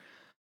on here?"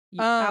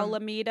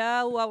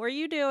 Owlameda, what were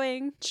you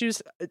doing? She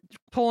was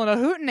pulling a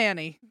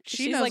hootenanny.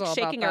 She's knows like all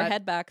shaking about her that.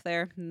 head back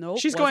there. Nope,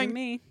 she's wasn't going,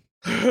 me.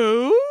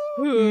 Who?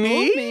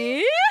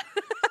 Me?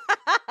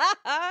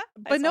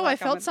 But no, I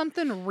felt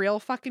something real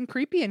fucking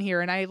creepy in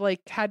here, and I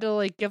like had to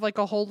like give like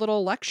a whole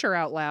little lecture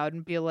out loud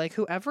and be like,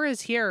 whoever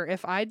is here,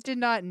 if I did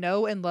not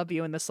know and love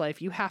you in this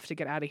life, you have to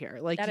get out of here.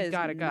 Like, that you is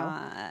gotta go.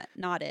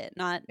 Not it.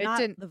 Not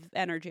the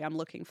energy I'm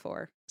looking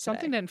for.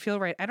 Something didn't feel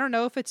right. I don't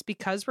know if it's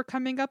because we're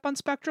coming up on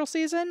spectral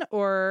season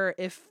or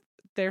if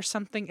there's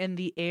something in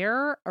the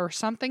air or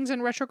something's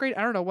in retrograde.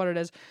 I don't know what it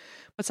is,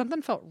 but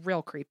something felt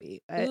real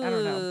creepy. I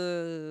don't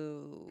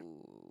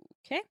know.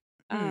 Okay.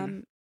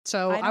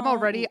 So I'm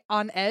already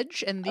on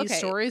edge, and these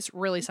stories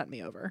really sent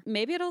me over.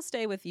 Maybe it'll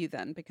stay with you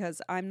then,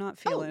 because I'm not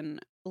feeling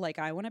like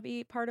I want to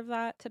be part of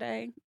that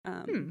today.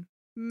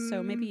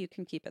 So maybe you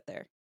can keep it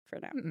there for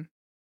now.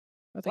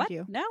 Well, thank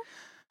you. No?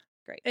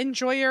 Great.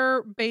 Enjoy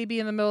your baby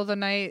in the middle of the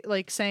night,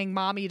 like saying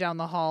mommy down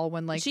the hall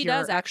when like she you're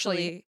does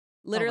actually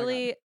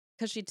literally,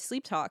 because she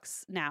sleep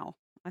talks now.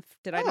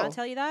 Did I not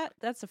tell you that?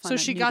 That's a fun. So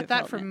she got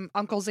that from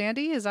Uncle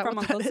Zandy? Is that from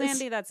what Uncle that is?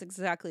 Zandy? That's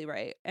exactly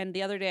right. And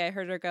the other day I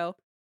heard her go,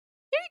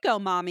 "Here you go,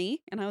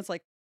 mommy," and I was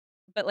like,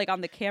 but like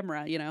on the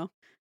camera, you know.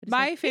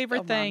 My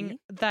favorite thing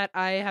that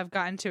I have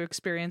gotten to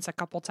experience a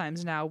couple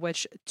times now,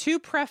 which to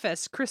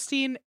preface,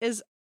 Christine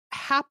is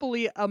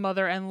happily a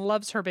mother and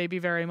loves her baby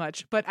very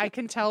much, but I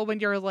can tell when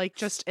you're like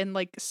just in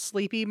like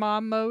sleepy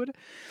mom mode.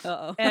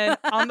 And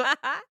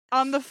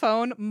on the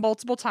phone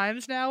multiple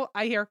times now,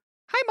 I hear,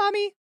 "Hi,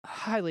 mommy."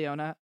 "Hi,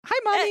 Leona." "Hi,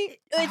 mommy."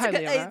 "Hi,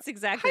 Leona." It's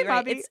exactly "Hi,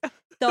 right. mommy." It's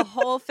the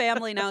whole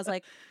family now is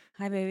like,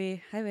 "Hi,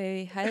 baby. Hi,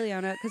 baby. Hi,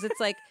 Leona," because it's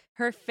like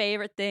her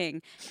favorite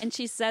thing, and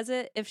she says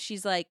it if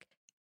she's like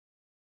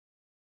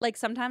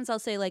sometimes I'll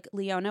say like,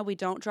 "Leona, we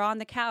don't draw on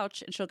the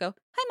couch," and she'll go,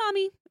 "Hi,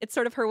 mommy." It's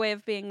sort of her way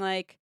of being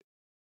like,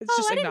 it's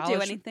just I didn't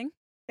do anything.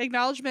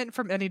 Acknowledgement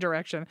from any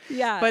direction.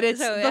 Yeah. But it's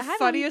so, the "Hi,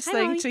 funniest mommy.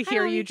 Hi, thing mommy. to Hi,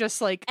 hear mommy." you just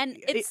like, and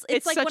it's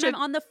like when I'm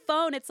on the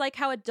phone, it's like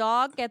how a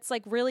dog gets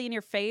like really in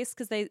your face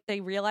because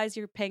they realize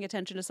you're paying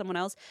attention to someone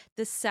else.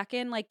 The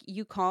second like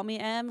you call me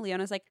M,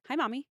 Leona's like, "Hi,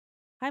 mommy.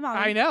 Hi, mommy."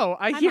 I know.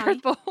 I hear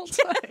it the whole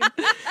time.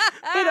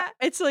 But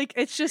it's like,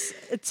 it's just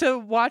to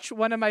watch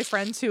one of my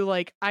friends who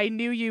like, I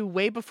knew you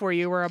way before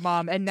you were a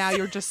mom, and now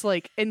you're just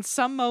like, in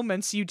some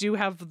moments you do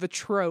have the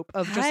trope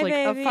of just "Hi, like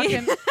baby." a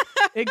fucking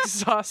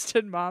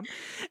exhausted mom.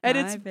 And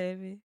 "Hi,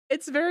 baby."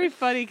 it's very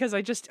funny because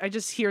I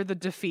just hear the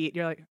defeat.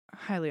 You're like,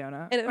 "Hi,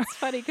 Leona." And it's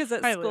funny because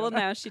at Hi, school Leona.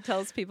 now she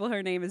tells people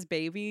her name is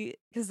Baby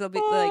because they'll be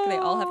like they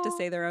all have to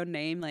say their own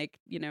name, like,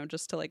 you know,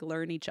 just to like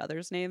learn each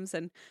other's names.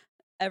 And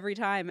every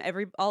time,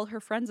 all her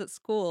friends at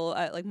school,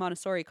 like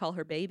Montessori, call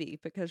her Baby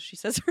because she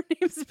says her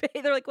name's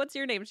Baby. They're like, "What's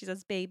your name?" She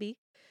says Baby.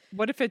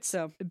 What if it's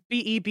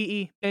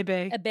B-E-B-E,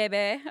 baby? A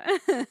baby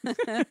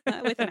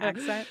with an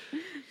accent.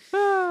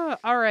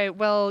 All right,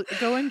 well,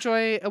 go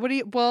enjoy.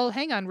 Well,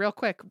 hang on real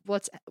quick.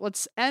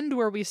 Let's end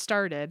where we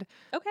started.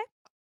 Okay.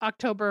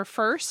 October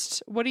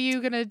 1st. What are you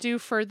going to do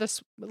for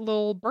this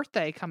little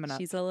birthday coming up?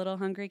 She's a little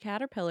hungry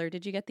caterpillar.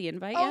 Did you get the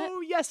invite yet?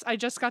 Oh, yes. I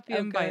just got the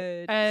invite.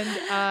 Good.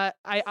 And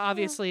I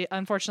obviously,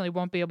 unfortunately,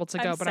 won't be able to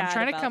go, but I'm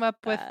trying to come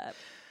up with...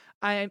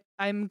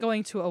 I'm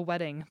going to a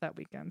wedding that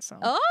weekend, so...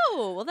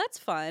 Oh, well, that's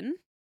fun.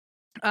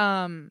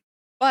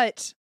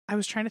 But I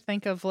was trying to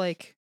think of,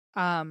 like,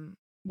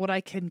 what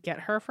I can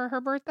get her for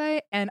her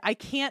birthday, and I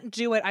can't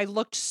do it. I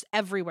looked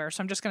everywhere,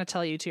 so I'm just going to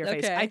tell you to your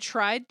face. I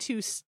tried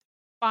to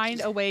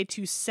find a way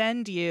to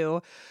send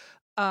you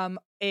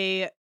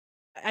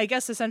I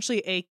guess essentially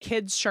a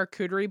kid's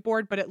charcuterie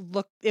board, but it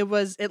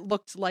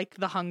looked like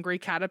the hungry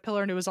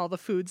caterpillar, and it was all the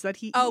foods that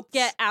he eats. Oh,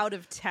 get out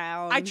of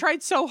town. I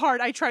tried so hard.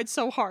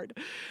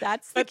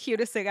 That's the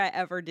cutest thing I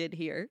ever did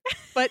here.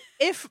 But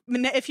if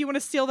you want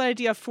to steal that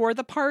idea for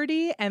the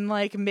party and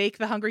like make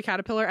the hungry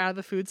caterpillar out of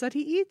the foods that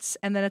he eats,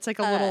 and then it's like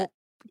a little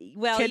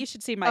you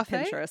should see my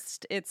buffet?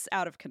 Pinterest. It's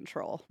out of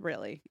control,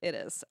 really. It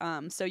is.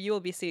 So you will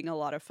be seeing a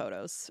lot of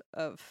photos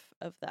of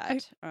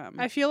that.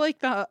 I feel like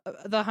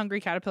the hungry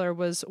caterpillar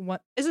was one.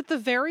 Is it the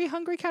very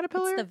hungry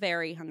caterpillar? It's the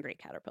very hungry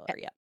caterpillar,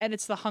 yeah. And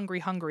it's the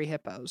hungry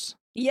hippos.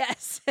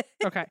 Yes.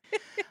 Okay.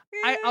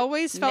 I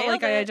always felt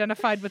like I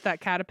identified with that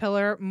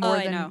caterpillar more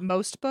than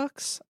most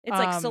books. It's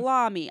like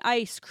salami,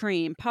 ice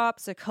cream,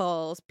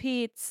 popsicles,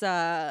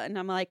 pizza, and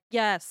I'm like,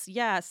 yes,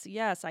 I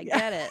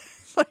get it.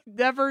 I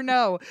never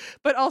know.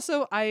 But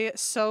also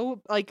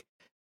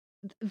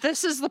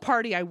this is the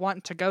party I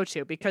want to go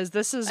to because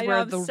this is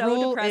where the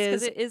rule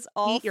is it is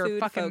all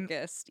food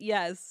focused.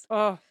 Yes.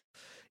 Oh,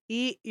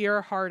 eat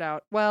your heart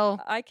out.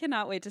 Well, I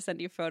cannot wait to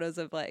send you photos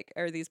of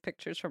these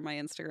pictures from my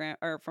Instagram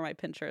or from my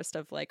Pinterest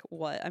of like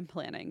what I'm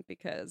planning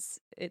because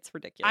it's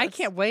ridiculous. I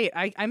can't wait.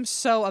 I'm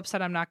so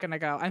upset I'm not going to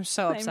go. I'm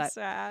so upset. I'm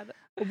sad.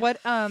 What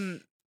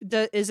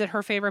is it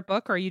her favorite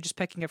book, or are you just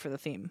picking it for the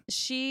theme?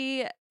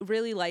 She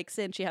really likes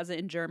it, and she has it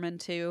in German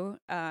too.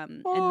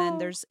 And then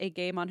there's a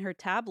game on her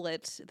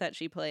tablet that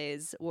she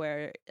plays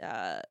where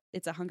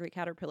it's a hungry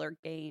caterpillar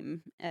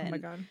game. And oh my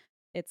god!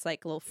 It's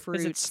like little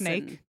fruits. Is it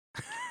Snake?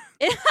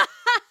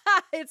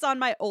 It's on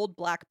my old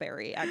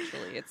BlackBerry.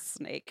 Actually, it's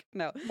Snake.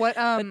 No. What?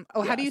 How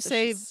do you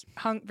say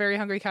very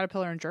hungry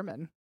caterpillar in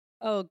German?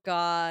 Oh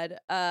God.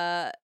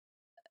 I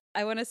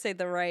want to say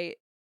the right.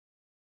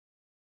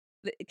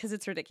 Because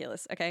it's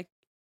ridiculous. Okay.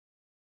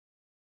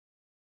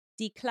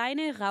 Die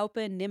kleine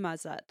Raupe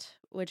nimmersatt,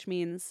 which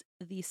means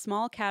the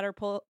small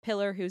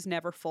caterpillar who's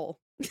never full.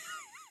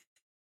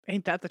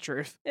 Ain't that the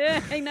truth?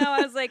 Yeah, I know.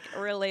 I was like,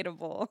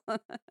 relatable.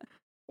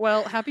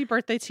 Well, happy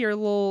birthday to your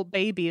little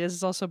baby. This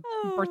is also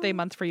birthday Oh.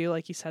 month for you,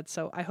 like you said.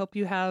 So I hope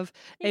you have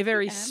a Thank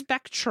very you, Em.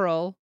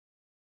 spectral,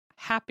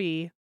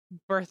 happy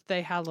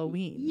birthday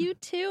Halloween. You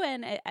too.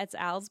 And it's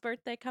Al's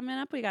birthday coming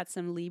up. We got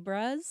some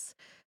Libras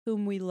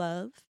whom we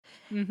love.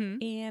 Mm-hmm.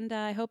 And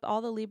I hope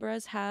all the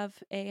Libras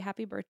have a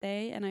happy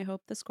birthday. And I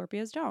hope the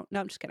Scorpios don't. No,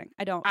 I'm just kidding.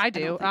 I don't. I do.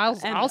 don't think I'll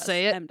that. Em I'll does.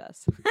 say it. Em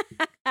does.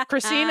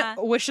 Christine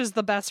wishes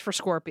the best for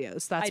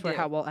Scorpios. I That's do.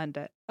 how we'll end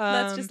it.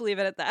 Let's just leave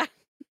it at that.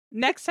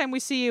 Next time we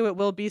see you, it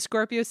will be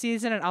Scorpio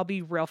season, and I'll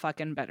be real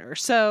fucking bitter.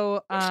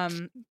 So,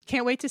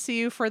 can't wait to see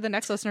you for the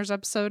next listeners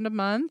episode in a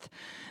month.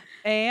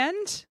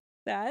 And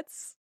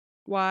That's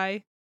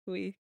why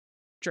we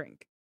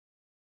drink.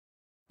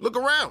 Look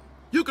around.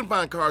 You can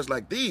find cars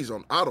like these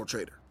on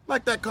AutoTrader,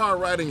 like that car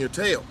riding your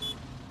tail.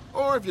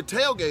 Or if you're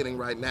tailgating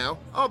right now,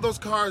 all those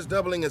cars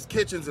doubling as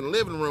kitchens and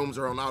living rooms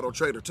are on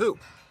AutoTrader too.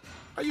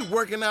 Are you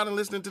working out and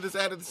listening to this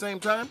ad at the same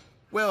time?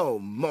 Well,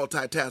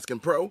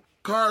 multitasking pro,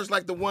 cars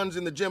like the ones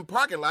in the gym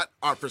parking lot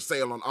are for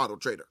sale on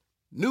AutoTrader.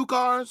 New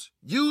cars,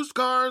 used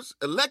cars,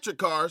 electric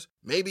cars,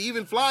 maybe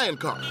even flying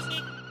cars.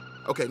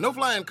 Okay, no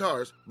flying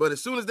cars, but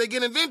as soon as they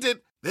get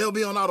invented, they'll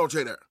be on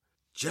AutoTrader.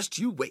 Just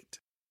you wait.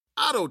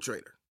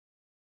 AutoTrader.